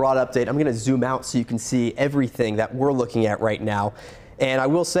you a broad update. I'm going to zoom out so you can see everything that we're looking at right now. And I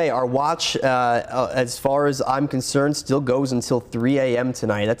will say our watch, as far as I'm concerned, still goes until 3 a.m.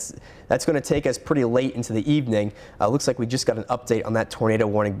 tonight. That's going to take us pretty late into the evening. Looks like we just got an update on that tornado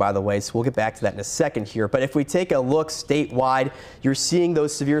warning, by the way, so we'll get back to that in a second here. But if we take a look statewide, you're seeing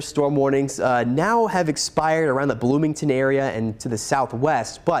those severe storm warnings now have expired around the Bloomington area and to the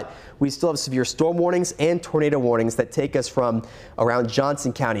southwest, but we still have severe storm warnings and tornado warnings that take us from around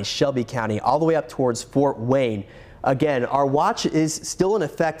Johnson County, Shelby County, all the way up towards Fort Wayne. Again, our watch is still in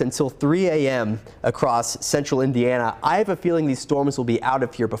effect until 3 a.m. across central Indiana. I have a feeling these storms will be out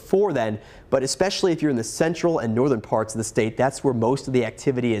of here before then, but especially if you're in the central and northern parts of the state, that's where most of the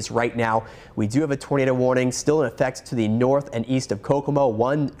activity is right now. We do have a tornado warning still in effect to the north and east of Kokomo,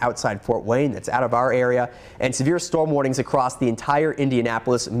 one outside Fort Wayne that's out of our area, and severe storm warnings across the entire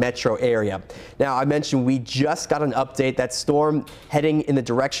Indianapolis metro area. Now, I mentioned we just got an update. That storm heading in the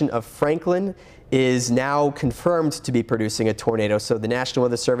direction of Franklin is now confirmed to be producing a tornado. So the National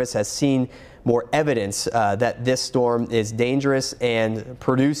Weather Service has seen more evidence that this storm is dangerous and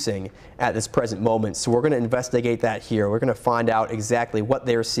producing at this present moment. So we're going to investigate that here. We're going to find out exactly what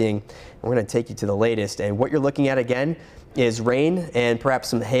they're seeing. And we're going to take you to the latest. And what you're looking at again is rain and perhaps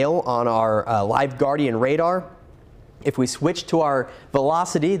some hail on our Live Guardian radar. If we switch to our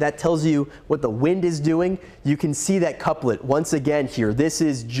velocity, that tells you what the wind is doing. You can see that couplet once again here. This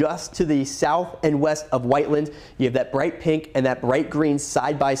is just to the south and west of Whiteland. You have that bright pink and that bright green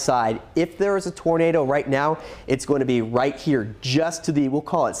side by side. If there is a tornado right now, it's going to be right here, just to the, we'll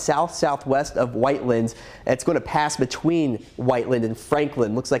call it south-southwest of Whiteland. It's going to pass between Whiteland and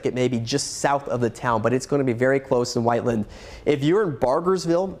Franklin. Looks like it may be just south of the town, but it's going to be very close in Whiteland. If you're in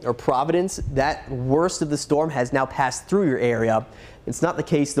Bargersville or Providence, that worst of the storm has now passed through your area. It's not the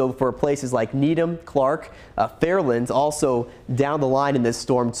case though for places like Needham, Clark, Fairland, also down the line in this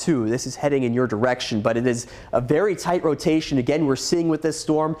storm too. This is heading in your direction, but it is a very tight rotation. Again, we're seeing with this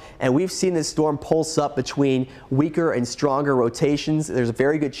storm, and we've seen this storm pulse up between weaker and stronger rotations. There's a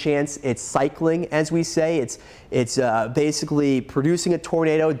very good chance it's cycling, as we say. It's basically producing a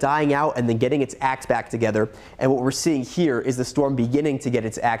tornado, dying out, and then getting its act back together. And what we're seeing here is the storm beginning to get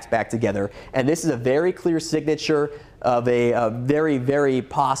its act back together. And this is a very clear signature of a very, very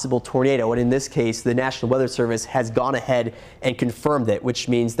possible tornado. And in this case, the National Weather Service has gone ahead and confirmed it, which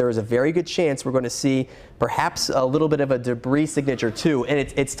means there is a very good chance we're going to see perhaps a little bit of a debris signature too. And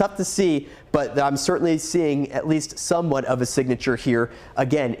it's tough to see, but I'm certainly seeing at least somewhat of a signature here.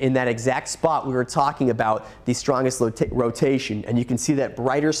 Again, in that exact spot we were talking about, the strongest rotation. And you can see that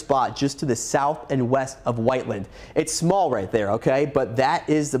brighter spot just to the south and west of Whiteland. It's small right there, okay? But that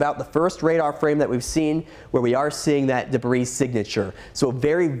is about the first radar frame that we've seen where we are seeing that debris signature. So a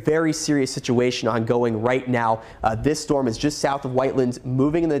very, very serious situation ongoing right now. This storm is just south of Whiteland,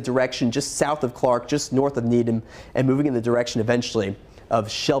 moving in the direction just south of Clark, just north of Needham, and moving in the direction eventually of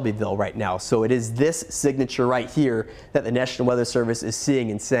Shelbyville right now. So it is this signature right here that the National Weather Service is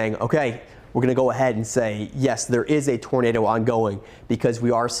seeing and saying, okay, we're going to go ahead and say, yes, there is a tornado ongoing, because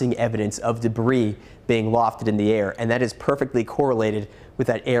we are seeing evidence of debris being lofted in the air, and that is perfectly correlated with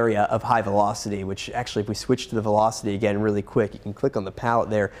that area of high velocity, which actually, if we switch to the velocity again really quick, you can click on the palette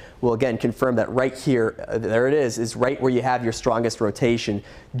there. We'll again confirm that right here, there it is right where you have your strongest rotation,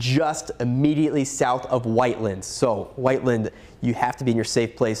 just immediately south of Whiteland. So Whiteland, you have to be in your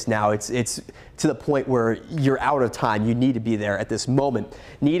safe place now. It's to the point where you're out of time. You need to be there at this moment.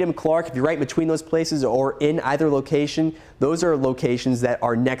 Needham, Clark, if you're right between those places or in either location, those are locations that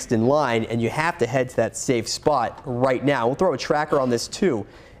are next in line, and you have to head to that safe spot right now. We'll throw a tracker on this too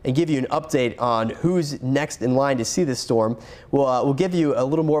and give you an update on who's next in line to see this storm. We'll give you a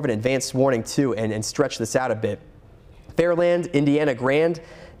little more of an advanced warning too, and stretch this out a bit. Fairland, Indiana Grand,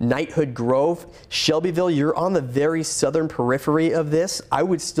 Knighthood Grove, Shelbyville, you're on the very southern periphery of this. I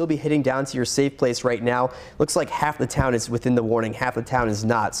would still be heading down to your safe place right now. Looks like half the town is within the warning, half the town is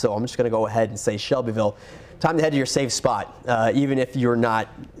not. So I'm just going to go ahead and say Shelbyville, time to head to your safe spot, even if you're not,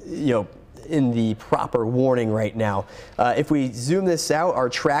 in the proper warning right now. If we zoom this out, our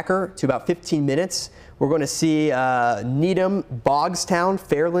tracker, to about 15 minutes, we're going to see Needham, Bogstown,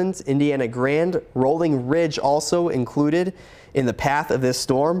 Fairland, Indiana Grand, Rolling Ridge also included in the path of this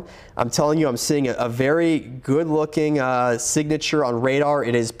storm. I'm telling you, I'm seeing a very good looking signature on radar.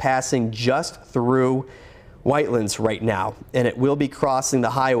 It is passing just through Whitelands right now, and it will be crossing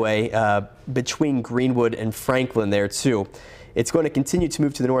the highway between Greenwood and Franklin there too. It's going to continue to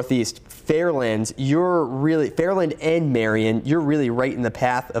move to the northeast. Fairland, Fairland and Marion, you're really right in the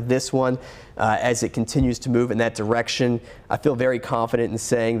path of this one as it continues to move in that direction. I feel very confident in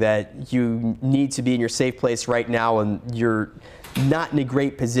saying that you need to be in your safe place right now, and you're not in a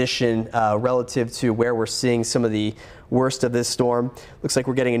great position relative to where we're seeing some of the worst of this storm. Looks like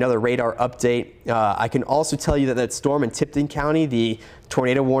we're getting another radar update. I can also tell you that that storm in Tipton County, the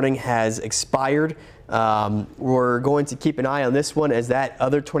tornado warning has expired. We're going to keep an eye on this one as that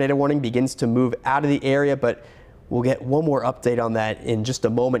other tornado warning begins to move out of the area, but we'll get one more update on that in just a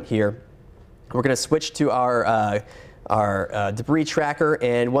moment here. We're going to switch to our debris tracker,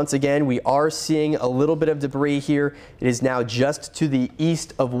 and once again we are seeing a little bit of debris here. It is now just to the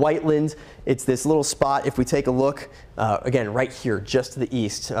east of Whiteland. It's this little spot. If we take a look again right here, just to the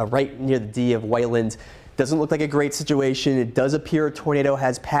east, right near the D of Whiteland. Doesn't look like a great situation. It does appear a tornado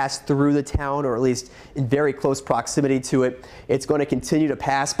has passed through the town, or at least in very close proximity to it. It's going to continue to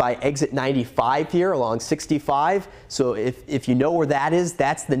pass by exit 95 here along 65. So if you know where that is,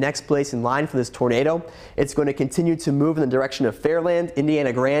 that's the next place in line for this tornado. It's going to continue to move in the direction of Fairland,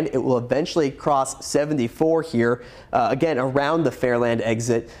 Indiana Grand. It will eventually cross 74 here, again around the Fairland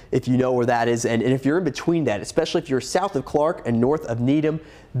exit, if you know where that is. And if you're in between that, especially if you're south of Clark and north of Needham,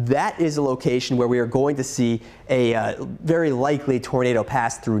 that is a location where we are going to see a very likely tornado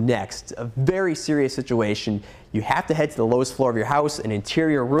pass through next. A very serious situation. you have to head to the lowest floor of your house, an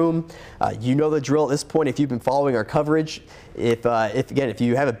interior room. You know the drill at this point if you've been following our coverage. If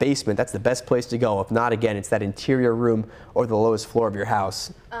you have a basement, that's the best place to go. If not, again, it's that interior room or the lowest floor of your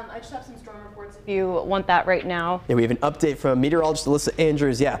house. I just have some storm reports if you want that right now. Yeah, we have an update from meteorologist Alyssa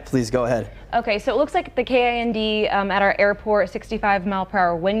Andrews. Yeah, please go ahead. Okay, so it looks like the KIND at our airport,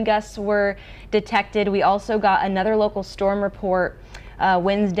 65-mile-per-hour wind gusts were detected. We also got another local storm report.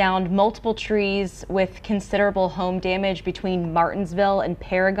 Winds downed multiple trees with considerable home damage between Martinsville and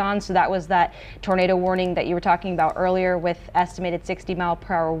Paragon. So that was that tornado warning that you were talking about earlier with estimated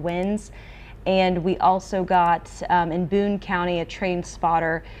 60-mile-per-hour winds. And we also got in Boone County a train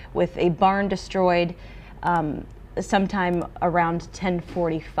spotter with a barn destroyed sometime around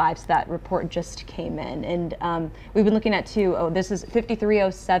 10:45. So that report just came in. And we've been looking at this is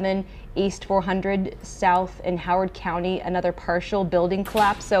 5307 East 400 South in Howard County, another partial building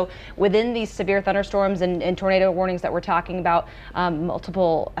collapse. So within these severe thunderstorms and tornado warnings that we're talking about,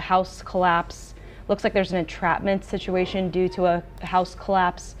 multiple house collapse. Looks like there's an entrapment situation due to a house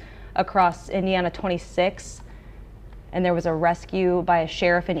collapse across Indiana 26. And there was a rescue by a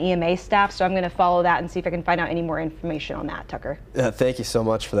sheriff and EMA staff. So I'm going to follow that and see if I can find out any more information on that, Tucker. Thank you so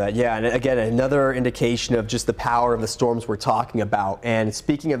much for that. Yeah, and again, another indication of just the power of the storms we're talking about. And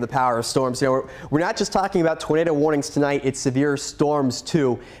speaking of the power of storms, we're not just talking about tornado warnings tonight, it's severe storms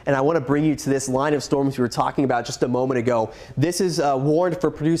too. And I want to bring you to this line of storms we were talking about just a moment ago. This is warned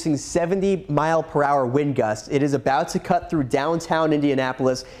for producing 70-mile-per-hour wind gusts. It is about to cut through downtown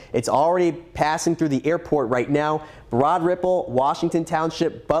Indianapolis. It's already passing through the airport right now. Broad Ripple, Washington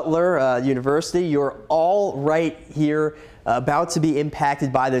Township, Butler University, you're all right here about to be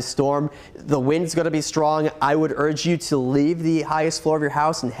impacted by this storm. The wind's going to be strong. I would urge you to leave the highest floor of your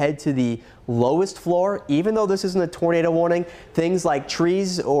house and head to the lowest floor. Even though this isn't a tornado warning, things like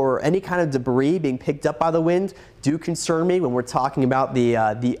trees or any kind of debris being picked up by the wind do concern me when we're talking about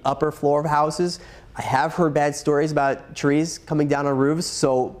the upper floor of houses. I have heard bad stories about trees coming down on roofs,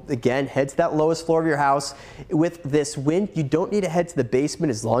 so again, head to that lowest floor of your house. With this wind, you don't need to head to the basement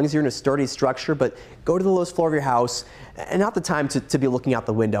as long as you're in a sturdy structure, but go to the lowest floor of your house. And not the time to be looking out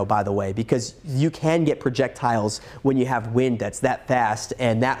the window, by the way, because you can get projectiles when you have wind that's that fast,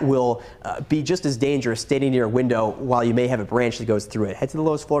 and that will be just as dangerous standing near a window while you may have a branch that goes through it. Head to the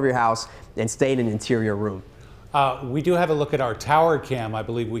lowest floor of your house and stay in an interior room. We do have a look at our tower cam, I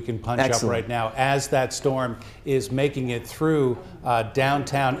believe we can punch Excellent. up right now as that storm is making it through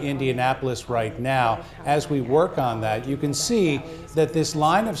downtown Indianapolis right now. As we work on that, you can see that this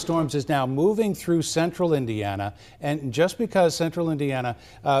line of storms is now moving through central Indiana. And just because central Indiana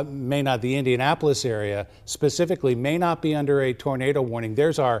may not, the Indianapolis area specifically, may not be under a tornado warning,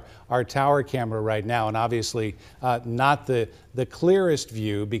 there's our tower camera right now. And obviously not the clearest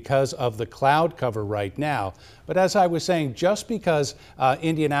view because of the cloud cover right now. But as I was saying, just because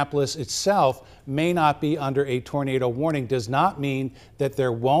Indianapolis itself may not be under a tornado warning does not mean that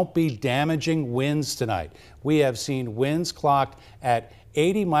there won't be damaging winds tonight. We have seen winds clocked at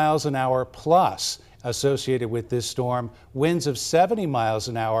 80 miles an hour plus associated with this storm. Winds of 70 miles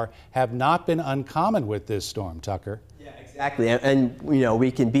an hour have not been uncommon with this storm, Tucker. Exactly, and we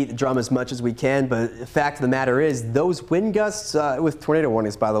can beat the drum as much as we can, but the fact of the matter is those wind gusts, with tornado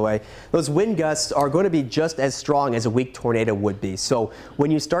warnings by the way, those wind gusts are going to be just as strong as a weak tornado would be. So when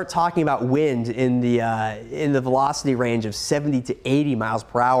you start talking about wind in the velocity range of 70 to 80 miles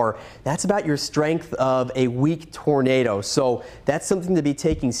per hour, that's about your strength of a weak tornado. So that's something to be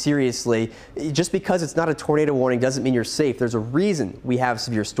taken seriously. Just because it's not a tornado warning doesn't mean you're safe. There's a reason we have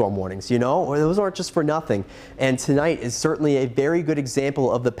severe storm warnings, those aren't just for nothing. And tonight is certainly a very good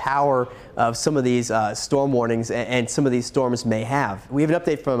example of the power of some of these storm warnings and some of these storms may have. We have an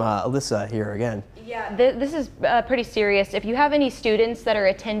update from Alyssa here again. Yeah, this is pretty serious. If you have any students that are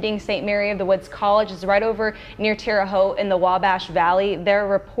attending St. Mary of the Woods College, it's right over near Terre Haute in the Wabash Valley. There are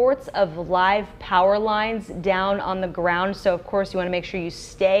reports of live power lines down on the ground. So of course you want to make sure you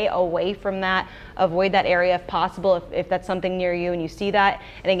stay away from that. Avoid that area if possible, if that's something near you and you see that.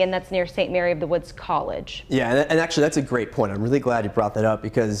 And again, that's near St. Mary of the Woods College. Yeah, and actually that's a great point. I'm really glad you brought that up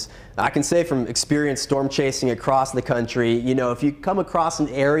because I can say from experience storm chasing across the country, if you come across an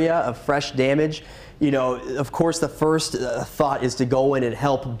area of fresh damage, of course the first thought is to go in and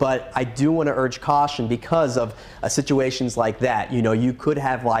help, but I do want to urge caution because of situations like that. You could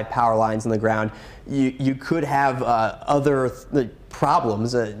have live power lines on the ground. You could have other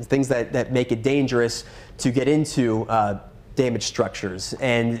problems, things that make it dangerous to get into damaged structures.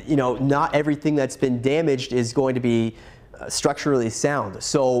 And, not everything that's been damaged is going to be structurally sound.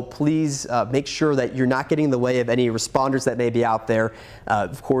 So please make sure that you're not getting in the way of any responders that may be out there.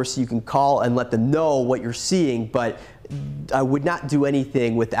 Of course, you can call and let them know what you're seeing, but I would not do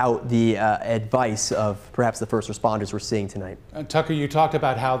anything without the advice of perhaps the first responders we're seeing tonight. Tucker, you talked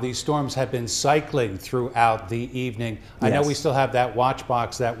about how these storms have been cycling throughout the evening. Yes. I know we still have that watch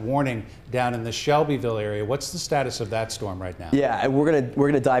box, that warning down in the Shelbyville area. What's the status of that storm right now? Yeah, and we're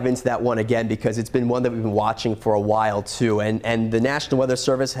gonna dive into that one again because it's been one that we've been watching for a while too. And the National Weather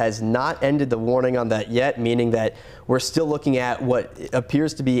Service has not ended the warning on that yet, meaning that we're still looking at what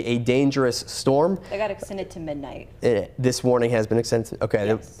appears to be a dangerous storm. They got extended to midnight. This warning has been extended. Okay,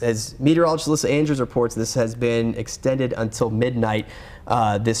 yes. As meteorologist Alyssa Andrews reports, this has been extended until midnight.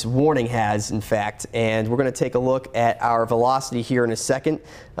 This warning has, in fact, and we're going to take a look at our velocity here in a second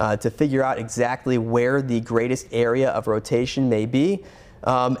to figure out exactly where the greatest area of rotation may be.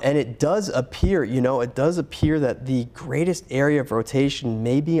 And it does appear, that the greatest area of rotation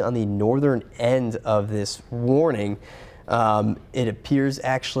may be on the northern end of this warning. It appears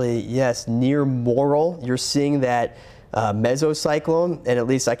actually, yes, near Morrill. You're seeing that mesocyclone, and at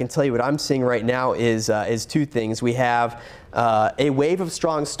least I can tell you what I'm seeing right now is two things. We have a wave of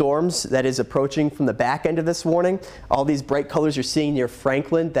strong storms that is approaching from the back end of this warning. All these bright colors you're seeing near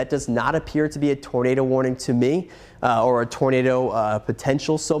Franklin, that does not appear to be a tornado warning to me, or a tornado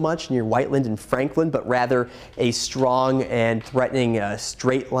potential so much near Whiteland and Franklin, but rather a strong and threatening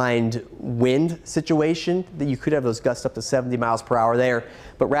straight-lined wind situation that you could have those gusts up to 70 miles per hour there.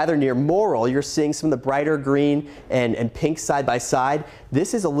 But rather near Morrill, you're seeing some of the brighter green and pink side by side.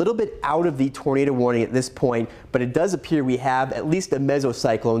 This is a little bit out of the tornado warning at this point, but it does appear we have at least a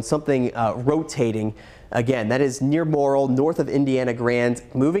mesocyclone, something rotating. Again, that is near Morrill, north of Indiana Grand,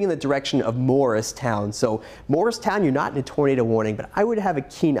 moving in the direction of Morristown. So Morristown, you're not in a tornado warning, but I would have a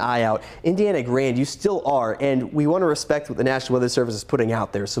keen eye out. Indiana Grand, you still are, and we want to respect what the National Weather Service is putting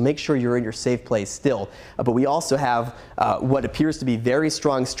out there, so make sure you're in your safe place still. But we also have what appears to be very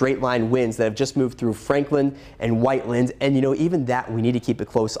strong straight line winds that have just moved through Franklin and Whiteland, and even that we need to keep a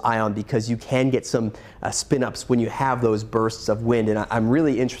close eye on because you can get some spin-ups when you have those bursts of wind, and I'm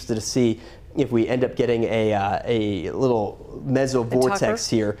really interested to see if we end up getting a little mesovortex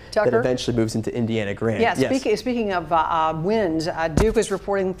here that eventually moves into Indiana Grand. Yeah, speaking of winds, Duke is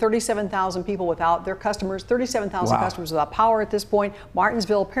reporting 37,000 people without their customers, 37,000 customers without power at this point.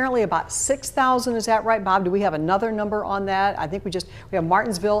 Martinsville, apparently about 6,000. Is that right, Bob? Do we have another number on that? I think we have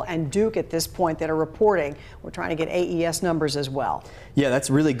Martinsville and Duke at this point that are reporting. We're trying to get AES numbers as well. Yeah, that's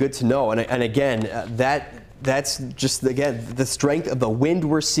really good to know. And again, that's just, again, the strength of the wind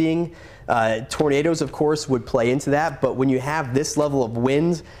we're seeing. Tornadoes, of course, would play into that, but when you have this level of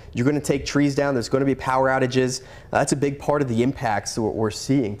wind, you're going to take trees down. There's going to be power outages. That's a big part of the impacts that we're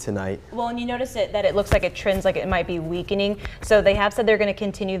seeing tonight. Well, and you notice that it looks like it trends like it might be weakening. So they have said they're going to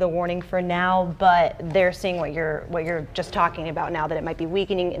continue the warning for now, but they're seeing what you're just talking about now, that it might be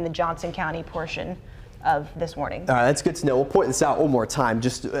weakening in the Johnson County portion of this warning. All right, that's good to know. We'll point this out one more time.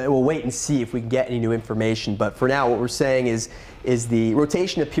 Just we'll wait and see if we can get any new information. But for now, what we're saying is the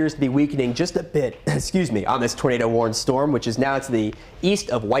rotation appears to be weakening just a bit, excuse me, on this tornado-warned storm, which is now to the east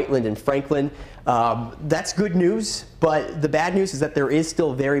of Whiteland and Franklin. That's good news, but the bad news is that there is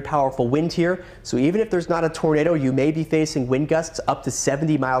still very powerful wind here. So even if there's not a tornado, you may be facing wind gusts up to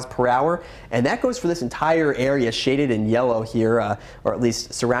 70 miles per hour. And that goes for this entire area shaded in yellow here, or at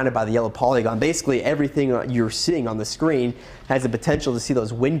least surrounded by the yellow polygon. Basically, everything you're seeing on the screen has the potential to see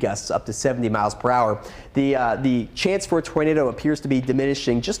those wind gusts up to 70 miles per hour. The chance for a tornado appears to be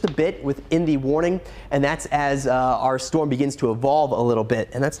diminishing just a bit within the warning, and that's as our storm begins to evolve a little bit.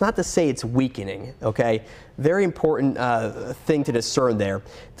 And that's not to say it's weakening, okay? Very important thing to discern there.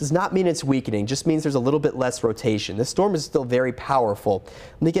 It does not mean it's weakening, just means there's a little bit less rotation. The storm is still very powerful.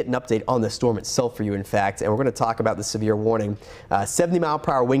 Let me get an update on the storm itself for you, in fact, and we're going to talk about the severe warning. 70 mile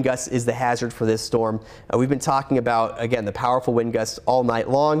per hour wind gusts is the hazard for this storm. We've been talking about, again, the powerful wind gusts all night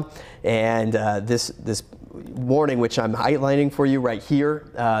long, and this warning, which I'm highlighting for you right here,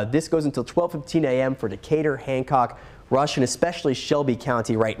 this goes until 12:15 a.m. for Decatur, Hancock, Rush, and especially Shelby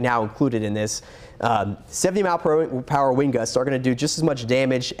County right now included in this. 70 mile per hour wind gusts are going to do just as much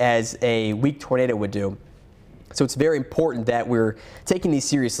damage as a weak tornado would do. So it's very important that we're taking these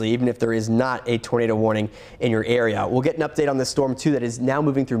seriously, even if there is not a tornado warning in your area. We'll get an update on this storm, too, that is now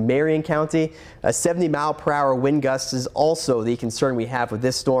moving through Marion County. 70 mile per hour wind gusts is also the concern we have with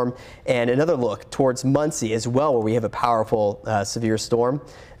this storm. And another look towards Muncie as well, where we have a powerful severe storm.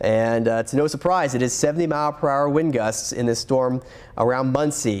 And it's no surprise, it is 70 mile per hour wind gusts in this storm around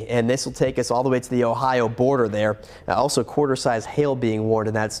Muncie. And this will take us all the way to the Ohio border there. Also quarter-size hail being warned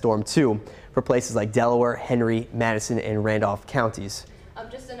in that storm, too. for places like Delaware, Henry, Madison, and Randolph counties.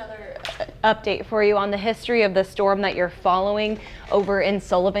 Just another update for you on the history of the storm that you're following over in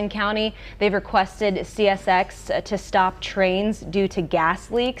Sullivan County. They've requested CSX to stop trains due to gas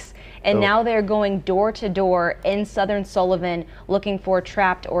leaks, and now they're going door to door in southern Sullivan looking for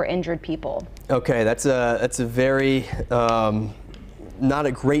trapped or injured people. Okay, that's a very not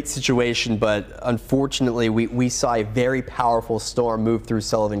a great situation, but unfortunately we saw a very powerful storm move through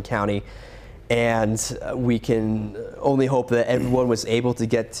Sullivan County. And we can only hope that everyone was able to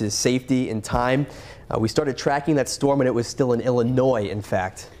get to safety in time. We started tracking that storm and it was still in Illinois, in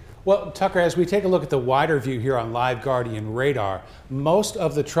fact. Well, Tucker, as we take a look at the wider view here on Live Guardian radar, most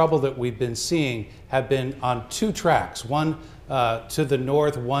of the trouble that we've been seeing have been on two tracks, one to the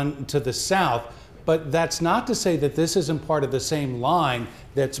north, one to the south. But that's not to say that this isn't part of the same line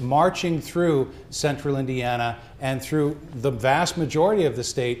that's marching through central Indiana and through the vast majority of the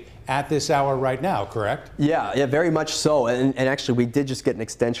state at this hour right now, correct? Yeah, very much so. And actually, we did just get an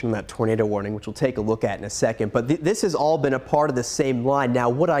extension on that tornado warning, which we'll take a look at in a second. But this has all been a part of the same line. Now,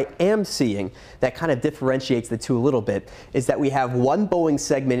 what I am seeing that kind of differentiates the two a little bit is that we have one Boeing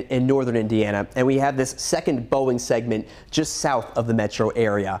segment in northern Indiana, and we have this second Boeing segment just south of the metro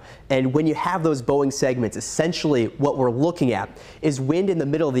area. And when you have those Boeing segments, essentially what we're looking at is wind in the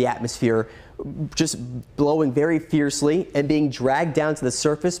middle of the atmosphere just blowing very fiercely and being dragged down to the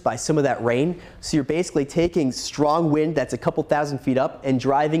surface by some of that rain. So you're basically taking strong wind that's a couple thousand feet up and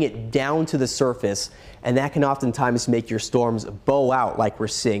driving it down to the surface. And that can oftentimes make your storms bow out like we're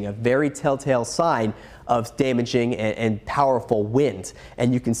seeing, a very telltale sign of damaging and powerful wind.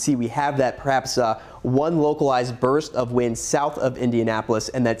 And you can see we have that perhaps one localized burst of wind south of Indianapolis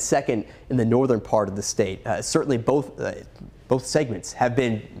and that second in the northern part of the state. Certainly both segments have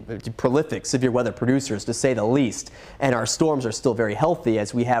been prolific severe weather producers, to say the least, and our storms are still very healthy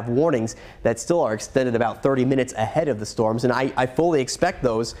as we have warnings that still are extended about 30 minutes ahead of the storms, and I fully expect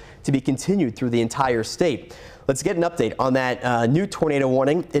those to be continued through the entire state. Let's get an update on that new tornado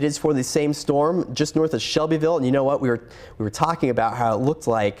warning. It is for the same storm just north of Shelbyville, and you know what? We were talking about how it looked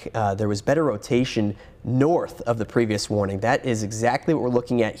like there was better rotation north of the previous warning. That is exactly what we're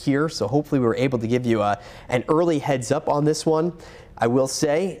looking at here, so hopefully we were able to give you an early heads up on this one. I will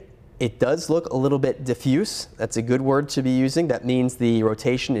say it does look a little bit diffuse. That's a good word to be using. That means the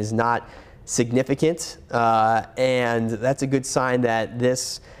rotation is not significant, and that's a good sign that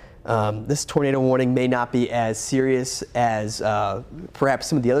this tornado warning may not be as serious as perhaps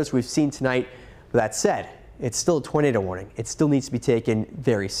some of the others we've seen tonight. With that said, it's still a tornado warning. It still needs to be taken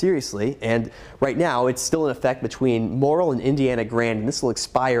very seriously. And right now, it's still in effect between Morrill and Indiana Grand, and this will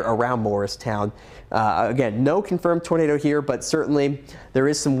expire around Morristown. Again, no confirmed tornado here, but certainly there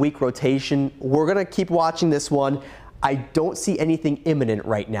is some weak rotation. We're going to keep watching this one. I don't see anything imminent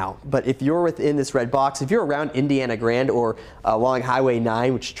right now, but if you're within this red box, if you're around Indiana Grand or along Highway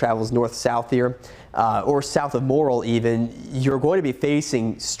 9, which travels north-south here, or south of Morrill even, you're going to be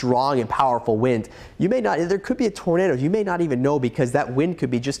facing strong and powerful wind. You may not, there could be a tornado, you may not even know, because that wind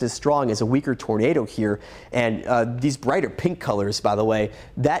could be just as strong as a weaker tornado here. And these brighter pink colors, by the way,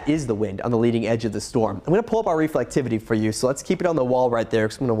 that is the wind on the leading edge of the storm. I'm going to pull up our reflectivity for you, so let's keep it on the wall right there,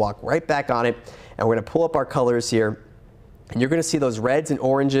 because I'm going to walk right back on it, and we're going to pull up our colors here. And you're going to see those reds and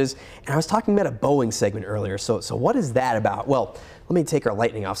oranges. And I was talking about a Boeing segment earlier. So what is that about? Well, let me take our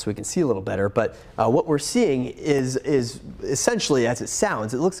lightning off so we can see a little better. But what we're seeing is essentially, as it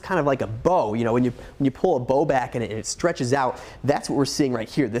sounds, it looks kind of like a bow. You know, when you pull a bow back and it stretches out, that's what we're seeing right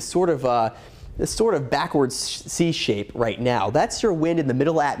here. This sort of backwards C shape right now. That's your wind in the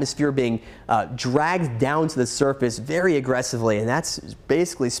middle atmosphere being dragged down to the surface very aggressively. And that's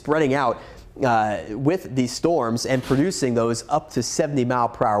basically spreading out with these storms and producing those up to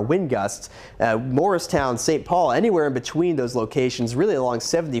 70-mile-per-hour wind gusts. Morristown, St. Paul, anywhere in between those locations, really along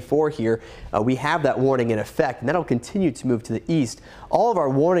 74 here, we have that warning in effect, and that'll continue to move to the east. All of our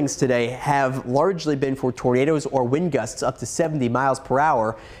warnings today have largely been for tornadoes or wind gusts up to 70 miles per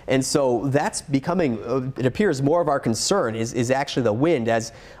hour, and so that's becoming, it appears, more of our concern is actually the wind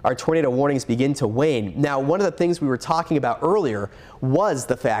as our tornado warnings begin to wane. Now, one of the things we were talking about earlier was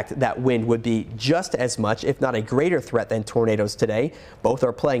the fact that wind would be just as much, if not a greater threat than tornadoes today. Both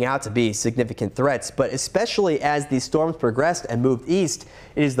are playing out to be significant threats, but especially as these storms progressed and moved east,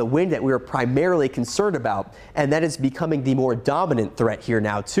 it is the wind that we are primarily concerned about, and that is becoming the more dominant threat here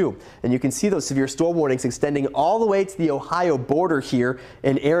now too. And you can see those severe storm warnings extending all the way to the Ohio border here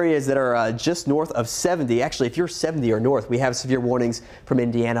in areas that are just north of 70. Actually, if you're 70 or north, we have severe warnings from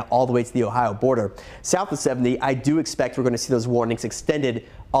Indiana all the way to the Ohio border. South of 70, I do expect we're going to see those warnings extended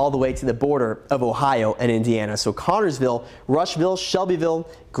all the way to the border of Ohio and Indiana. So Connorsville, Rushville, Shelbyville,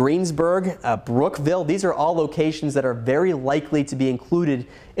 Greensburg, Brookville, these are all locations that are very likely to be included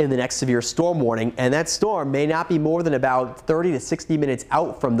in the next severe storm warning. And that storm may not be more than about 30 to 60 minutes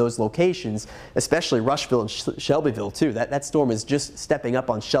out from those locations, especially Rushville and Shelbyville too. That storm is just stepping up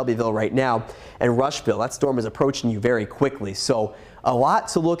on Shelbyville right now. And Rushville, that storm is approaching you very quickly. So a lot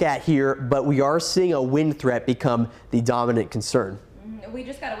to look at here, but we are seeing a wind threat become the dominant concern. We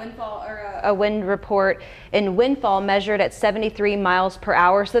just got a wind report in Windfall measured at 73 miles per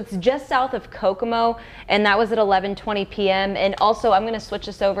hour. So it's just south of Kokomo, and that was at 11:20 p.m. And also, I'm going to switch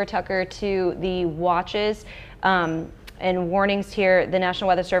this over, Tucker, to the watches and warnings here. The National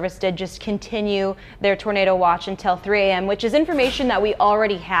Weather Service did just continue their tornado watch until 3 a.m., which is information that we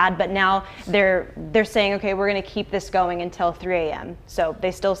already had, but now they're saying, okay, we're going to keep this going until 3 a.m. So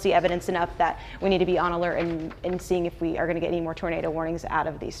they still see evidence enough that we need to be on alert and seeing if we are going to get any more tornado warnings out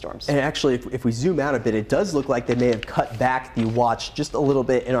of these storms. And actually, if we zoom out a bit, it does look like they may have cut back the watch just a little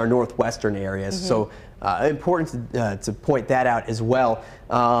bit in our northwestern areas. So important to point that out as well.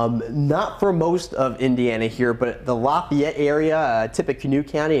 Not for most of Indiana here, but the Lafayette area, Tippecanoe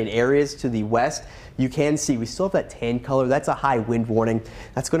County, and areas to the west, you can see we still have that tan color. That's a high wind warning.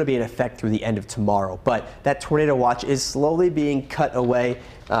 That's going to be in effect through the end of tomorrow. But that tornado watch is slowly being cut away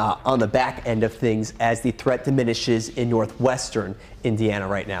on the back end of things as the threat diminishes in northwestern Indiana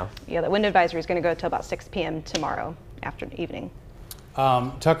right now. Yeah, the wind advisory is going to go till about 6 p.m. tomorrow evening.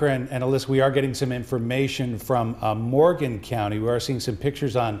 Tucker and Alyssa, we are getting some information from Morgan County. We are seeing some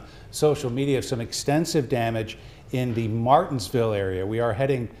pictures on social media of some extensive damage in the Martinsville area. We are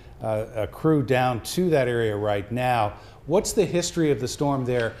heading a crew down to that area right now. What's the history of the storm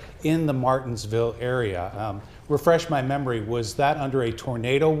there in the Martinsville area? Refresh my memory, was that under a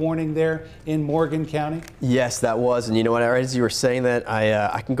tornado warning there in Morgan County? Yes, that was. And you know what, as you were saying that,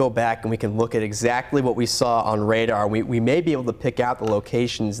 I can go back and we can look at exactly what we saw on radar. We may be able to pick out the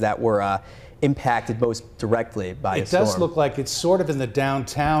locations that were impacted most directly by a storm. It does look like it's sort of in the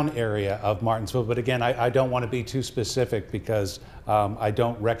downtown area of Martinsville, but again, I don't want to be too specific because I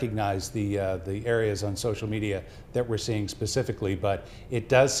don't recognize the areas on social media that we're seeing specifically, but it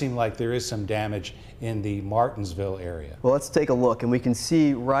does seem like there is some damage in the Martinsville area. Well, let's take a look, and we can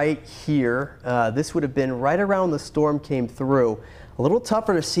see right here, this would have been right around the storm came through. A little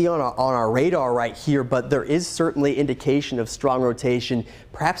tougher to see on our radar right here, but there is certainly indication of strong rotation.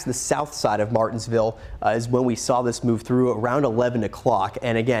 Perhaps the south side of Martinsville is when we saw this move through around 11 o'clock.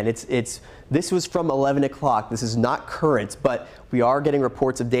 And again, this was from 11 o'clock. This is not current, but we are getting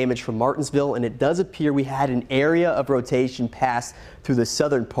reports of damage from Martinsville, and it does appear we had an area of rotation pass through the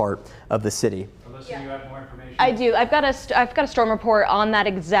southern part of the city. Alyssa, you have more information? I do. I've got a storm report on that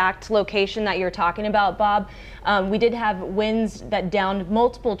exact location that you're talking about, Bob. We did have winds that downed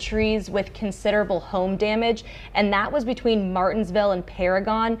multiple trees with considerable home damage, and that was between Martinsville and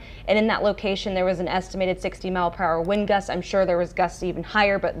Paragon. And in that location, there was an estimated 60-mile-per-hour wind gust. I'm sure there was gusts even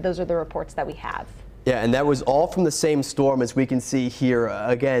higher, but those are the reports that we have. Yeah, and that was all from the same storm, as we can see here.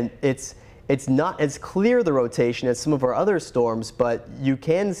 Again, it's not as clear, the rotation, as some of our other storms, but you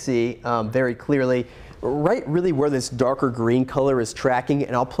can see very clearly right really where this darker green color is tracking,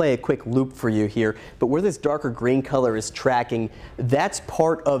 and I'll play a quick loop for you here, but where this darker green color is tracking, that's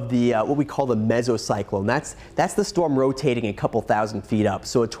part of the what we call the mesocyclone. That's the storm rotating a couple thousand feet up.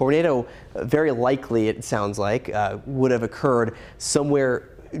 So a tornado, very likely, it sounds like, would have occurred somewhere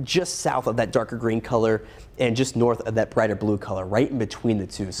just south of that darker green color and just north of that brighter blue color, right in between the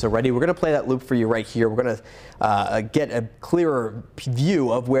two. So ready, we're going to play that loop for you right here. We're going to get a clearer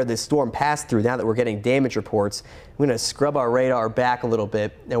view of where this storm passed through now that we're getting damage reports. I'm going to scrub our radar back a little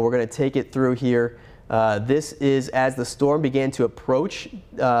bit, and we're going to take it through here. This is as the storm began to approach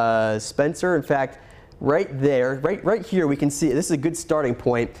Spencer. In fact, right there, right here, we can see this is a good starting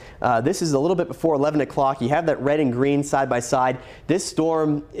point. This is a little bit before 11 o'clock. You have that red and green side by side. This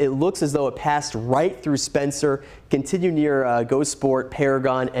storm, it looks as though it passed right through Spencer, continued near Gosport,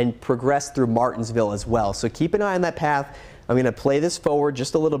 Paragon, and progressed through Martinsville as well. So keep an eye on that path. I'm going to play this forward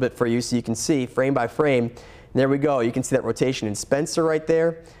just a little bit for you so you can see frame by frame. And there we go. You can see that rotation in Spencer right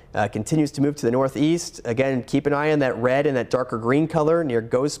there. Continues to move to the northeast. Again, keep an eye on that red and that darker green color near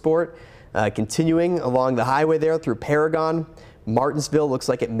Gosport. Continuing along the highway there through Paragon. Martinsville looks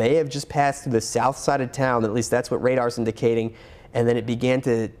like it may have just passed through the south side of town. At least that's what radar's indicating. And then it began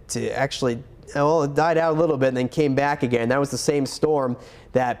to actually, well, it died out a little bit and then came back again. That was the same storm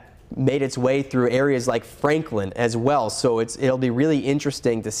that made its way through areas like Franklin as well. So it'll be really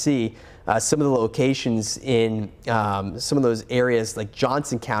interesting to see some of the locations in some of those areas like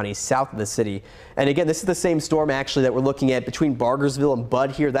Johnson County, south of the city. And again, this is the same storm actually that we're looking at between Bargersville and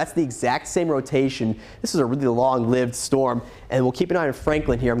Budd here. That's the exact same rotation. This is a really long-lived storm, and we'll keep an eye on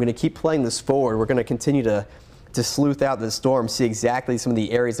Franklin here. I'm going to keep playing this forward. We're going to continue to sleuth out the storm, see exactly some of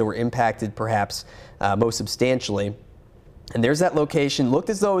the areas that were impacted perhaps most substantially. And there's that location. Looked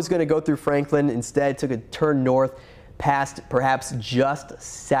as though it was going to go through Franklin. Instead, took a turn north past perhaps just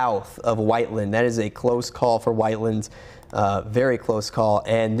south of Whiteland. That is a close call for Whiteland, very close call.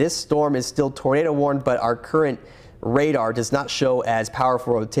 And this storm is still tornado warned, but our current radar does not show as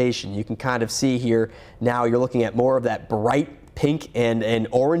powerful rotation. You can kind of see here now you're looking at more of that bright pink and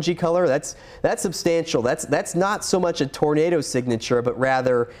orangey color. That's substantial. That's not so much a tornado signature, but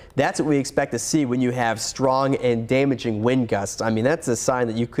rather that's what we expect to see when you have strong and damaging wind gusts. I mean, that's a sign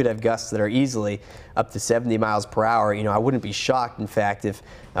that you could have gusts that are easily up to 70 miles per hour. You know, I wouldn't be shocked, in fact, if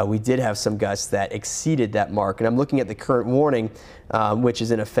we did have some gusts that exceeded that mark. And I'm looking at the current warning, which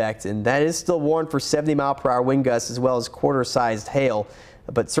is in effect, and that is still warned for 70 mile per hour wind gusts as well as quarter-sized hail,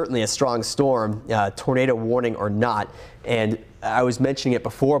 but certainly a strong storm, tornado warning or not. And I was mentioning it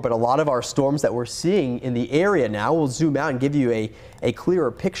before, but a lot of our storms that we're seeing in the area now, we'll zoom out and give you a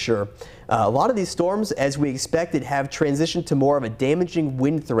clearer picture. A lot of these storms, as we expected, have transitioned to more of a damaging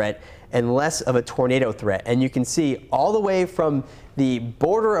wind threat and less of a tornado threat. And you can see all the way from the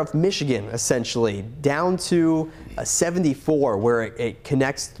border of Michigan, essentially, down to 74, where it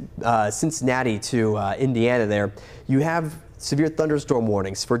connects Cincinnati to Indiana there. You have severe thunderstorm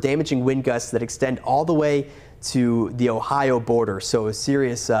warnings for damaging wind gusts that extend all the way to the Ohio border. So a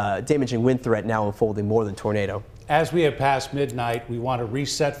serious damaging wind threat now unfolding more than tornado. As we have passed midnight, we want to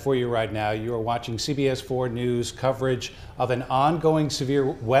reset for you right now. You are watching CBS4 News coverage of an ongoing severe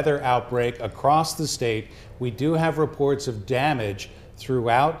weather outbreak across the state. We do have reports of damage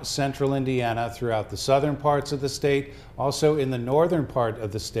throughout central Indiana, throughout the southern parts of the state, also in the northern part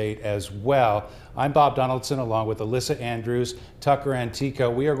of the state as well. I'm Bob Donaldson along with Alyssa Andrews, Tucker Antico.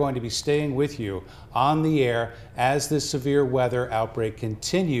 We are going to be staying with you on the air as this severe weather outbreak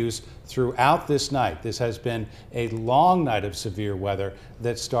continues throughout this night. This has been a long night of severe weather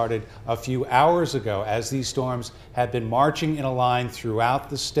that started a few hours ago as these storms have been marching in a line throughout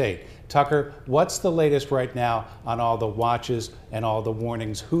the state. Tucker, what's the latest right now on all the watches and all the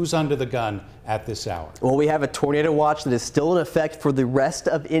warnings? Who's under the gun at this hour? Well, we have a tornado watch that is still in effect for the rest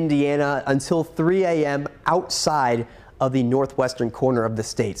of Indiana until 3 a.m. outside of the northwestern corner of the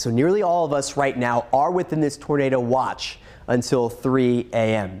state. So nearly all of us right now are within this tornado watch until 3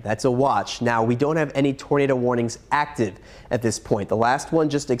 a.m. That's a watch. Now, we don't have any tornado warnings active at this point. The last one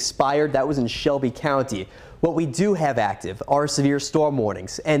just expired. That was in Shelby County. What we do have active are severe storm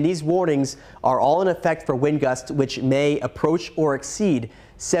warnings, and these warnings are all in effect for wind gusts which may approach or exceed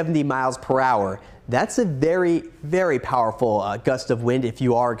 70 miles per hour. That's a very, very powerful gust of wind if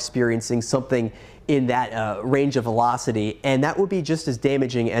you are experiencing something in that range of velocity, and that would be just as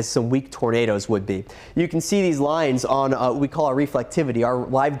damaging as some weak tornadoes would be. You can see these lines on what we call our reflectivity, our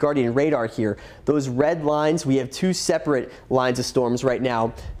live Guardian radar here. Those red lines, we have two separate lines of storms right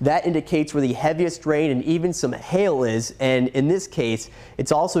now. That indicates where the heaviest rain and even some hail is, and in this case,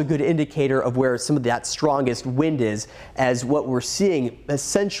 it's also a good indicator of where some of that strongest wind is, as what we're seeing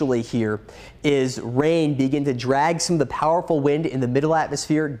essentially here is rain begin to drag some of the powerful wind in the middle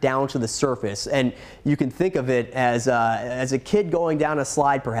atmosphere down to the surface. And you can think of it as a kid going down a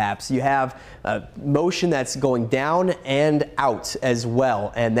slide perhaps. You have motion that's going down and out as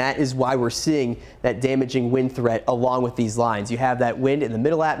well, and that is why we're seeing that damaging wind threat along with these lines. You have that wind in the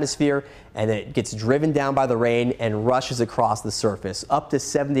middle atmosphere, and it gets driven down by the rain and rushes across the surface, up to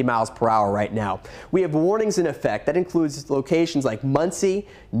 70 miles per hour right now. We have warnings in effect. That includes locations like Muncie,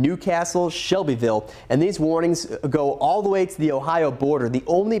 Newcastle, Shelbyville, and these warnings go all the way to the Ohio border. The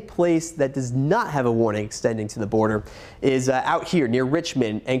only place that does not have a warning extending to the border is out here near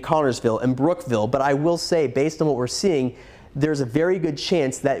Richmond and Connorsville and Brookville, but I will say, based on what we're seeing, there's a very good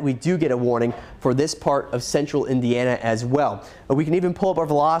chance that we do get a warning for this part of central Indiana as well. We can even pull up our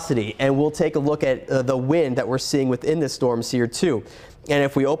velocity, and we'll take a look at the wind that we're seeing within the storms here too. And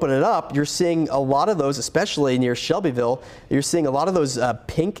if we open it up, you're seeing a lot of those, especially near Shelbyville, you're seeing a lot of those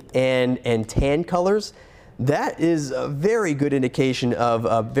pink and tan colors. That is a very good indication of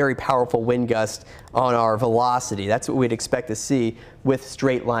a very powerful wind gust on our velocity. That's what we'd expect to see with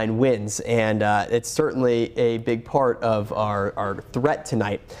straight line winds, and it's certainly a big part of our threat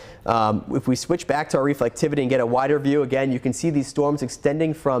tonight. If we switch back to our reflectivity and get a wider view, again, you can see these storms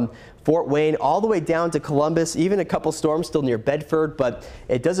extending from Fort Wayne all the way down to Columbus, even a couple storms still near Bedford, but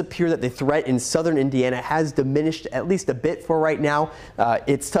it does appear that the threat in southern Indiana has diminished at least a bit for right now.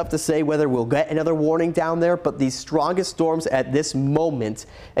 It's tough to say whether we'll get another warning down there, but the strongest storms at this moment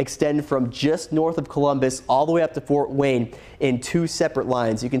extend from just north of Columbus all the way up to Fort Wayne in two separate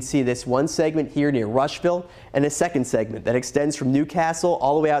lines. You can see this one segment here near Rushville and a second segment that extends from Newcastle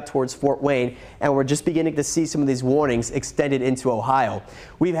all the way out towards Fort Wayne, and we're just beginning to see some of these warnings extended into Ohio.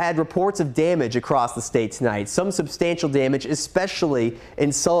 We've had reports of damage across the state tonight, some substantial damage, especially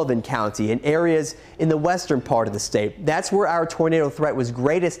in Sullivan County and areas in the western part of the state. That's where our tornado threat was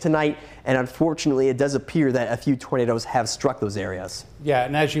greatest tonight, and unfortunately it does appear that a few tornadoes have struck those areas. Yeah,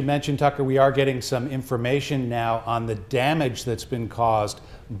 and as you mentioned, Tucker, we are getting some information now on the damage that's been caused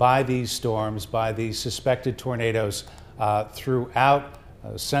by these storms, by these suspected tornadoes throughout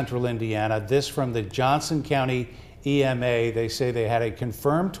central Indiana. This from the Johnson County EMA. They say they had a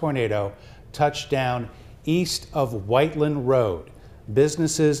confirmed tornado touch down east of Whiteland Road.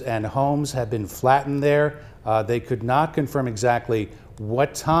 Businesses and homes have been flattened there. They could not confirm exactly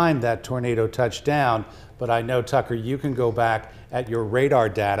what time that tornado touched down, but I know, Tucker, you can go back at your radar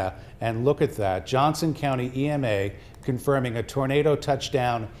data and look at that. Johnson County EMA confirming a tornado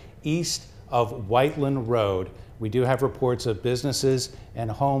touchdown east of Whiteland Road. We do have reports of businesses and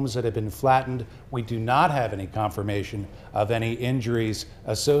homes that have been flattened. We do not have any confirmation of any injuries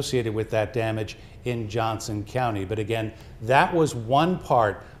associated with that damage in Johnson County. But again, that was one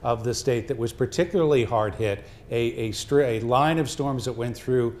part of the state that was particularly hard hit, a line of storms that went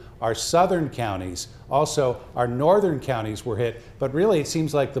through our southern counties. Also, our northern counties were hit, but really it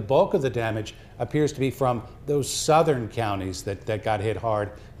seems like the bulk of the damage appears to be from those southern counties that got hit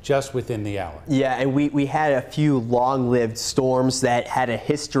hard just within the hour. Yeah, and we had a few long-lived storms that had a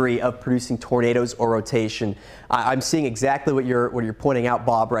history of producing tornadoes or rotation. I'm seeing exactly what you're pointing out,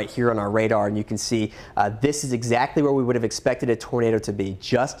 Bob, right here on our radar, and you can see this is exactly where we would have expected a tornado to be,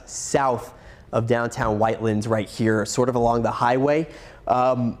 just south of downtown Whitelands right here, sort of along the highway.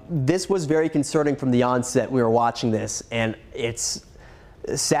 This was very concerning from the onset. We were watching this, and it's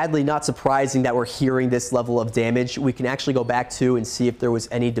sadly not surprising that we're hearing this level of damage. We can actually go back to and see if there was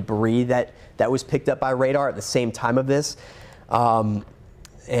any debris that was picked up by radar at the same time of this.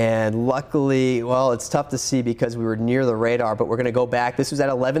 And luckily, well, it's tough to see because we were near the radar, but we're going to go back. This was at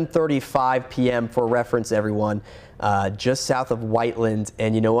 11:35 p.m. for reference, everyone, just south of Whiteland.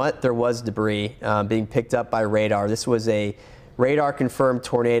 And you know what? There was debris being picked up by radar. This was a radar-confirmed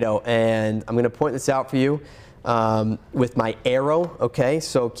tornado, and I'm going to point this out for you with my arrow. Okay,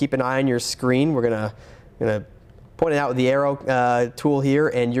 so keep an eye on your screen. We're gonna point it out with the arrow tool here,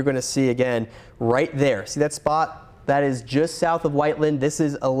 and you're going to see again right there. See that spot? That is just south of Whiteland. This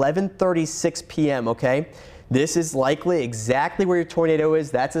is 11:36 p.m. Okay, this is likely exactly where your tornado is.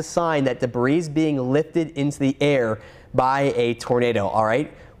 That's a sign that debris is being lifted into the air by a tornado. All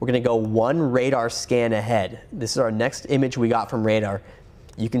right, we're going to go one radar scan ahead. This is our next image we got from radar.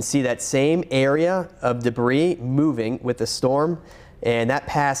 You can see that same area of debris moving with the storm, and that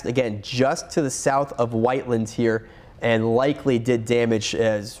passed again just to the south of Whiteland here and likely did damage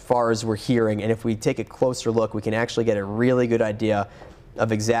as far as we're hearing. And if we take a closer look, we can actually get a really good idea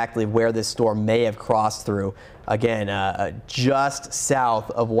of exactly where this storm may have crossed through. Again, just south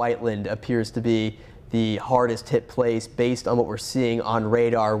of Whiteland appears to be the hardest hit place based on what we're seeing on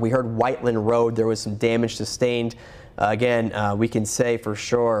radar. We heard Whiteland Road, there was some damage sustained. Again, we can say for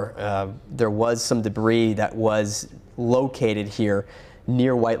sure there was some debris that was located here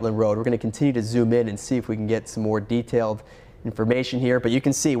near Whiteland Road. We're going to continue to zoom in and see if we can get some more detailed information here. But you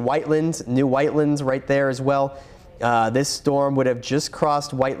can see Whiteland, New Whitelands right there as well. This storm would have just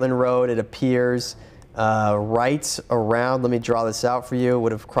crossed Whiteland Road, it appears, right around, let me draw this out for you,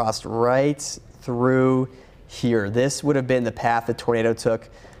 would have crossed right through here. This would have been the path the tornado took.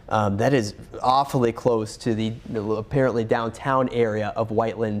 That is awfully close to the apparently downtown area of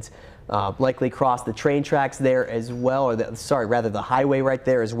Whiteland. Likely crossed the train tracks there as well, or the highway right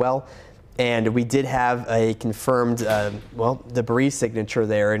there as well. And we did have a confirmed, debris signature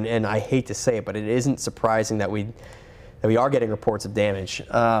there. And I hate to say it, but it isn't surprising that we are getting reports of damage.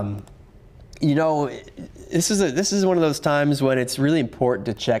 You know, this is one of those times when it's really important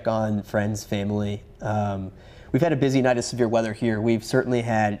to check on friends, family. We've had a busy night of severe weather here. We've certainly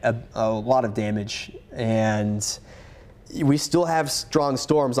had a lot of damage, and we still have strong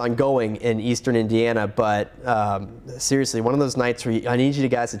storms ongoing in eastern Indiana, but seriously, one of those nights where I need you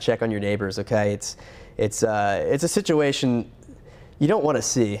guys to check on your neighbors, okay? It's a situation, you don't want to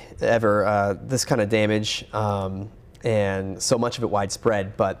see ever this kind of damage and so much of it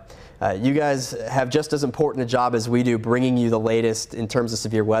widespread. But you guys have just as important a job as we do bringing you the latest in terms of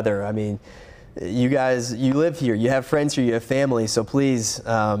severe weather. I mean, you guys, you live here, you have friends here, you have family, so please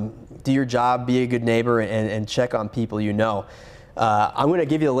do your job, be a good neighbor, and check on people you know. I'm going to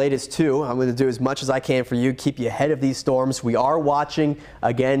give you the latest too. I'm going to do as much as I can for you, keep you ahead of these storms. We are watching,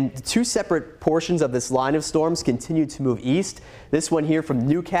 again, two separate portions of this line of storms continue to move east. This one here from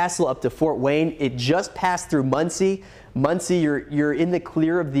Newcastle up to Fort Wayne, it just passed through Muncie. Muncie, you're in the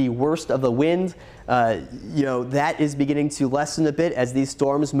clear of the worst of the wind. You know, that is beginning to lessen a bit as these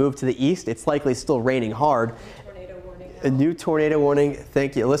storms move to the east. It's likely still raining hard. A new tornado warning.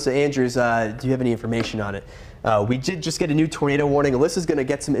 Thank you. Alyssa Andrews, do you have any information on it? We did just get a new tornado warning. Alyssa's going to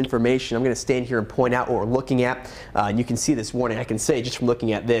get some information. I'm going to stand here and point out what we're looking at. And you can see this warning. I can say just from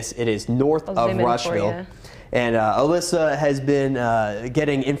looking at this, it is north of Rushville. And Alyssa has been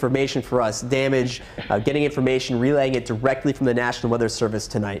getting information for us, damage, getting information, relaying it directly from the National Weather Service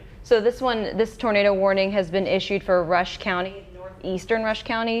tonight. So this tornado warning has been issued for Rush County, northeastern Rush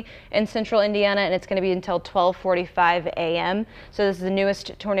County in central Indiana, and it's going to be until 12:45 a.m. So this is the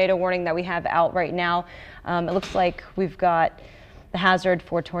newest tornado warning that we have out right now. It looks like we've got the hazard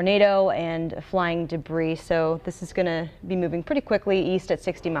for tornado and flying debris. So this is going to be moving pretty quickly east at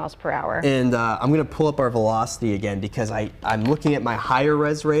 60 miles per hour. And I'm going to pull up our velocity again because I'm looking at my higher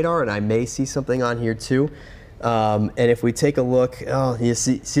res radar and I may see something on here too. And if we take a look, oh, you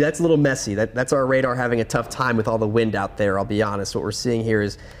see that's a little messy. That's our radar having a tough time with all the wind out there. I'll be honest. What we're seeing here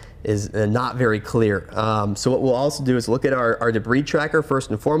is not very clear. So what we'll also do is look at our debris tracker first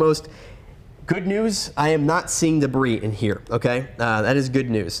and foremost. Good news, I am not seeing debris in here, okay? That is good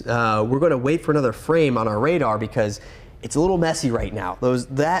news. We're going to wait for another frame on our radar because it's a little messy right now.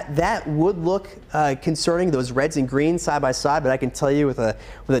 That would look concerning, those reds and greens side by side, but I can tell you with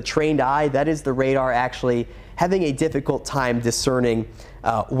a trained eye, that is the radar actually having a difficult time discerning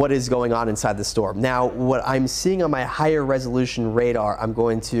what is going on inside the storm. Now, what I'm seeing on my higher resolution radar, I'm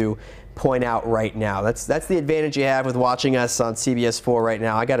going to point out right now. That's the advantage you have with watching us on CBS4 right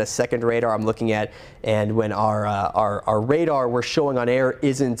now. I got a second radar I'm looking at, and when our radar we're showing on air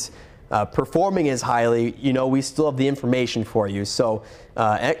isn't performing as highly, you know, we still have the information for you. So,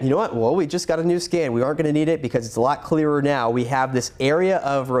 you know what? Well, we just got a new scan. We aren't going to need it because it's a lot clearer now. We have this area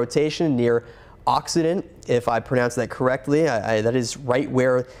of rotation near Occident, if I pronounce that correctly. That is right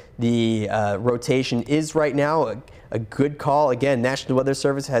where the rotation is right now. A good call. Again, National Weather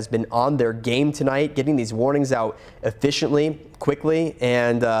Service has been on their game tonight, getting these warnings out efficiently, quickly,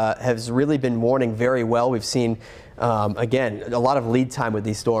 and has really been warning very well. We've seen, again, a lot of lead time with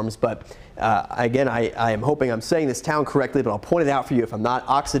these storms, but again, I am hoping I'm saying this town correctly, but I'll point it out for you if I'm not.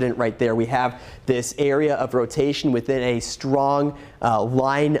 Occident right there. We have this area of rotation within a strong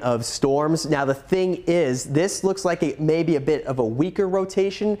line of storms. Now, the thing is, this looks like it may be a bit of a weaker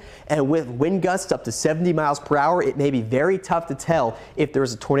rotation, and with wind gusts up to 70 miles per hour, it may be very tough to tell if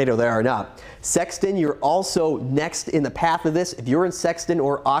there's a tornado there or not. Sexton, you're also next in the path of this. If you're in Sexton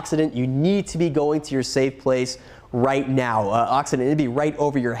or Occident, you need to be going to your safe place right now. Occident, it'd be right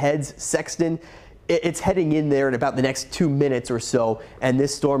over your heads. Sexton, it's heading in there in about the next 2 minutes or so, and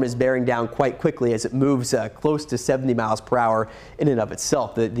this storm is bearing down quite quickly as it moves close to 70 miles per hour in and of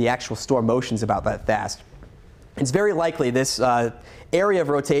itself. The actual storm motion's about that fast. It's very likely this area of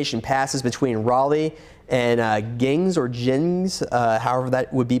rotation passes between Raleigh and Gings or Jings, however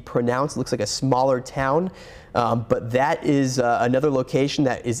that would be pronounced. It looks like a smaller town. But that is another location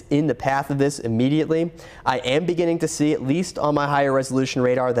that is in the path of this immediately. I am beginning to see, at least on my higher resolution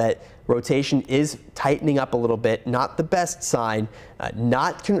radar, that rotation is tightening up a little bit. Not the best sign,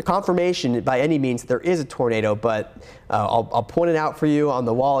 not confirmation by any means that there is a tornado, but I'll point it out for you on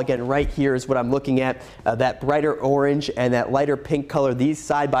the wall. Again, right here is what I'm looking at. That brighter orange and that lighter pink color, these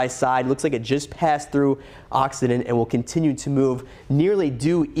side by side, looks like it just passed through Occident and will continue to move nearly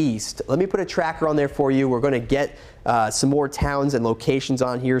due east. Let me put a tracker on there for you. We're going to get some more towns and locations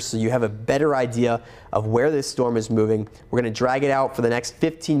on here so you have a better idea of where this storm is moving. We're going to drag it out for the next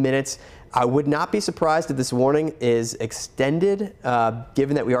 15 minutes. I would not be surprised if this warning is extended,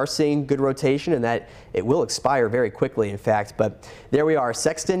 given that we are seeing good rotation and that it will expire very quickly, in fact. But there we are,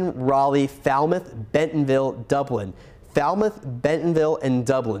 Sexton, Raleigh, Falmouth, Bentonville, Dublin. Falmouth, Bentonville, and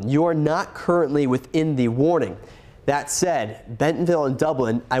Dublin. You are not currently within the warning. That said, Bentonville and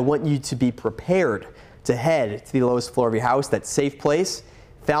Dublin, I want you to be prepared to head to the lowest floor of your house, that safe place.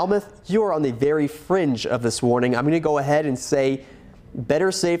 Falmouth, you are on the very fringe of this warning. I'm going to go ahead and say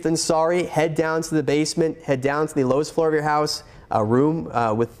better safe than sorry. Head down to the basement, head down to the lowest floor of your house, a room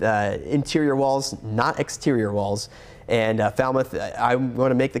with interior walls, not exterior walls, And Falmouth, I'm going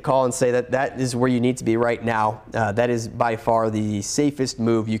to make the call and say that that is where you need to be right now. That is by far the safest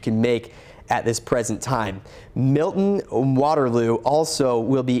move you can make at this present time. Milton, Waterloo also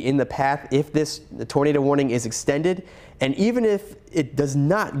will be in the path if this tornado warning is extended. And even if it does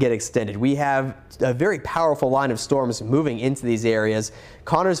not get extended, we have a very powerful line of storms moving into these areas.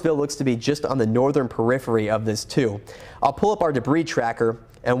 Connorsville looks to be just on the northern periphery of this too. I'll pull up our debris tracker.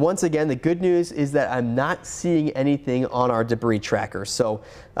 And once again, the good news is that I'm not seeing anything on our debris tracker. So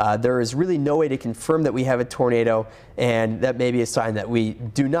there is really no way to confirm that we have a tornado, and that may be a sign that we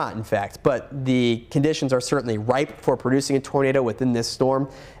do not, in fact. But the conditions are certainly ripe for producing a tornado within this storm.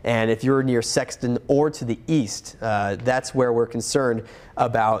 And if you're near Sexton or to the east, that's where we're concerned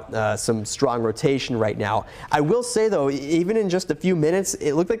about some strong rotation right now. I will say, though, even in just a few minutes,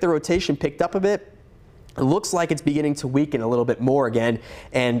 it looked like the rotation picked up a bit. It looks like it's beginning to weaken a little bit more again,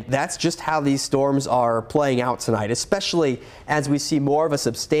 and that's just how these storms are playing out tonight, especially as we see more of a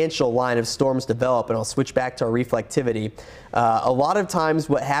substantial line of storms develop. And I'll switch back to our reflectivity. A lot of times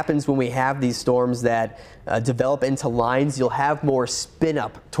what happens when we have these storms that develop into lines, you'll have more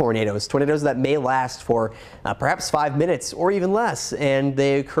spin-up tornadoes that may last for perhaps 5 minutes or even less, and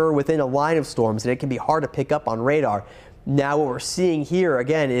they occur within a line of storms, and it can be hard to pick up on radar. Now what we're seeing here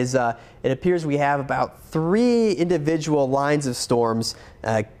again is it appears we have about 3 individual lines of storms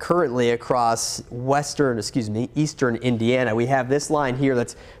currently across eastern Indiana. We have this line here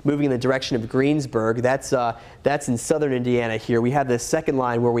that's moving in the direction of Greensburg. That's in southern Indiana here. We have this second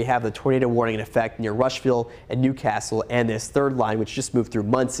line where we have the tornado warning in effect near Rushville and Newcastle, and this third line which just moved through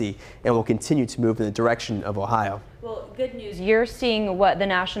Muncie and will continue to move in the direction of Ohio. Well, good news. You're seeing what the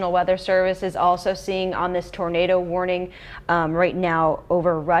National Weather Service is also seeing on this tornado warning right now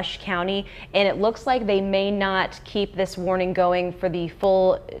over Rush County. And it looks like they may not keep this warning going for the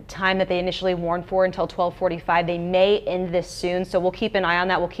full time that they initially warned for until 12:45. They may end this soon. So we'll keep an eye on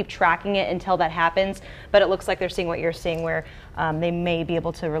that. We'll keep tracking it until that happens. But it looks like they're seeing what you're seeing, where they may be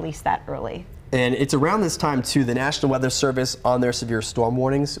able to release that early. And it's around this time, too, the National Weather Service on their severe storm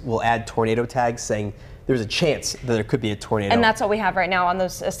warnings will add tornado tags saying there's a chance that there could be a tornado. And that's what we have right now on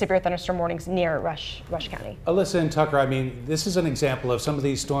those severe thunderstorm warnings near Rush County. Alyssa and Tucker, I mean, this is an example of some of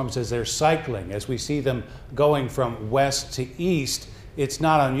these storms as they're cycling. As we see them going from west to east, it's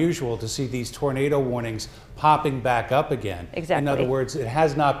not unusual to see these tornado warnings popping back up again. Exactly. In other words, it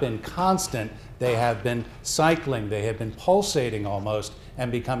has not been constant. They have been cycling. They have been pulsating almost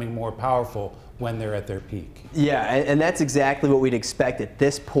and becoming more powerful when they're at their peak. Yeah, and that's exactly what we'd expect at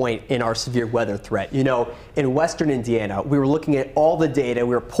this point in our severe weather threat. You know, in western Indiana, we were looking at all the data.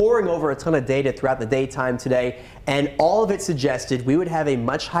 We were poring over a ton of data throughout the daytime today, and all of it suggested we would have a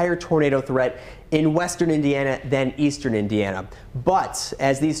much higher tornado threat in western Indiana than eastern Indiana. But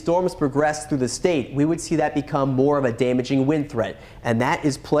as these storms progress through the state, we would see that become more of a damaging wind threat. And that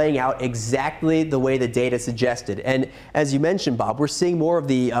is playing out exactly the way the data suggested. And as you mentioned, Bob, we're seeing more of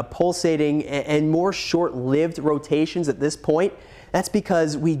the pulsating and more short-lived rotations at this point. That's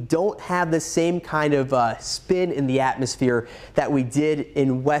because we don't have the same kind of spin in the atmosphere that we did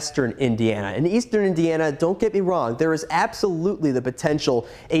in western Indiana. In eastern Indiana, don't get me wrong, there is absolutely the potential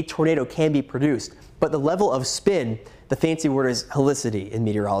a tornado can be produced. But the level of spin, the fancy word is helicity in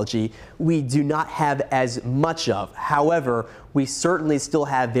meteorology, we do not have as much of. However, we certainly still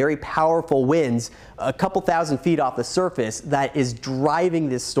have very powerful winds a couple thousand feet off the surface that is driving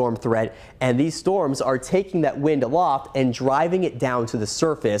this storm threat, and these storms are taking that wind aloft and driving it down to the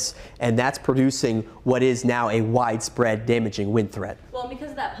surface, and that's producing what is now a widespread damaging wind threat. Well,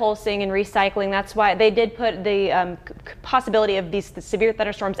 because of that pulsing and recycling, that's why they did put the possibility of these severe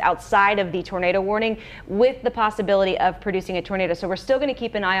thunderstorms outside of the tornado warning with the possibility of producing a tornado. So we're still going to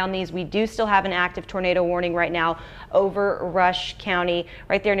keep an eye on these. We do still have an active tornado warning right now over Rush County,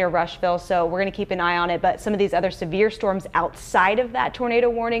 right there near Rushville. So we're going to keep an eye on it. But some of these other severe storms outside of that tornado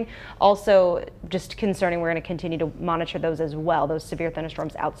warning, also just concerning. We're going to continue to monitor those as well, those severe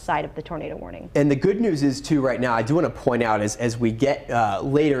thunderstorms outside of the tornado warning. And the good news is, too, right now, I do want to point out as we get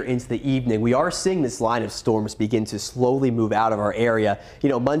later into the evening, we are seeing this line of storms begin to slowly move out of our area. You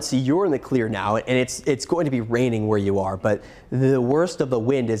know, Muncie, you're in the clear now, and it's going to be raining where you are, but the worst of the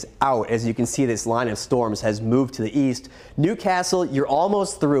wind is out. As you can see, this line of storms has moved to the east. Newcastle, you're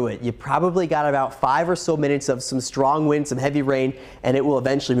almost through it. You probably got about 5 or so minutes of some strong wind, some heavy rain, and it will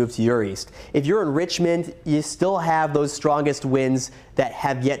eventually move to your east. If you're in Richmond, you still have those strongest winds that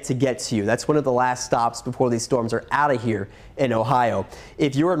have yet to get to you. That's one of the last stops before these storms are out of here in Ohio.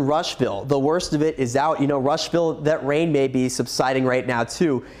 If you're in Rushville, the worst of it is out. You know, Rushville, that rain may be subsiding right now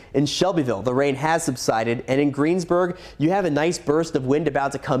too. In Shelbyville, the rain has subsided, and in Greensburg, you have a nice burst of wind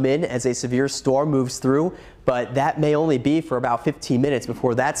about to come in as a severe storm moves through. but that may only be for about 15 minutes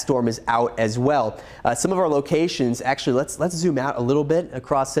before that storm is out as well. Some of our locations, actually, let's zoom out a little bit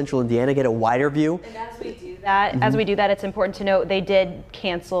across central Indiana, get a wider view. And as we do that, it's important to note they did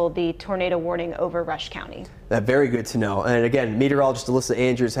cancel the tornado warning over Rush County. Very good to know. And again, meteorologist Alyssa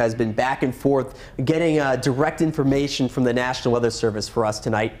Andrews has been back and forth getting direct information from the National Weather Service for us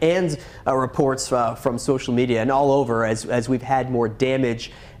tonight, and reports from social media and all over as we've had more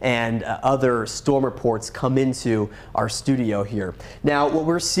damage and other storm reports come into our studio here. Now, what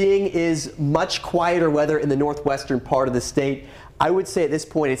we're seeing is much quieter weather in the northwestern part of the state. I would say at this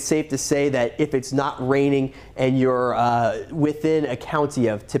point it's safe to say that if it's not raining and you're within a county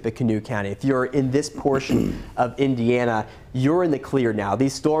of Tippecanoe County, if you're in this portion of Indiana, you're in the clear now.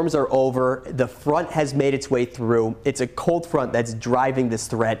 These storms are over. The front has made its way through. It's a cold front that's driving this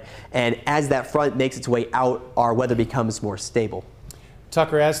threat, and as that front makes its way out, our weather becomes more stable.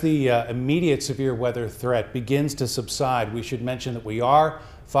 Tucker, as the immediate severe weather threat begins to subside, we should mention that we are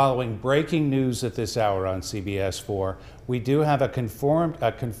following breaking news at this hour on CBS4. We do have a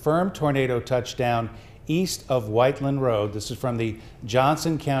confirmed tornado touchdown east of Whiteland Road. This is from the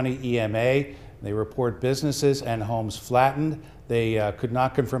Johnson County EMA. They report businesses and homes flattened. They could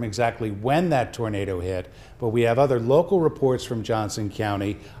not confirm exactly when that tornado hit, but we have other local reports from Johnson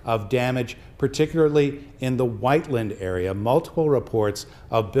County of damage, particularly in the Whiteland area. Multiple reports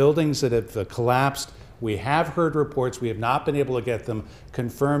of buildings that have collapsed. We have heard reports, we have not been able to get them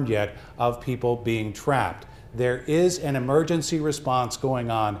confirmed yet, of people being trapped. There is an emergency response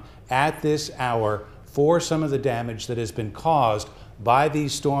going on at this hour for some of the damage that has been caused by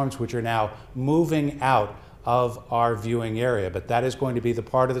these storms, which are now moving out of our viewing area. But that is going to be the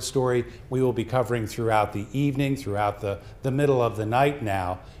part of the story we will be covering throughout the evening, throughout the middle of the night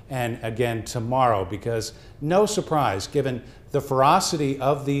now, and again tomorrow, because no surprise, given the ferocity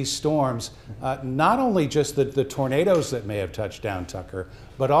of these storms, not only just the tornadoes that may have touched down, Tucker,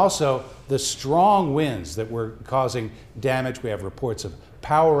 but also the strong winds that were causing damage. We have reports of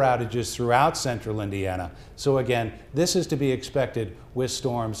power outages throughout central Indiana. So again, this is to be expected with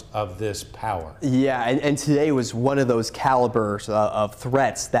storms of this power. Yeah, and today was one of those calibers of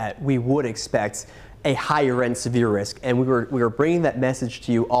threats that we would expect a higher end severe risk, and we were bringing that message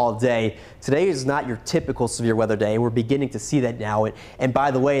to you all day. Today is not your typical severe weather day. We're beginning to see that now. And by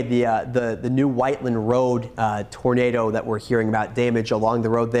the way, the new Whiteland Road tornado that we're hearing about, damage along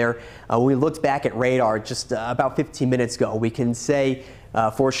the road there, when we looked back at radar just about 15 minutes ago, we can say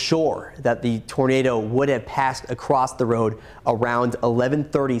for sure that the tornado would have passed across the road around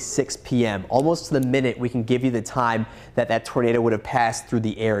 11:36 p.m. Almost to the minute, we can give you the time that that tornado would have passed through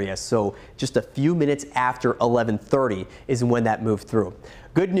the area. So just a few minutes after 11:30 is when that moved through.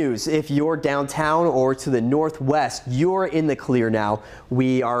 Good news, if you're downtown or to the northwest, you're in the clear now.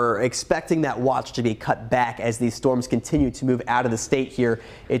 We are expecting that watch to be cut back as these storms continue to move out of the state here.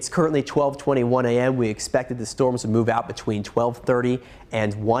 It's currently 12:21 a.m. We expected the storms to move out between 12:30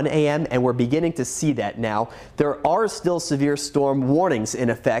 and 1 a.m. and we're beginning to see that now. There are still severe storm warnings in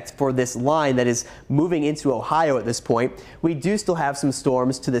effect for this line that is moving into Ohio at this point. We do still have some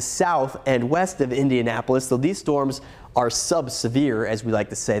storms to the south and west of Indianapolis, so these storms are sub-severe, as we like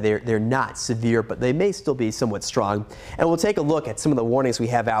to say. They're not severe, but they may still be somewhat strong. And we'll take a look at some of the warnings we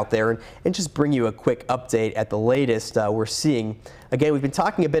have out there and just bring you a quick update at the latest we're seeing. Again, we've been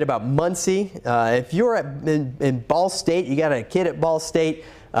talking a bit about Muncie. If you're in Ball State, you got a kid at Ball State,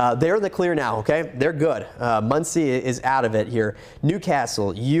 they're in the clear now, okay? They're good. Muncie is out of it here.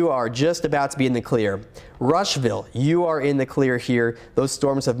 Newcastle, you are just about to be in the clear. Rushville, you are in the clear here. Those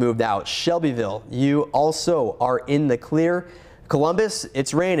storms have moved out. Shelbyville, you also are in the clear. Columbus,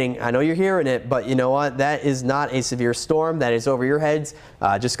 it's raining. I know you're hearing it, but you know what? That is not a severe storm. That is over your heads.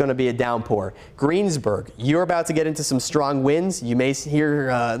 Just going to be a downpour. Greensburg, you're about to get into some strong winds. You may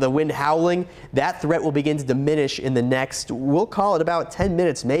hear the wind howling. That threat will begin to diminish in the next, we'll call it about 10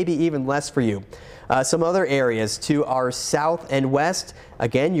 minutes, maybe even less for you. Some other areas to our south and west,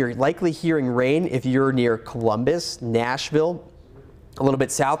 again, you're likely hearing rain if you're near Columbus, Nashville, a little bit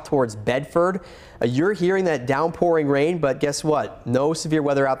south towards Bedford. You're hearing that downpouring rain, but guess what? No severe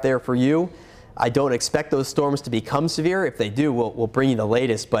weather out there for you. I don't expect those storms to become severe. If they do, we'll bring you the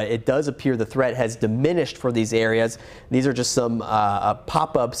latest, but it does appear the threat has diminished for these areas. These are just some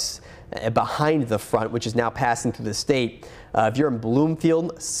pop-ups behind the front, which is now passing through the state. If you're in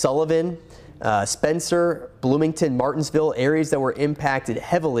Bloomfield, Sullivan, Spencer, Bloomington, Martinsville, areas that were impacted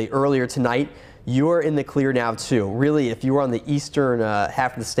heavily earlier tonight, you're in the clear now too. Really, if you were on the eastern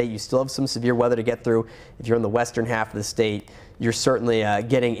half of the state, you still have some severe weather to get through. If you're in the western half of the state, you're certainly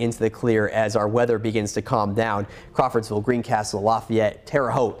getting into the clear as our weather begins to calm down. Crawfordsville, Greencastle, Lafayette,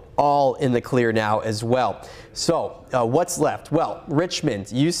 Terre Haute, all in the clear now as well. So what's left? Well,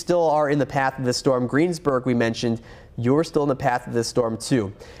 Richmond, you still are in the path of the storm. Greensburg, we mentioned, you're still in the path of this storm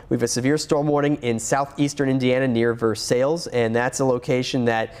too. We have a severe storm warning in southeastern Indiana near Versailles, and that's a location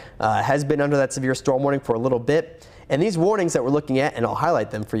that has been under that severe storm warning for a little bit. And these warnings that we're looking at, and I'll highlight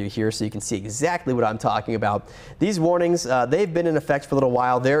them for you here so you can see exactly what I'm talking about. These warnings, they've been in effect for a little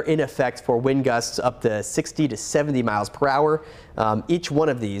while. They're in effect for wind gusts up to 60 to 70 miles per hour. Each one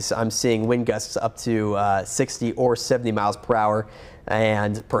of these, I'm seeing wind gusts up to 60 or 70 miles per hour,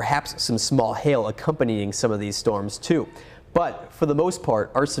 and perhaps some small hail accompanying some of these storms too. But for the most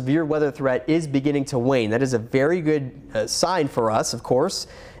part, our severe weather threat is beginning to wane. That is a very good sign for us, of course,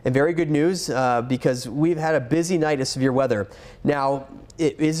 and very good news because we've had a busy night of severe weather. Now,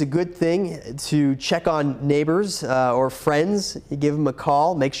 it is a good thing to check on neighbors or friends. You give them a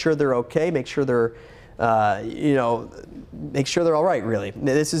call, make sure they're okay, make sure they're make sure they're all right, really.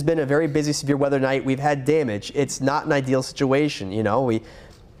 This has been a very busy severe weather night. We've had damage. It's not an ideal situation.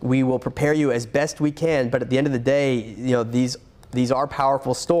 We will prepare you as best we can, but at the end of the day, these are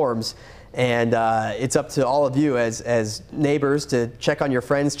powerful storms, and it's up to all of you as neighbors to check on your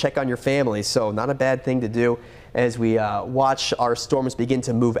friends, check on your family. So not a bad thing to do as we watch our storms begin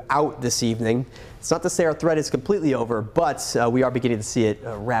to move out this evening. It's not to say our threat is completely over, but we are beginning to see it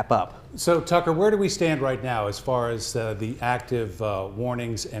wrap up. So, Tucker, where do we stand right now as far as the active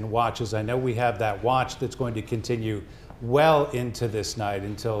warnings and watches? I know we have that watch that's going to continue well into this night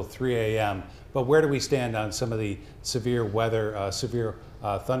until 3 a.m., but where do we stand on some of the severe weather, severe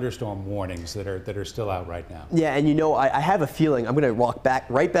thunderstorm warnings that are still out right now? Yeah, and I have a feeling, I'm going to walk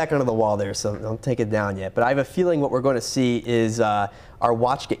right back onto the wall there, so don't take it down yet, but I have a feeling what we're going to see is our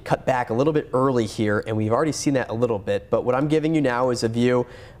watch get cut back a little bit early here, and we've already seen that a little bit, but what I'm giving you now is a view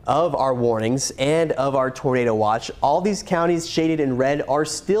of our warnings and of our tornado watch. All these counties shaded in red are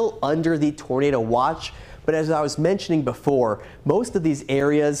still under the tornado watch. But as I was mentioning before, most of these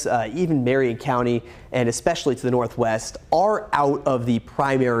areas, even Marion County and especially to the northwest, are out of the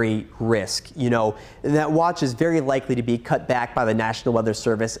primary risk. That watch is very likely to be cut back by the National Weather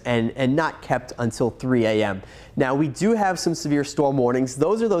Service and not kept until 3 a.m. Now, we do have some severe storm warnings.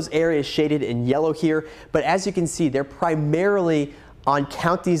 Those are those areas shaded in yellow here. But as you can see, they're primarily on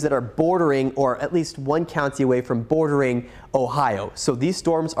counties that are bordering, or at least one county away from bordering Ohio. So these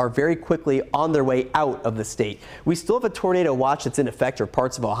storms are very quickly on their way out of the state. We still have a tornado watch that's in effect for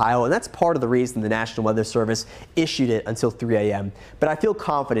parts of Ohio, and that's part of the reason the National Weather Service issued it until 3 a.m. But I feel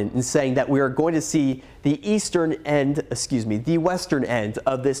confident in saying that we are going to see the the western end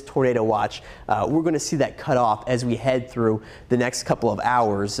of this tornado watch. We're going to see that cut off as we head through the next couple of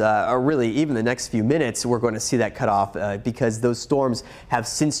hours, or really even the next few minutes. We're going to see that cut off because those storms have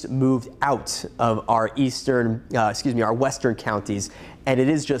since moved out of our our western counties. And it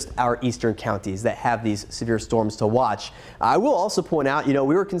is just our eastern counties that have these severe storms to watch. I will also point out, we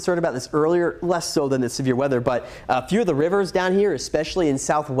were concerned about this earlier, less so than the severe weather, but a few of the rivers down here, especially in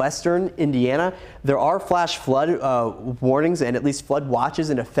southwestern Indiana, there are flash flood warnings and at least flood watches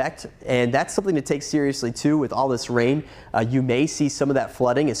in effect. And that's something to take seriously too with all this rain. You may see some of that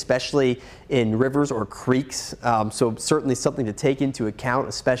flooding, especially in rivers or creeks. So certainly something to take into account,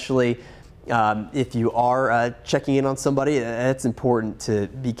 especially if you are checking in on somebody. That's important to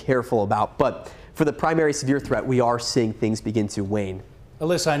be careful about. But for the primary severe threat, we are seeing things begin to wane.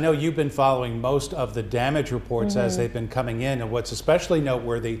 Alyssa, I know you've been following most of the damage reports as they've been coming in, and what's especially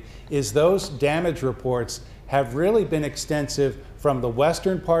noteworthy is those damage reports have really been extensive from the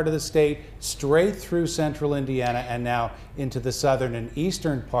western part of the state straight through central Indiana and now into the southern and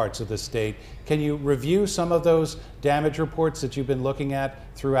eastern parts of the state. Can you review some of those damage reports that you've been looking at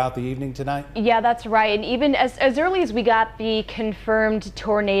throughout the evening tonight? Yeah, that's right. And even as early as we got the confirmed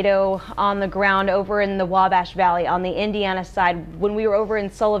tornado on the ground over in the Wabash Valley on the Indiana side, when we were over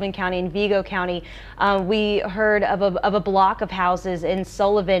in Sullivan County and Vigo County, we heard of a block of houses in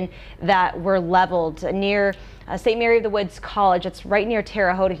Sullivan that were leveled near St. Mary of the Woods College. It's right near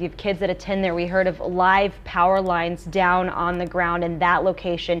Terre Haute. If you have kids that attend there, we heard of live power lines down on the ground in that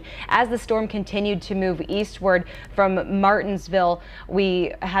location. As the storm continued to move eastward from Martinsville,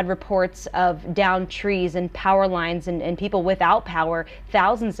 we had reports of downed trees and power lines and people without power.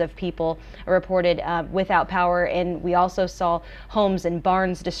 Thousands of people reported without power, and we also saw homes and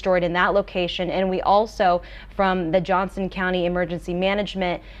barns destroyed in that location. And we also, from the Johnson County Emergency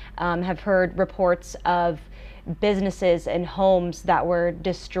Management, have heard reports of businesses and homes that were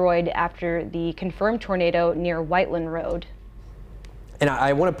destroyed after the confirmed tornado near Whiteland Road. And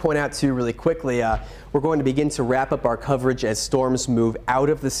I want to point out too really quickly, we're going to begin to wrap up our coverage as storms move out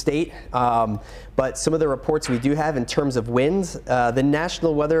of the state. But some of the reports we do have in terms of winds, the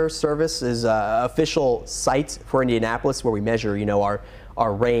National Weather Service is official site for Indianapolis where we measure,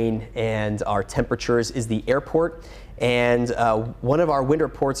 our rain and our temperatures is the airport. And one of our wind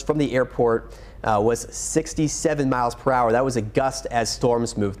reports from the airport was 67 miles per hour. That was a gust as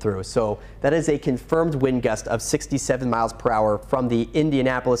storms moved through. So that is a confirmed wind gust of 67 miles per hour from the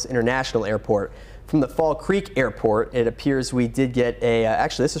Indianapolis International Airport. From the Fall Creek Airport, it appears we did get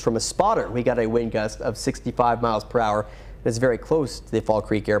actually this is from a spotter, we got a wind gust of 65 miles per hour. It's very close to the Fall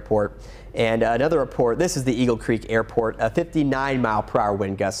Creek Airport. And another report, this is the Eagle Creek Airport, a 59 mile per hour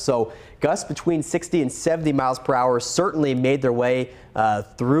wind gust. So gusts between 60 and 70 miles per hour certainly made their way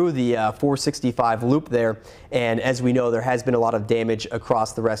through the 465 loop there. And as we know, there has been a lot of damage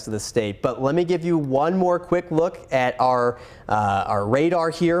across the rest of the state. But let me give you one more quick look at our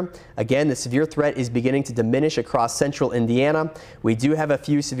radar here. Again, the severe threat is beginning to diminish across central Indiana. We do have a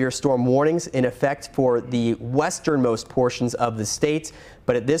few severe storm warnings in effect for the westernmost portions of the state.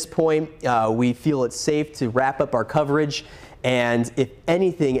 But at this point, we feel it's safe to wrap up our coverage. And if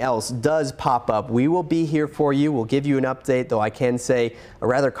anything else does pop up, we will be here for you. We'll give you an update, though I can say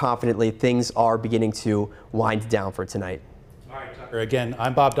rather confidently things are beginning to wind down for tonight. All right, Tucker. Again,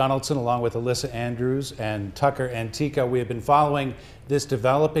 I'm Bob Donaldson along with Alyssa Andrews and Tucker Antico. We have been following this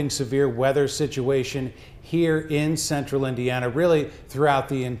developing severe weather situation here in central Indiana, really throughout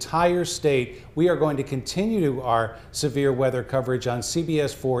the entire state. We are going to continue our severe weather coverage on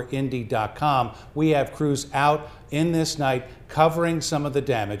CBS4Indy.com. We have crews out in this night covering some of the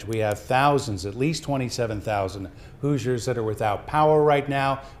damage. We have thousands, at least 27,000 Hoosiers that are without power right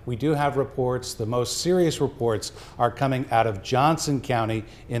now. We do have reports. The most serious reports are coming out of Johnson County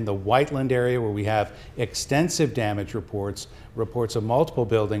in the Whiteland area, where we have extensive damage reports of multiple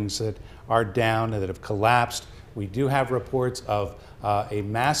buildings that are down and that have collapsed. We do have reports of a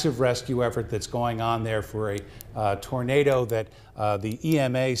massive rescue effort that's going on there for a tornado that the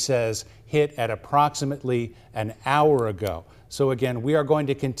EMA says hit at approximately an hour ago. So again, we are going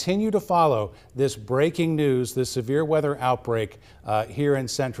to continue to follow this breaking news, this severe weather outbreak here in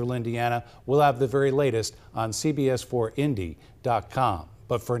central Indiana. We'll have the very latest on CBS4Indy.com.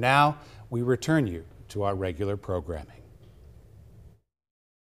 But for now, we return you to our regular programming.